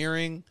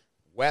 engineering,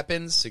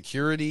 weapons,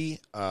 security?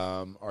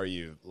 Are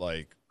you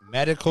like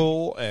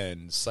medical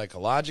and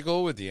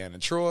psychological with Deanna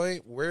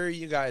Troi? Where are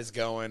you guys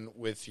going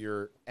with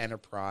your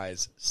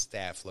Enterprise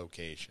staff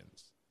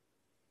locations?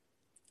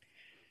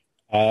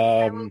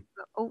 Go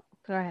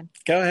ahead.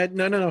 Go ahead.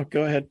 No.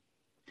 Go ahead.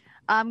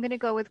 I'm going to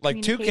go with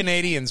like two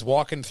Canadians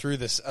walking through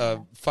this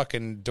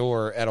fucking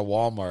door at a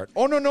Walmart.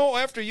 Oh, no,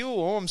 after you.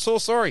 Oh, I'm so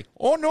sorry.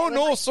 Oh,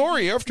 no,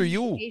 sorry, after you.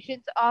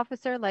 Communications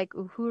officer like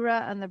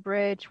Uhura on the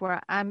bridge, where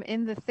I'm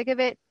in the thick of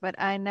it, but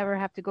I never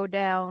have to go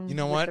down. You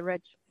know with what? The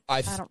red.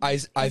 I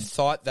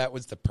thought that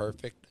was the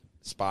perfect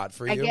spot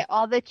for you. I get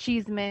all the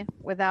cheeseman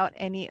without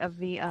any of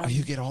the...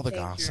 you get all the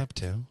gossip,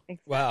 too? Exactly.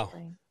 Wow.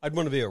 I'd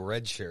want to be a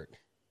red shirt.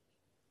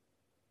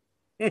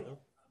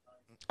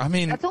 I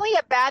mean, that's only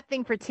a bad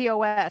thing for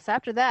TOS.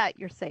 After that,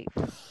 you're safe.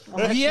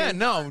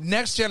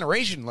 Next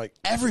Generation, like,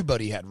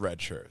 everybody had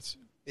red shirts.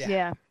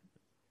 Yeah.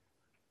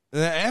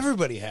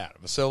 Everybody had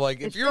them. So,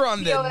 like, if you're on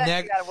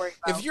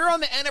if you're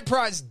on the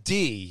Enterprise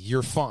D,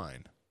 you're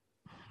fine.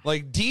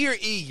 Like, D or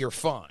E, you're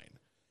fine.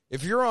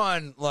 If you're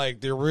on,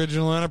 like, the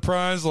original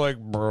Enterprise, like,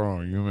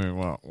 bro, you may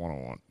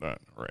want that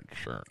red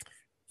shirt.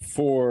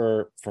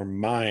 For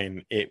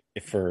mine,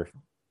 for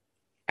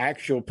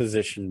actual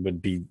position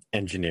would be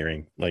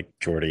engineering, like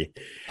Jordy.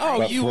 Oh,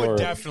 but you would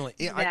definitely.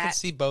 Yeah, I could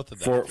see both of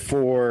them.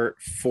 For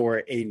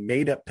a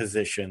made up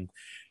position,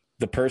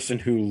 the person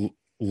who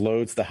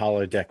loads the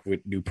holodeck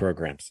with new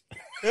programs.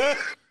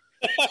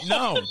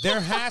 No,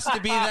 there has to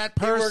be that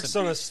person. He works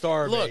on a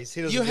star base.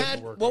 He doesn't get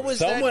to work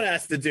Someone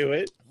has to do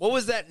it. What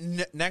was that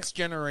Next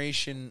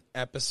Generation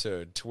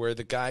episode to where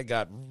the guy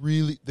got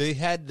they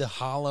had the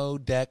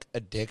holodeck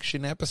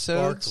addiction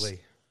episodes?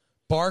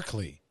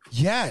 Barclay.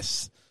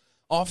 Yes.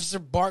 Officer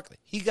Barclay,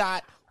 he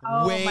got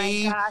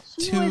way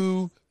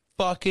too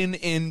fucking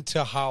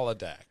into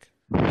holodeck.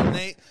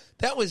 And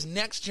that was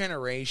Next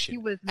Generation. He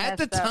was at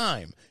the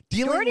time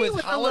dealing Jordy with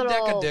was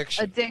holodeck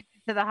addiction.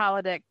 Addicted to the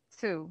holodeck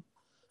too.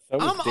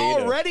 I'm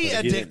already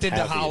addicted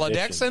to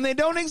holodecks, and they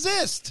don't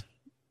exist.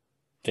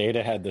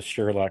 Data had the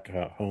Sherlock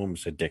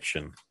Holmes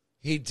addiction.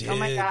 He did. Oh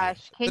my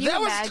gosh! But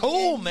that was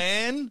cool,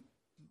 man.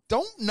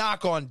 Don't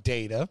knock on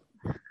Data.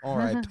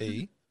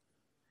 R.I.P.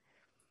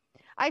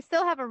 I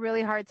still have a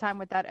really hard time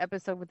with that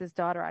episode with his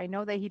daughter. I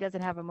know that he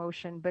doesn't have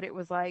emotion, but it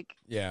was like,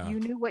 you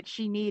knew what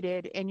she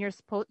needed, and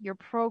you're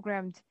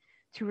programmed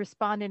to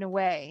respond in a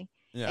way,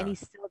 and he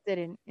still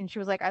didn't. And she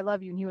was like, "I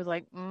love you," and he was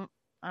like,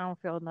 "I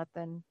don't feel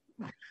nothing."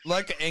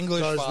 Like an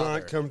English Does father.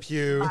 not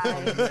compute. Oh,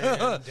 man,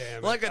 damn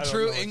it. Like a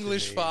true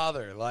English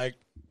father. Like,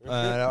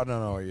 I don't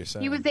know what you're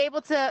saying. He was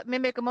able to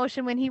mimic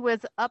emotion when he was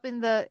up in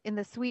the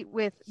suite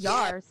with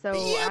Yar. So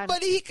yeah,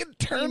 but he could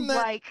turn seems that.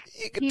 like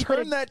he could he turn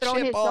could've that thrown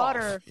chip his off.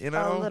 daughter You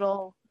know, a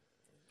little.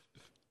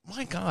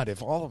 My God,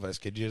 if all of us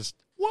could just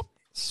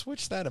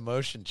switch that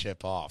emotion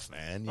chip off,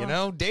 man. You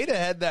know, Data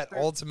had that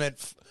ultimate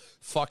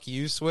fuck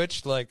you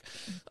switch. Like,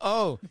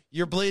 oh,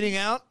 you're bleeding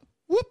out?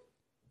 Whoop.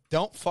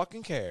 Don't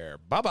fucking care.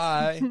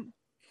 Bye-bye.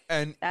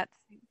 And that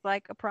seems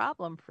like a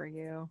problem for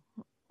you.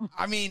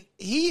 I mean,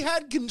 he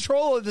had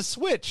control of the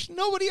switch.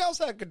 Nobody else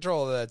had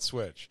control of that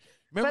switch.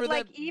 Remember but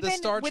like that even the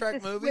Star with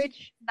Trek the movie?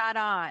 Switch not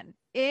on,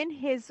 in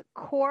his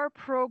core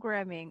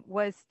programming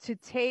was to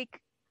take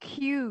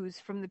cues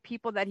from the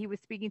people that he was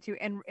speaking to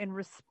and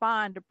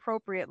respond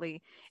appropriately.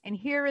 And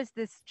here is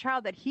this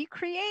child that he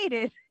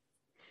created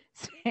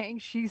saying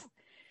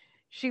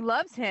she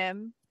loves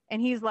him,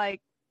 and he's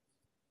like,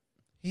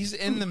 he's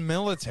in the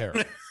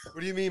military.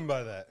 What do you mean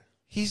by that?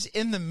 He's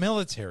in the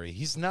military.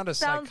 He's not a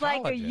sounds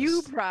psychologist. like a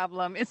you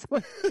problem. It's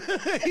what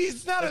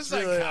He's not That's a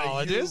really a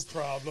psychologist. you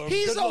problem.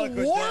 He's Good luck a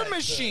with war that,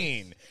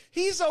 machine.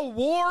 He's a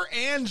war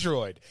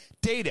android.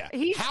 Data.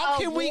 He's How a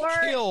can we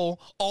kill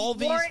all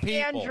these war people?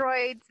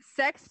 android,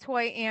 sex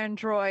toy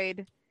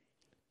android.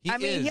 I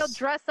mean, he'll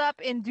dress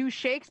up and do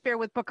Shakespeare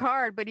with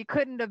Picard, but he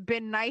couldn't have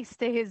been nice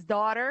to his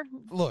daughter.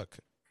 Look,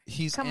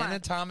 he's Come on.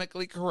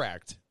 anatomically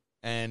correct,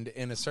 and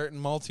in a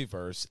certain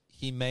multiverse,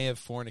 he may have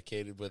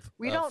fornicated with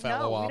We a don't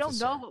fellow know. officer. We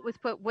don't know what was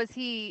put. Was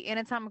he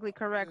anatomically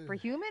correct for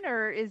human,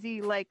 or is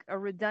he like a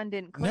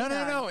redundant Klingon?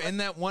 No. In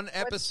that one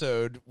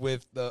episode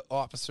with the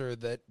officer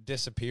that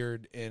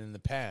disappeared in the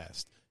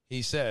past,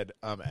 he said,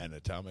 "I'm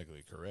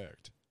anatomically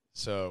correct."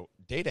 So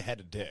Data had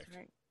a dick.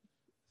 Right.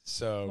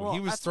 So Well, he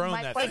was that's throwing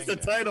my that What's thing.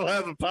 the title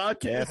of the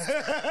podcast?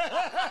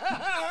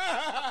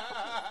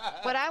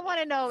 What I want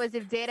to know is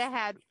if Data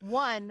had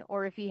one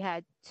or if he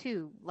had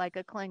two, like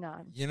a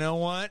Klingon. You know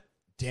what?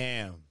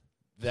 Damn,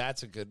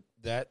 that's a good.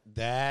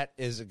 That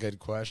is a good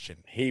question.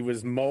 He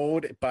was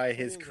molded by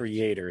his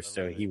creator,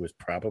 so he was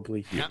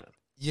probably human.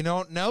 You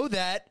don't know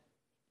that.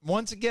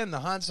 Once again, the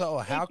Han Solo.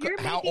 If How you're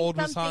making old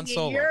was Han something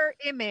Solo? in your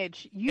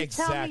image, you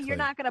tell me Exactly. you're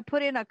not going to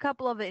put in a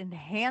couple of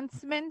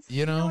enhancements.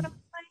 You know? what I'm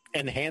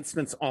saying?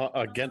 Enhancements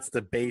against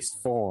the base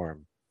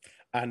form.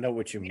 I know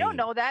what you mean. You don't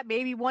know that.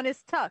 Maybe one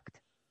is tucked.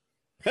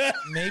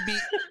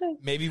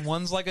 Maybe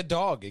one's like a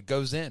dog. It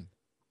goes in.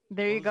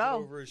 There you Goes go.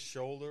 Over his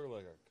shoulder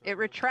like a. It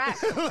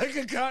retracts. like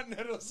a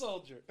Continental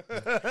soldier.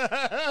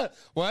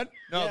 What?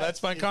 No, Yes,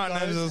 that's my it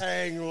Continental. does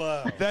hang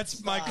low.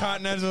 That's my Stop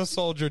Continental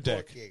soldier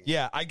dick. looking.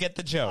 Yeah, I get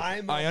the joke.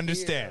 I'm I up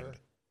understand. here.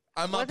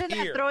 I'm Wasn't up that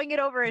here. throwing it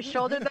over his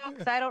shoulder though?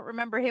 Because I don't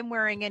remember him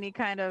wearing any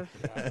kind of.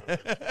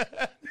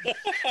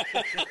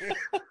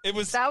 It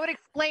was. That would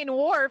explain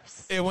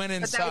Worf's. It went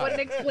But that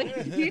wouldn't inside.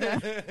 explain Data.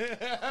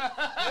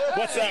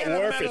 What's that Yeah,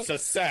 Worf? metal- It's a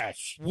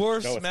sash.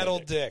 Worf's No, it's metal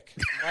not. dick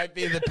might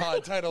be the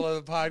title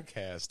of the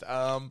podcast.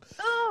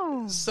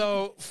 Oh.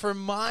 So for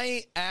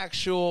my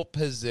actual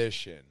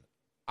position,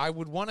 I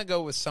would want to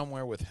go with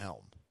somewhere with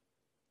helm.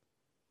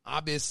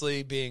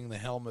 Obviously, being the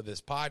helm of this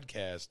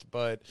podcast,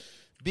 but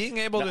being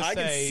able Now, to I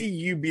can say, see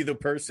you be the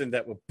person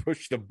that would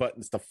push the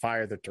buttons to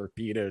fire the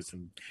torpedoes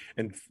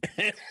and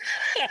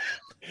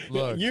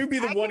Look, you be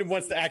the I one can who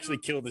wants see to actually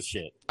kill the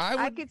shit. I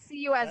I would, could see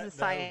you as a That would be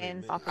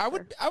science me.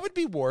 officer. I would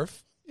be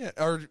Worf, yeah,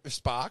 or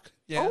Spock,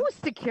 yeah, Oh,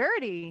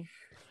 security.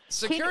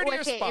 security or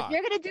Okay, Spock. if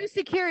you're gonna do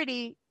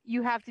security,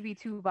 you have to be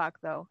Tuvok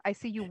though. I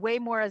see you way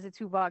more as a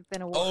Tuvok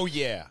than a Worf. Oh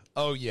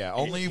yeah.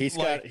 Only He's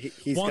like got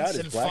he's once got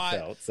his in black 5.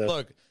 belt. So.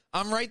 Look,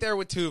 I'm right there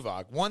with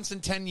Tuvok. Once in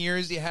 10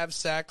 years, you have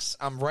sex.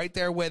 I'm right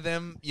there with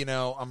him. You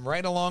know, I'm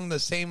right along the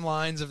same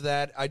lines of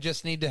that. I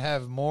just need to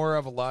have more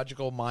of a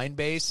logical mind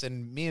base,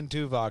 and me and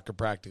Tuvok are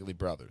practically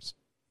brothers.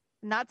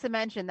 Not to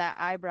mention that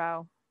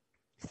eyebrow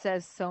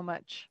says so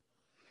much.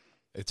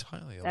 It's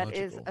highly That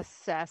illogical, is a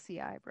sassy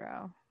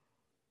eyebrow.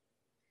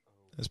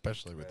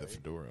 especially with the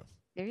fedora.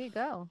 There you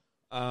go.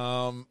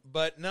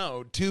 But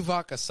no,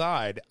 Tuvok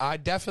aside, I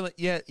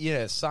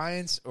definitely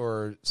science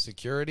or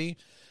security,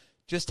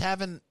 just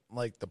having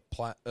like the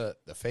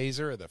phaser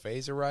or the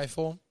phaser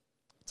rifle,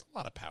 it's a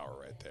lot of power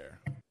right there.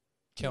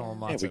 Killing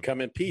Yeah, lots we of come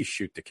in peace,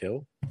 shoot to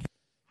kill.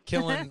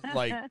 killing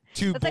like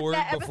two It's like boards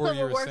that before episode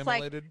you're where Worf's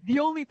like, assimilated. the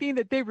only thing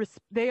that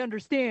they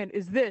understand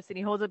is this, and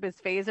he holds up his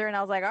phaser, and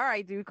I was like, all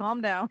right, dude,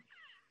 calm down.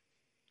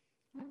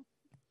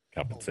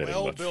 Compensating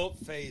much.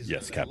 Well-built phaser.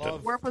 Yes, I Captain.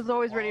 love Worf was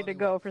always ready to quality.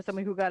 go for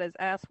somebody who got his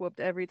ass whooped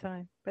every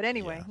time. But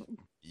anyway,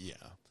 Yeah.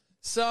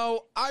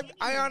 So I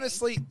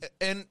honestly,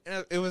 and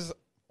it was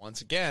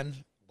once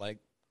again like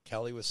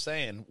Kelly was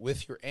saying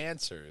with your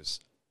answers,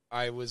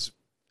 I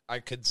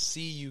could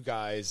see you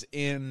guys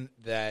in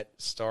that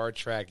Star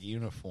Trek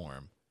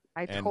uniform.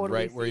 I And totally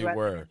right see where you as an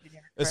were.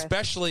 engineer, Chris.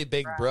 Especially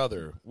Big Right.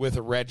 Brother with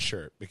a red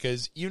shirt,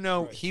 because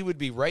he would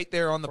be right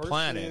there on the First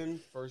planet. in,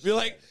 first Be out.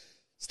 like,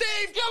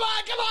 Steve,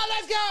 come on,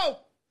 let's go.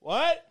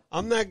 What?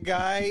 I'm that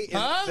guy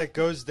Huh? that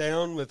goes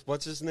down with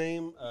what's his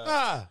name?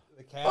 Ah,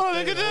 The captain. oh,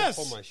 look at I won't this.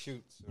 Pull my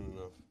chute soon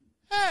enough.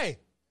 hey,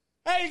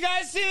 you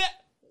guys see that?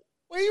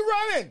 Where you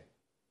running?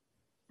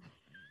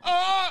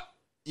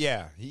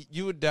 Yeah,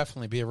 you would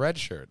definitely be a red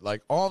shirt.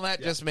 Like, all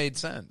that just made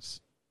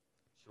sense.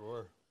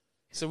 Sure.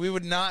 So we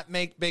would not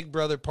make Big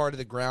Brother part of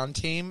the ground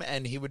team,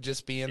 and he would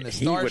just be in the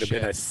He would have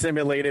starship. been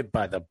assimilated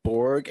by the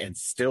Borg and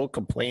still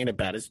complain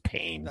about his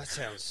pain. That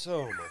sounds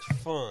so much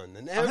fun,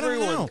 and don't know.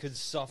 everyone could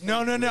suffer.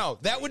 No.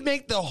 That would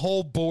make the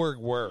whole Borg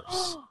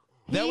worse.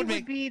 He would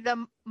be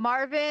the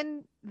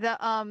Marvin, the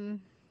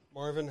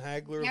Marvin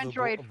Hagler,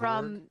 android the Borg.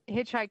 from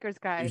Hitchhiker's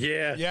Guide.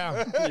 Yeah.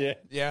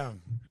 Yeah,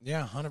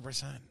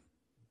 100%.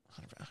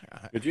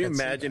 Could you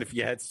imagine if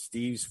you had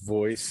Steve's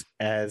voice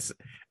as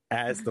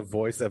the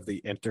voice of the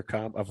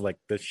intercom of like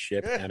the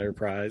ship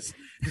Enterprise?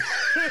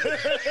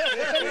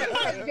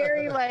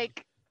 Very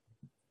like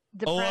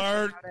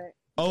depressed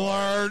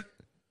Alert!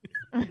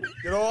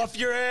 Get off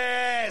your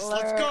ass!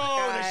 Let's Alert, go!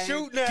 guys. They're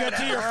shooting at Get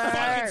to your us.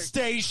 fucking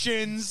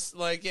stations!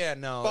 Like, yeah,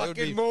 no. it would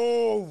Fucking be,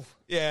 move!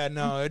 yeah,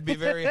 no, it'd be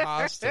very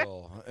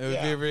hostile. It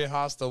would be a very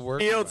hostile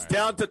work. Fields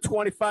down to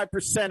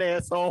 25%,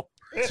 asshole.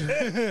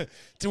 to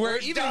where We're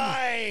even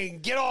dying!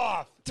 Get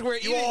off! to where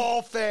You even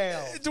all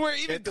fail! to where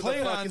even Into the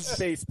fucking Klingons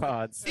space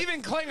pods.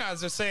 even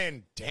Klingons are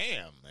saying,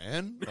 "Damn,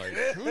 man!" Like,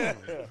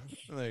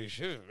 like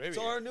shoot, maybe. It's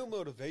our new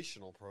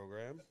motivational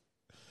program.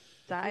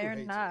 Die or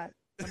not.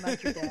 I'm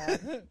not your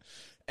dad.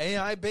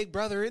 AI Big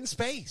Brother in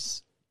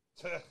space.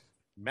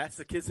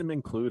 Masochism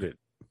included.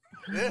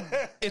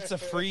 It's a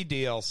free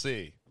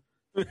DLC.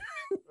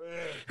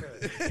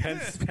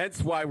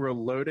 Hence why we're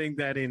loading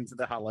that into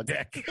the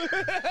holodeck.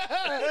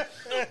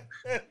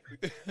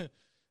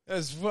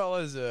 As well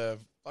as a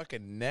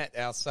fucking net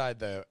outside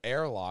the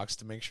airlocks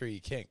to make sure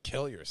you can't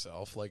kill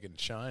yourself like in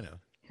China.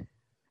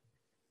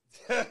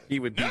 He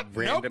would be No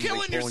randomly killing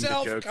pulling the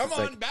yourself. jokes. Come It's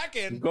on, like, back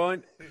I'm in.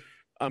 going.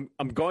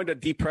 I'm going to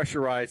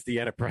depressurize the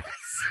Enterprise.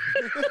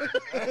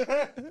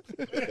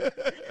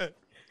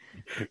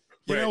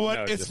 You know what?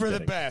 No, It's just for the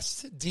kidding.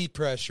 best.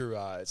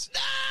 Depressurize.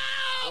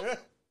 No!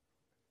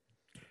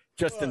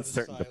 Just in the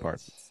certain silence.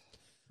 departments.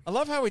 I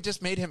love how we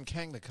just made him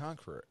Kang the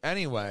Conqueror.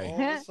 Anyway.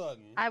 All of a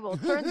sudden. I will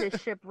turn this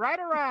ship right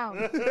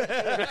around.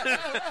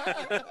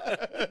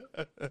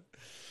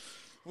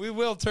 We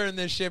will turn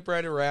this ship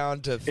right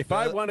around to. If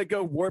I want to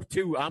go warp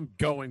 2, I'm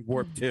going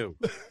warp 2.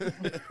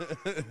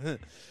 well,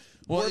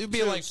 Warp it'd be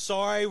 2, like.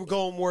 sorry, we're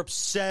going warp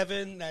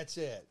 7. That's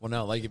it. Well,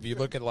 no, like if you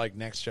look at like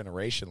Next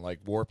Generation, like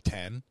Warp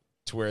 10,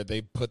 to where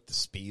they put the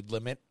speed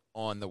limit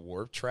on the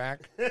warp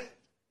track,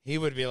 he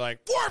would be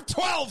like, Warp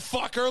 12,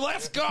 fucker,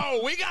 let's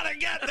go. We got to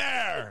get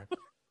there.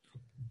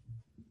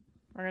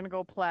 We're gonna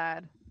go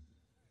plaid.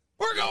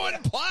 We're going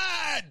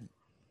plaid.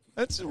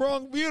 That's the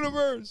wrong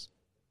universe.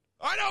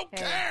 I don't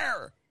Hey.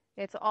 care.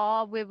 It's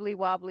all wibbly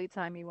wobbly,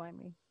 timey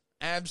wimey.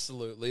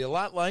 Absolutely. A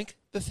lot like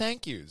the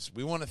thank yous.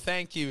 We want to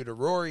thank you to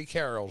Rory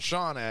Carroll,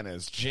 Sean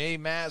Ennis, Jay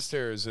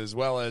Masters, as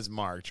well as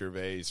Mark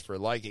Gervais for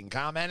liking,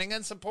 commenting,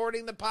 and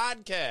supporting the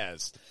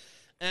podcast.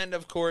 And,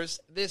 of course,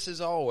 this is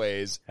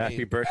always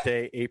Happy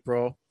birthday,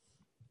 April.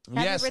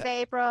 Yes, Happy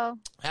birthday, April.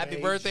 happy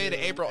May, birthday to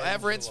June, April and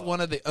Everett's, July. one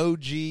of the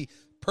OG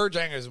Purge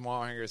Hangers and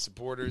Wall Hangers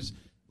supporters.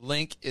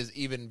 Link is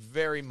even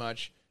very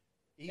much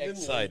Even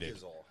excited. Link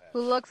is all happy.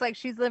 Who looks like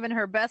she's living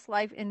her best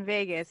life in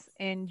Vegas.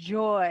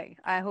 Enjoy.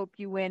 I hope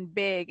you win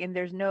big and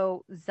there's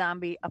no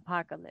zombie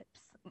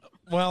apocalypse.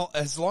 Well,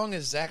 as long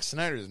as Zack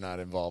Snyder's not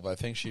involved, I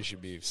think she should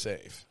be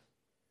safe.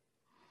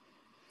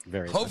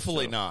 Very much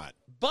Hopefully so. not.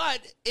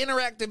 But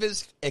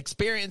interactive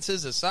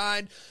experiences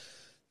aside,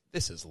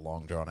 this is a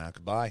long drawn out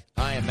goodbye.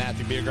 I am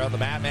Matthew Beergirl, the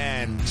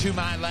Batman. To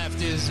my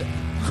left is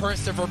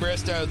Christopher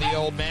Bristow, the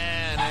old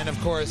man, and of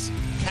course,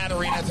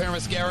 Katerina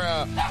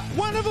Thermoscara,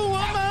 wonderful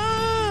woman.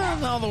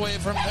 All the way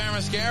from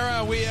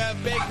Thermoscara, we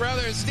have Big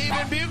Brother Stephen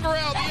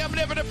Bucarell, the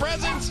omnipotent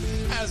presence,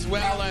 as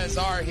well as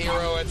our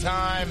hero at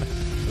time,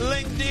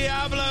 Link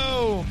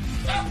Diablo.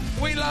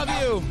 We love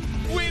you.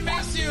 We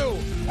miss you.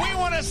 We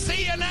want to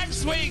see you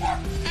next week.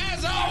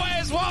 As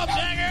always, Wall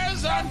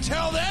Jangers,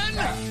 until then,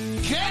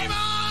 game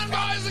on,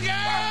 boys and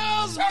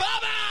girls.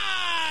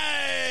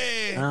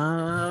 Bye-bye.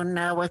 Oh,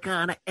 now we're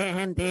gonna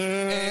end it.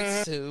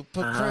 It's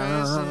super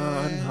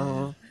crazy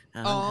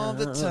all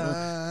the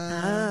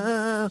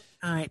time.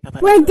 All right, bye-bye.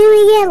 We're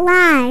doing it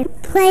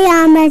live. Play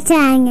on my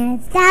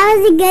Changers. That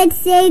was a good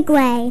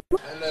segue.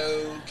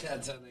 Hello,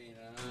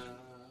 Catalina.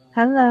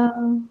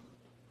 Hello.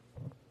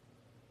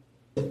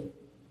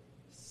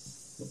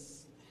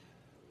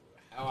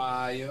 How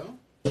are you?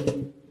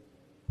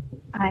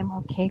 I'm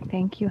okay,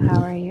 thank you.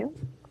 How are you?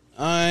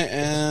 I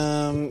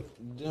am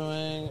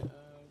doing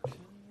okay.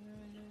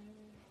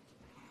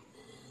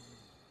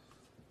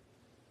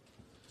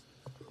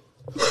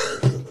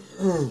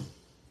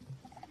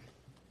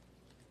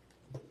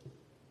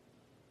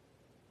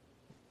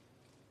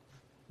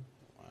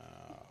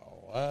 Wow,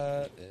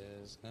 what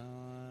is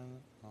going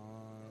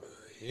on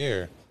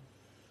here?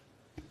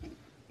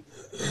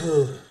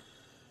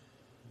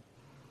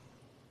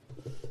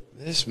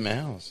 This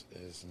mouse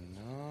is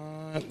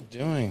not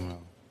doing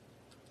well.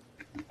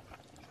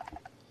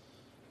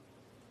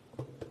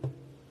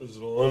 Is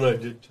it on? I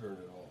did turn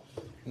it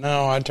off.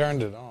 No, I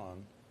turned it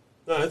on.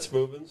 No, it's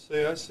moving.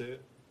 See, I see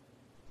it.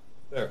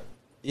 There.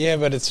 Yeah,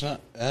 but it's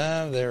not.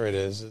 There it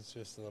is. It's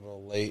just a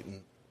little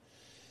latent.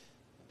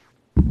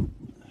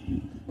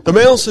 The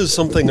mouse is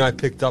something I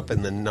picked up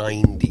in the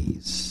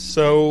 90s.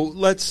 So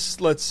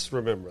let's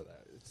remember that.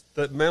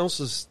 That mouse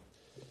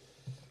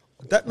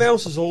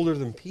is older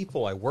than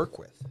people I work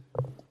with.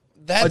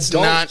 That's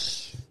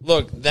Adults. not.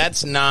 Look,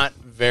 that's not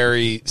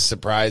very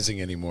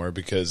surprising anymore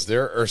because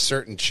there are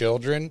certain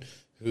children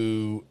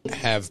who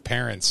have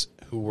parents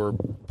who were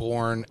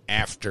born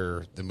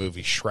after the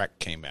movie Shrek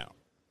came out.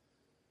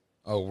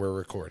 Oh, we're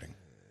recording.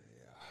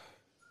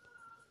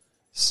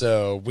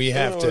 So we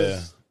have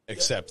to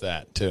accept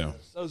that too.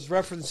 I was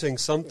referencing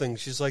something.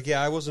 She's like,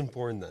 "Yeah, I wasn't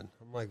born then."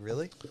 I'm like,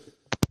 "Really?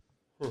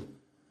 I'm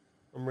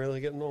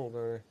really getting old,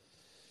 aren't I?"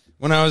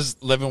 When I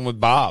was living with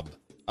Bob,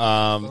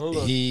 Hold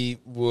on. he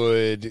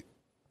would.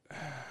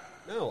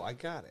 No, I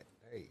got it.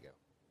 There you go.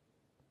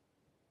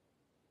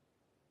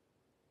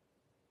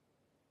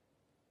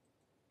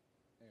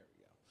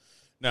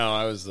 No,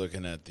 I was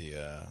looking at the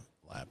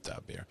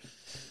laptop here.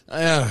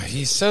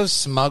 He's so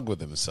smug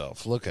with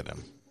himself. Look at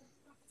him.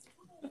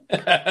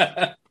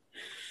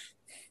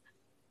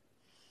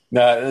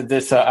 No,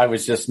 this I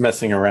was just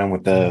messing around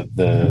with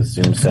the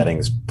Zoom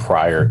settings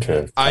prior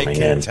to I coming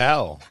can in.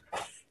 tell.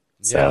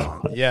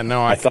 So Yeah,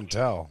 no, I can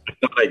tell. I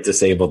thought I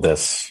disabled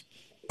this,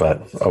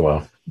 but oh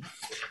well,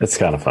 it's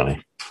kind of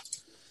funny.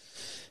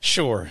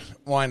 Sure,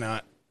 why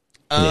not?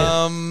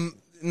 Yeah.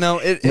 No,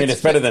 I mean,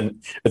 it's better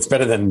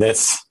than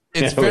this.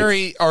 It's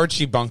very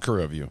Archie Bunker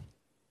of you.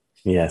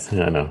 Yes,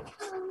 I know.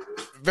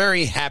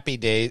 Very happy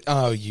days.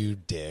 Oh, you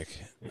dick.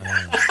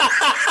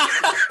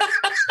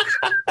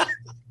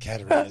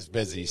 Katarina's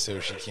busy, so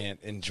she can't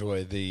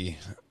enjoy the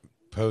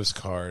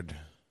postcard.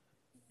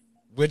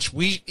 Which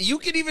you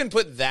could even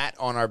put that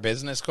on our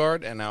business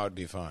card, and that would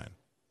be fine.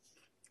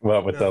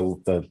 Well, with the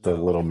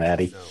little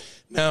Maddie.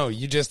 No,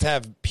 you just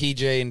have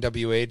PJ and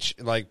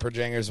WH like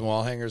projangers and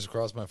wall hangers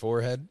across my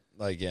forehead.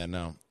 Like, yeah,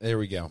 no. There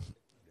we go.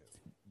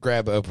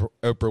 Grab Oprah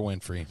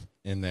Winfrey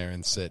in there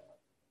and sit.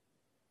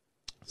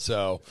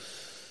 So,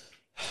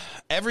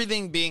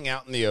 everything being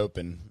out in the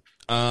open,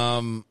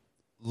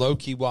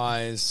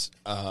 Loki-wise,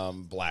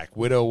 Black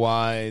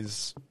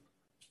Widow-wise,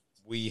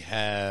 we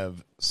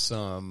have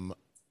some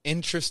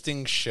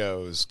interesting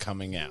shows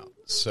coming out.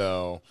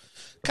 So,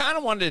 kind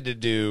of wanted to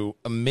do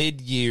a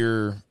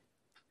mid-year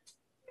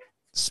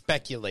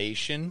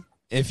speculation,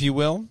 if you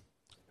will,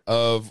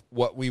 of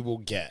what we will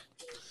get.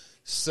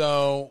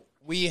 So,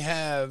 we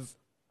have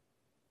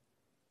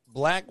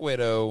Black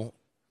Widow,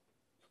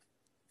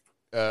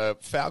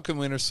 Falcon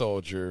Winter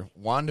Soldier,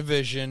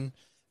 WandaVision,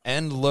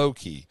 and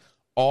Loki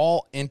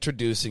all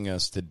introducing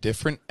us to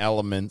different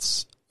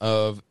elements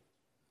of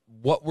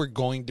what we're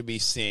going to be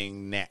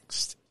seeing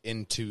next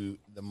into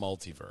the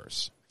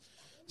multiverse.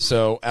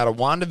 So out of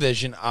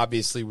WandaVision,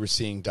 obviously we're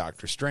seeing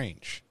Doctor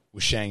Strange.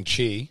 With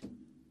Shang-Chi,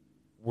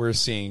 we're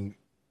seeing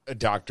a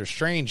Doctor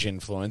Strange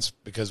influence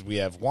because we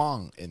have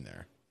Wong in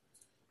there.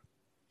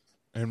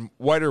 And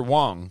Whiter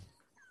Wong,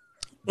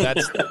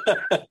 that's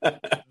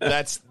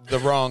the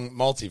wrong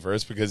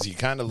multiverse because he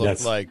kind of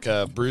looked like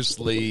Bruce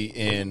Lee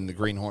in The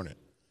Green Hornet.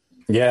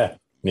 Yeah.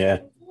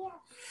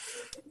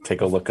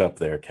 Take a look up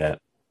there, Kat.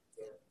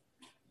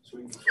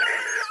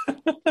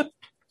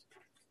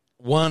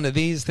 One of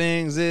these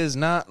things is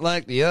not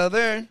like the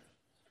other.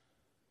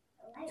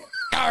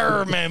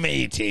 Arr, my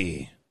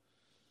matey.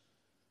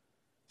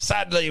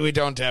 Sadly, we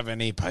don't have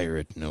any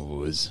pirate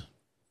news.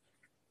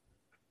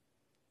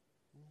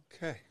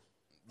 Okay.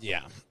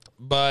 Yeah.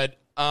 But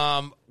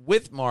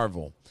with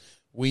Marvel,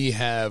 we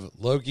have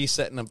Loki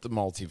setting up the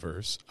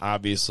multiverse,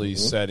 obviously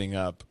setting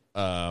up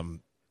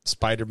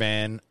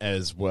Spider-Man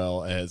as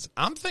well as,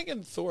 I'm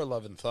thinking Thor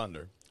Love and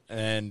Thunder.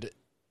 And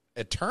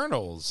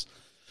Eternals,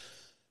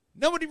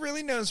 nobody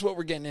really knows what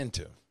we're getting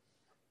into.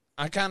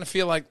 I kind of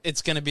feel like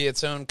it's going to be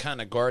its own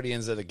kind of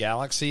Guardians of the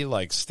Galaxy,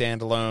 like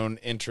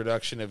standalone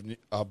introduction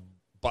of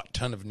a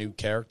ton of new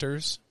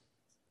characters,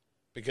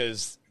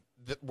 because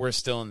we're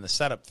still in the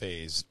setup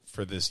phase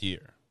for this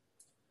year.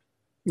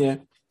 Yeah.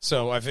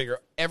 So I figure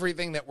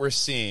everything that we're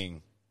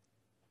seeing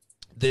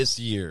this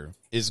year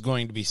is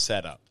going to be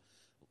set up.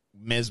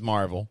 Ms.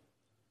 Marvel,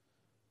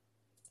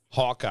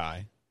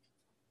 Hawkeye,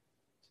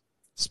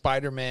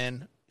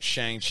 Spider-Man,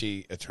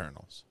 Shang-Chi,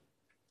 Eternals.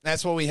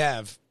 That's what we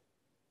have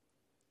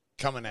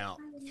coming out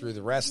through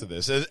the rest of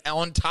this.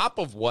 On top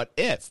of What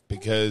If,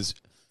 because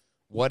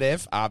What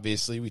If,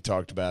 obviously, we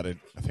talked about it,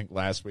 I think,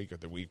 last week or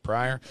the week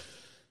prior.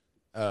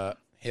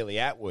 Haley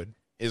Atwood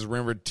is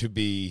rumored to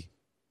be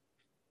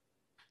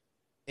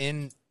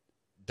in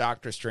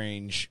Doctor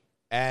Strange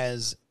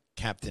as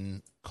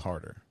Captain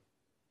Carter.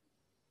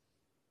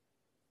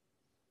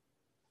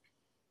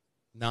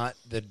 Not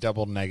the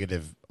double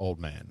negative old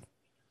man,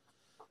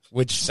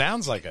 which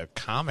sounds like a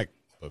comic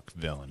book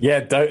villain.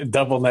 Yeah,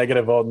 double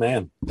negative old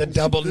man. The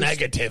double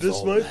negative This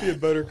old might man. be a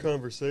better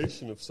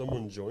conversation if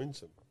someone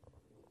joins him.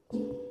 I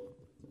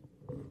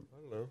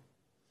don't know.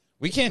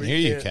 We can't hear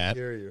you, Can't Kat.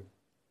 hear you.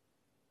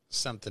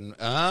 Something.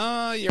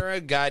 Oh,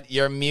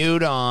 you're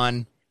mute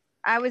on.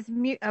 I was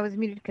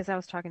muted because I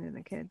was talking to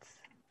the kids.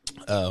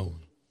 Oh.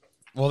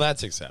 Well,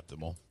 that's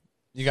acceptable.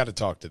 You got to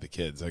talk to the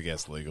kids, I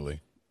guess,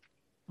 legally.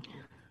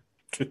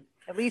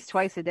 At least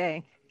twice a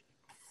day.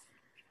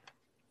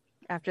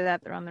 After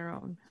that, they're on their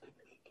own.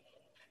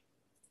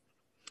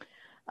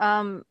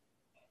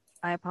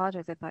 I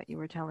apologize. I thought you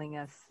were telling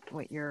us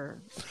what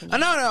your. No.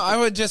 I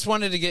would just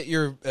wanted to get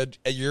your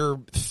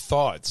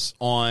thoughts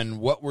on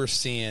what we're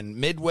seeing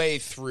midway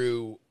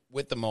through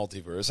with the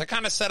multiverse. I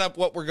kind of set up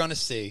what we're going to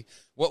see,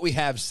 what we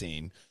have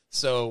seen.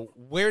 So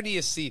where do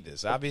you see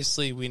this?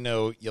 Obviously, we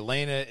know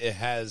Yelena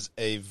has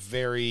a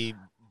very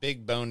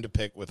big bone to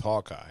pick with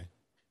Hawkeye,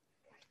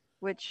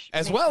 which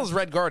as well as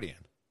Red Guardian.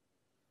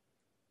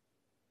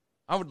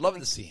 I would love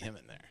to see him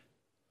in there.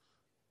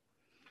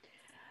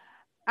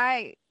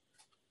 I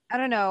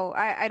don't know.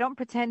 I don't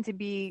pretend to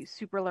be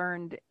super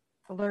learned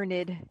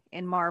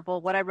in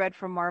Marvel. What I read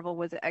from Marvel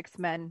was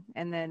X-Men,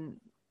 and then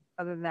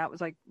other than that was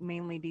like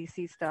mainly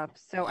DC stuff.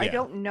 So I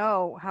don't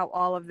know how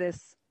all of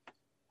this,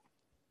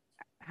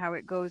 how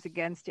it goes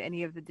against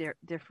any of the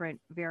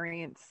different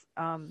variants.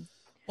 Well,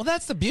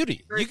 that's the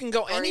beauty. You can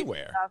go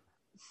anywhere.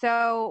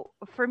 So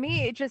for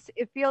me,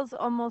 it feels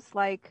almost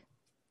like,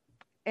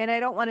 and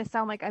I don't want to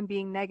sound like I'm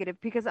being negative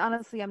because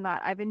honestly, I'm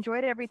not. I've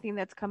enjoyed everything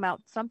that's come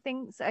out. Some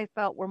things I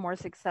felt were more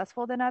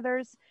successful than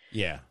others.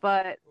 Yeah.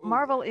 But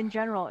Marvel in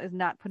general is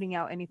not putting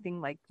out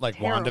anything like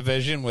terrible.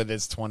 WandaVision with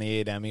its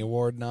 28 Emmy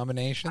Award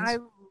nominations. I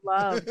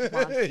love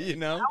WandaVision. You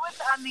know? I was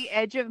on the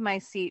edge of my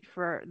seat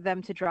for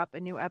them to drop a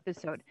new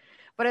episode.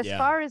 But as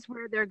far as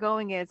where they're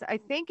going is, I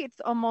think it's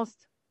almost,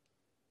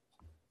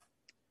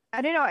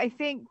 I don't know, I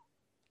think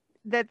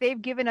that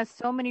they've given us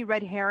so many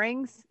red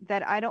herrings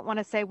that I don't want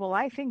to say, well,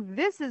 I think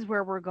this is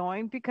where we're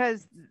going,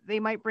 because they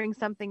might bring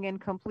something in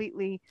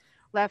completely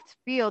left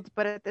field.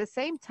 But at the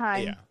same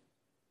time,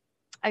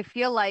 I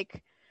feel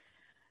like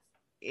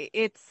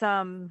it's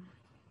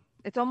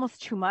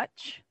almost too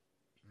much.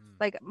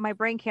 Like my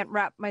brain can't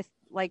wrap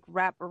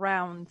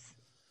around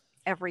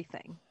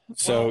everything.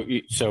 So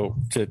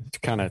to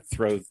kind of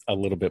throw a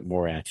little bit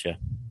more at you,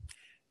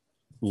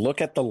 look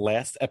at the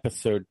last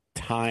episode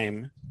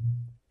time.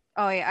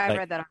 Oh yeah, I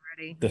read that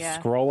already. The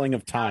scrolling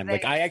of time,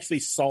 I actually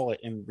saw it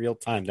in real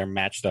time. They're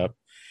matched up.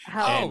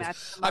 I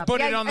put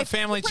it on the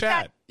family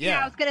chat.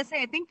 I was gonna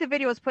say, I think the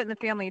video was put in the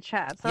family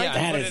chat. So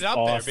I put it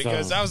up there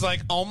because I was like,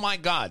 oh my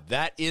god,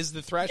 that is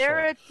the threshold.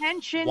 Their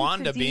attention,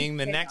 Wanda to being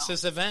the detail.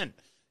 Nexus event,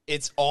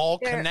 it's all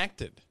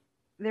connected.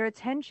 Their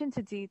attention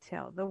to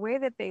detail, the way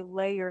that they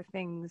layer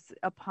things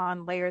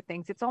upon layer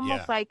things, it's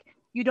almost like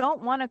you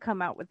don't want to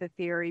come out with a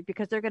theory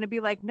because they're going to be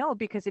like, no,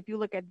 because if you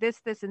look at this,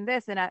 this, and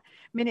this, and at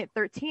minute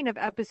 13 of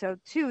episode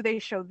 2, they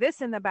show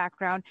this in the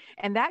background,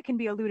 and that can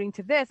be alluding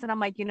to this. And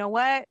I'm like, you know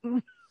what?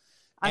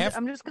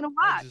 I'm just going to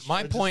watch.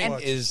 My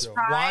point is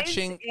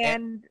watching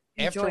and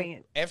enjoying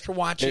it. After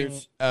watching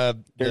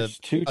there's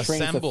two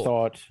trains of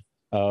thought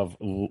of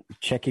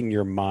checking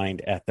your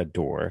mind at the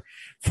door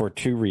for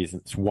two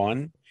reasons.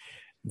 One,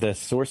 the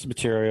source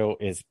material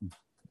is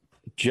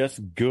just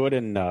good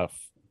enough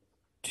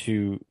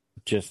to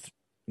just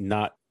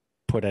not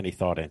put any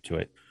thought into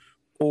it,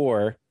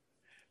 or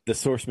the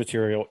source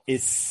material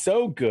is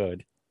so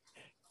good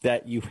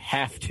that you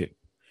have to.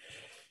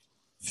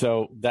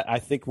 So that I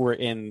think we're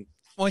in.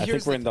 I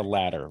think we're in the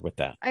latter with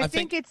that. I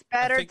think it's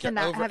better to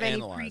not have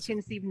any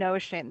preconceived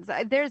notions.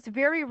 There's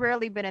very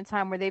rarely been a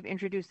time where they've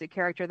introduced a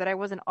character that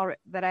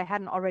I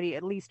hadn't already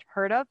at least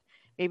heard of,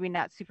 maybe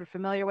not super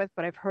familiar with,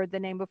 but I've heard the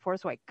name before,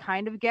 so I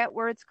kind of get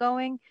where it's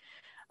going.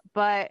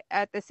 But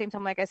at the same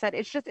time, like I said,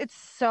 it's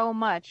so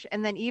much.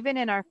 And then even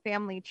in our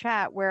family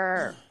chat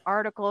where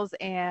articles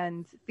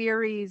and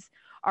theories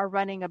are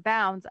running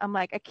abound, I'm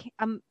like,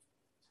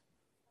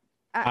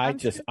 I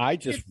just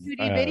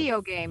 2D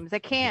video games. I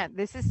can't.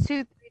 This is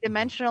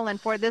 3-dimensional and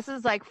this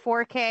is like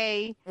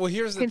 4K. Well,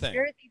 here's the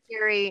conspiracy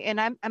theory,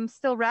 and I'm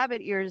still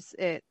rabbit ears.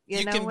 You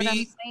know what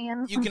I'm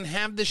saying? You can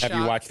have the shock.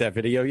 Have you watched that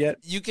video yet?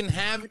 You can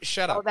have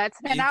shut up. Oh, that's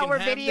an hour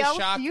video.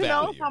 Do you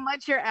know how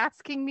much you're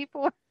asking me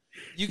for?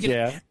 You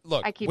can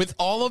look with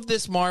all of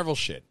this Marvel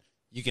shit.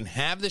 You can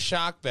have the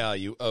shock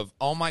value of,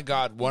 oh my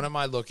God, what am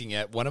I looking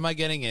at? What am I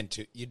getting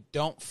into? You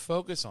don't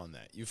focus on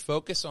that. You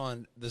focus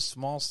on the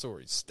small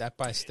stories, step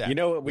by step. You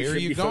know what we Where should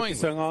are you be going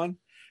focusing on?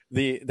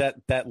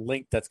 That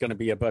link that's going to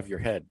be above your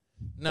head.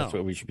 No, that's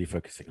what we should be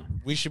focusing on.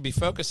 We should be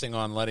focusing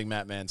on letting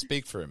Matt Man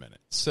speak for a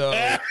minute.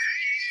 So,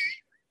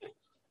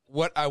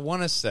 what I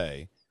want to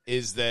say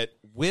is that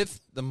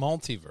with the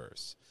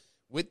multiverse,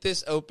 with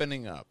this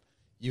opening up,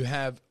 you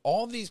have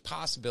all these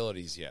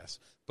possibilities, yes,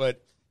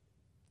 but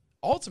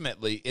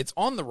ultimately, it's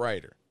on the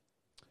writer.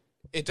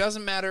 It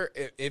doesn't matter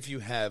if you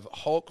have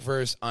Hulk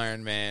versus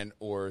Iron Man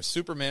or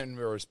Superman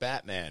versus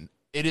Batman.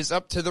 It is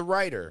up to the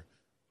writer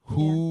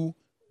who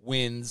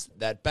wins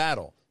that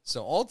battle.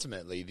 So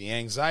ultimately, the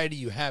anxiety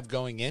you have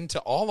going into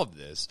all of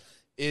this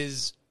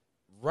is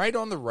right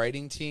on the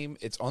writing team.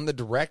 It's on the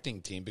directing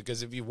team,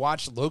 because if you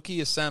watch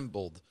Loki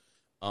Assembled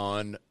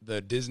on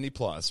the Disney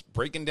Plus,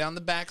 breaking down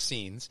the back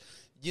scenes,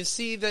 you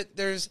see that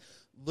there's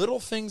little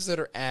things that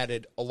are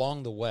added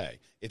along the way.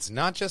 It's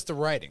not just the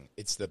writing.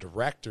 It's the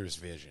director's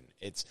vision.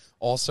 It's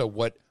also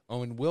what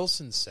Owen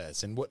Wilson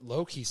says and what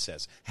Loki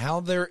says, how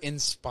they're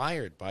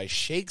inspired by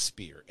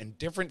Shakespeare and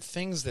different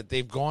things that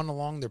they've gone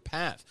along their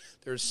path.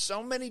 There's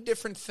so many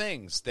different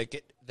things that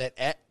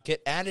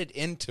get added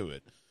into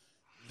it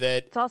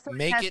that It's also a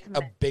make it a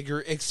testament. bigger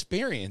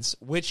experience,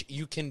 which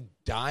you can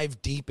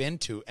dive deep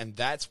into. And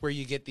that's where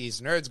you get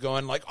these nerds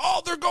going like,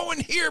 oh, they're going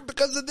here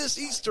because of this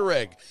Easter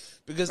egg.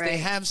 Because they Right.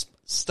 have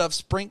stuff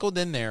sprinkled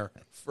in there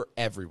for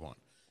everyone.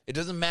 It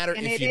doesn't matter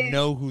And if it you is-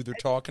 know who they're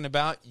talking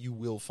about, you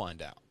will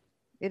find out.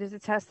 It is a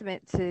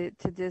testament to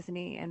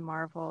Disney and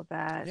Marvel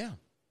that Yeah.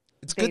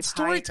 It's they've good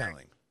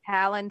storytelling.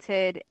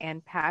 talented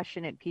and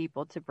passionate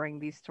people to bring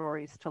these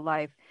stories to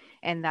life.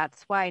 And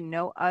that's why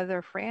no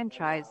other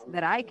franchise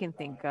that I can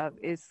think of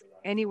is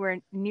anywhere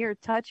near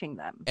touching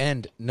them.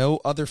 And no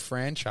other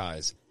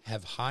franchise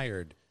have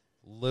hired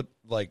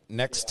like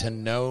next to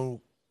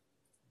no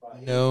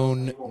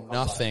known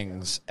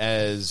nothings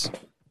as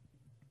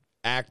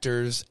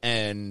actors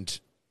and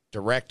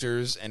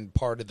directors and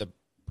part of the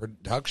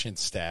production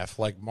staff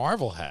like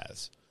Marvel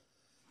has.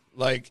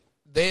 Like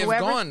they have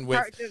Whoever's gone in with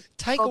charge of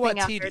Taika scoping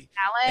out their Waititi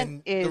talent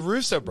and the is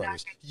Russo not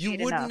brothers. getting You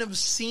paid wouldn't enough. have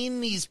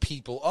seen these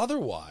people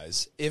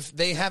otherwise if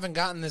they haven't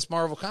gotten this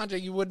Marvel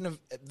contract. You wouldn't have.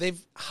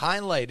 They've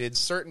highlighted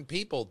certain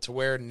people to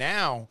where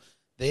now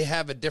they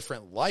have a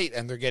different light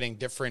and they're getting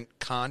different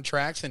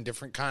contracts and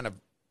different kind of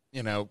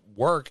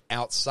work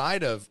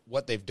outside of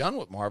what they've done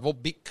with Marvel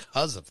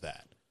because of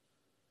that.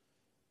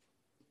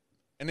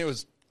 And it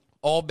was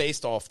all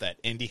based off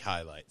that indie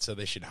highlight, so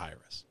they should hire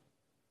us.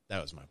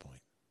 That was my point.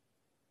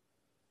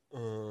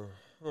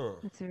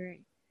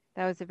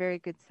 That was a very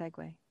good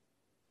segue.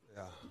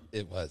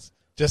 It was.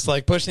 Just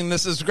like pushing the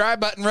subscribe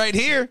button right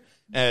here,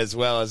 as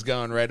well as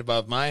going right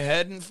above my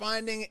head and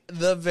finding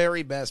the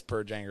very best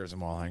Purge Hangers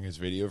and Wall Hangers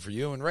video for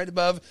you. And right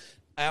above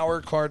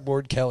our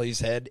Cardboard Kelly's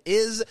head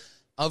is,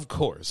 of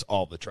course,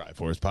 all the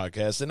Triforce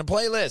podcasts in a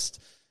playlist.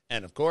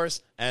 And, of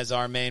course, as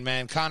our main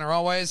man Connor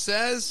always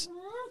says...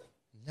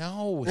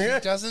 No, he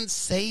doesn't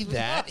say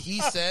that.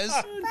 He says,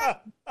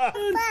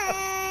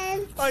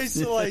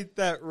 Isolate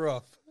that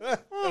rough.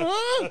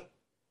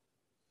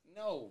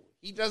 no,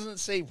 he doesn't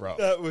say rough.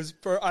 That was.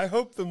 I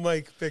hope the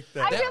mic picked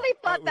that. I up. really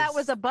thought that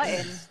was a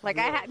button. Like,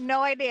 I had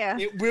no idea.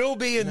 It will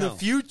be in the No.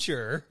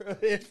 future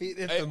if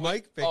the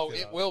mic picked it up.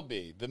 It will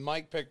be. The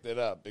mic picked it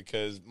up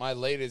because my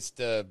latest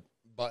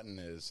button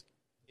is,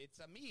 it's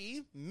a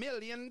me, $1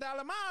 Million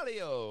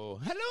Mario.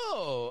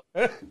 Hello.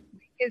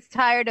 He's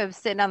tired of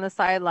sitting on the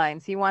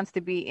sidelines. He wants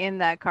to be in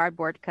that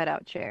cardboard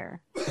cutout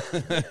chair.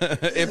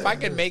 If I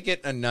could make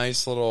it a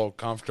nice little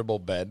comfortable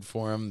bed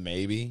for him,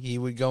 maybe he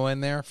would go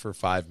in there for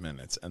 5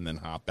 minutes and then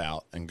hop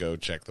out and go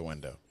check the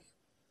window.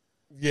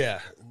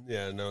 Yeah.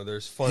 No,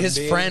 there's fun. His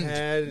being friend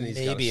had, and he's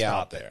may gotta be stop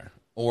out it. there.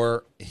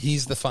 Or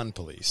he's the fun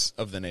police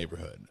of the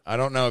neighborhood. I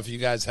don't know if you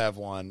guys have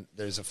one.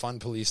 There's a fun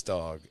police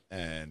dog,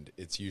 and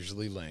it's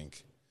usually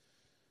Link.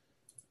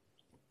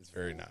 It's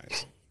very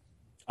nice.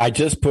 I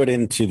just put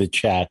into the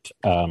chat.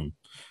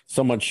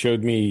 Someone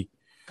showed me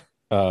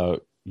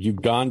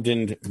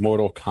Ugandan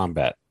Mortal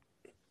Kombat,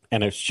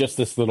 and it's just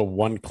this little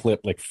one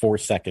clip, like 4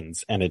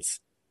 seconds, and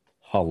it's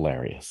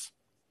hilarious.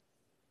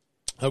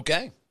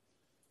 Okay.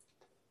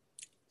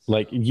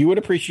 Like you would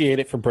appreciate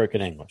it for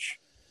broken English.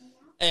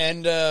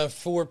 And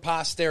for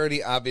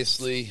posterity,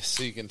 obviously,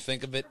 so you can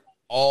think of it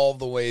all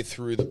the way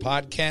through the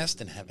podcast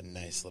and have a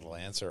nice little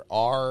answer,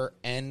 our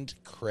end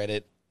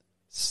credit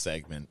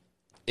segment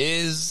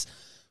is...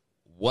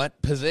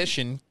 What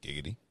position,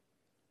 giggity,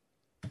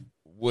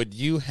 would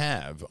you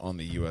have on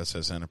the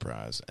USS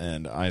Enterprise?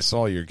 And I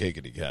saw your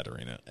giggity,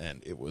 Katarina,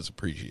 and it was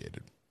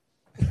appreciated.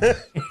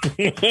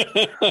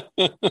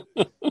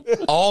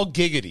 All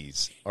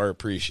giggities are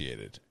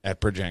appreciated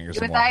at Purjangers.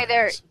 It was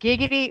either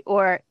giggity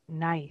or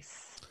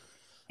nice.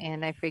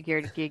 And I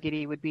figured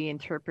giggity would be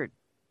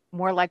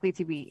more likely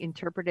to be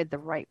interpreted the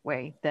right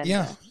way than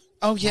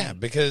Oh, yeah,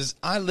 because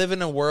I live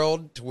in a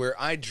world where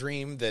I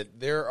dream that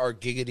there are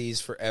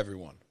giggities for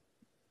everyone.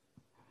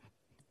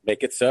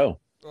 Make it so.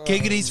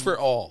 Giggities for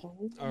all.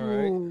 All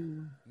right.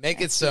 Make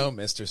it so,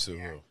 Mr.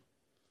 Suhu.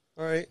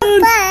 All right.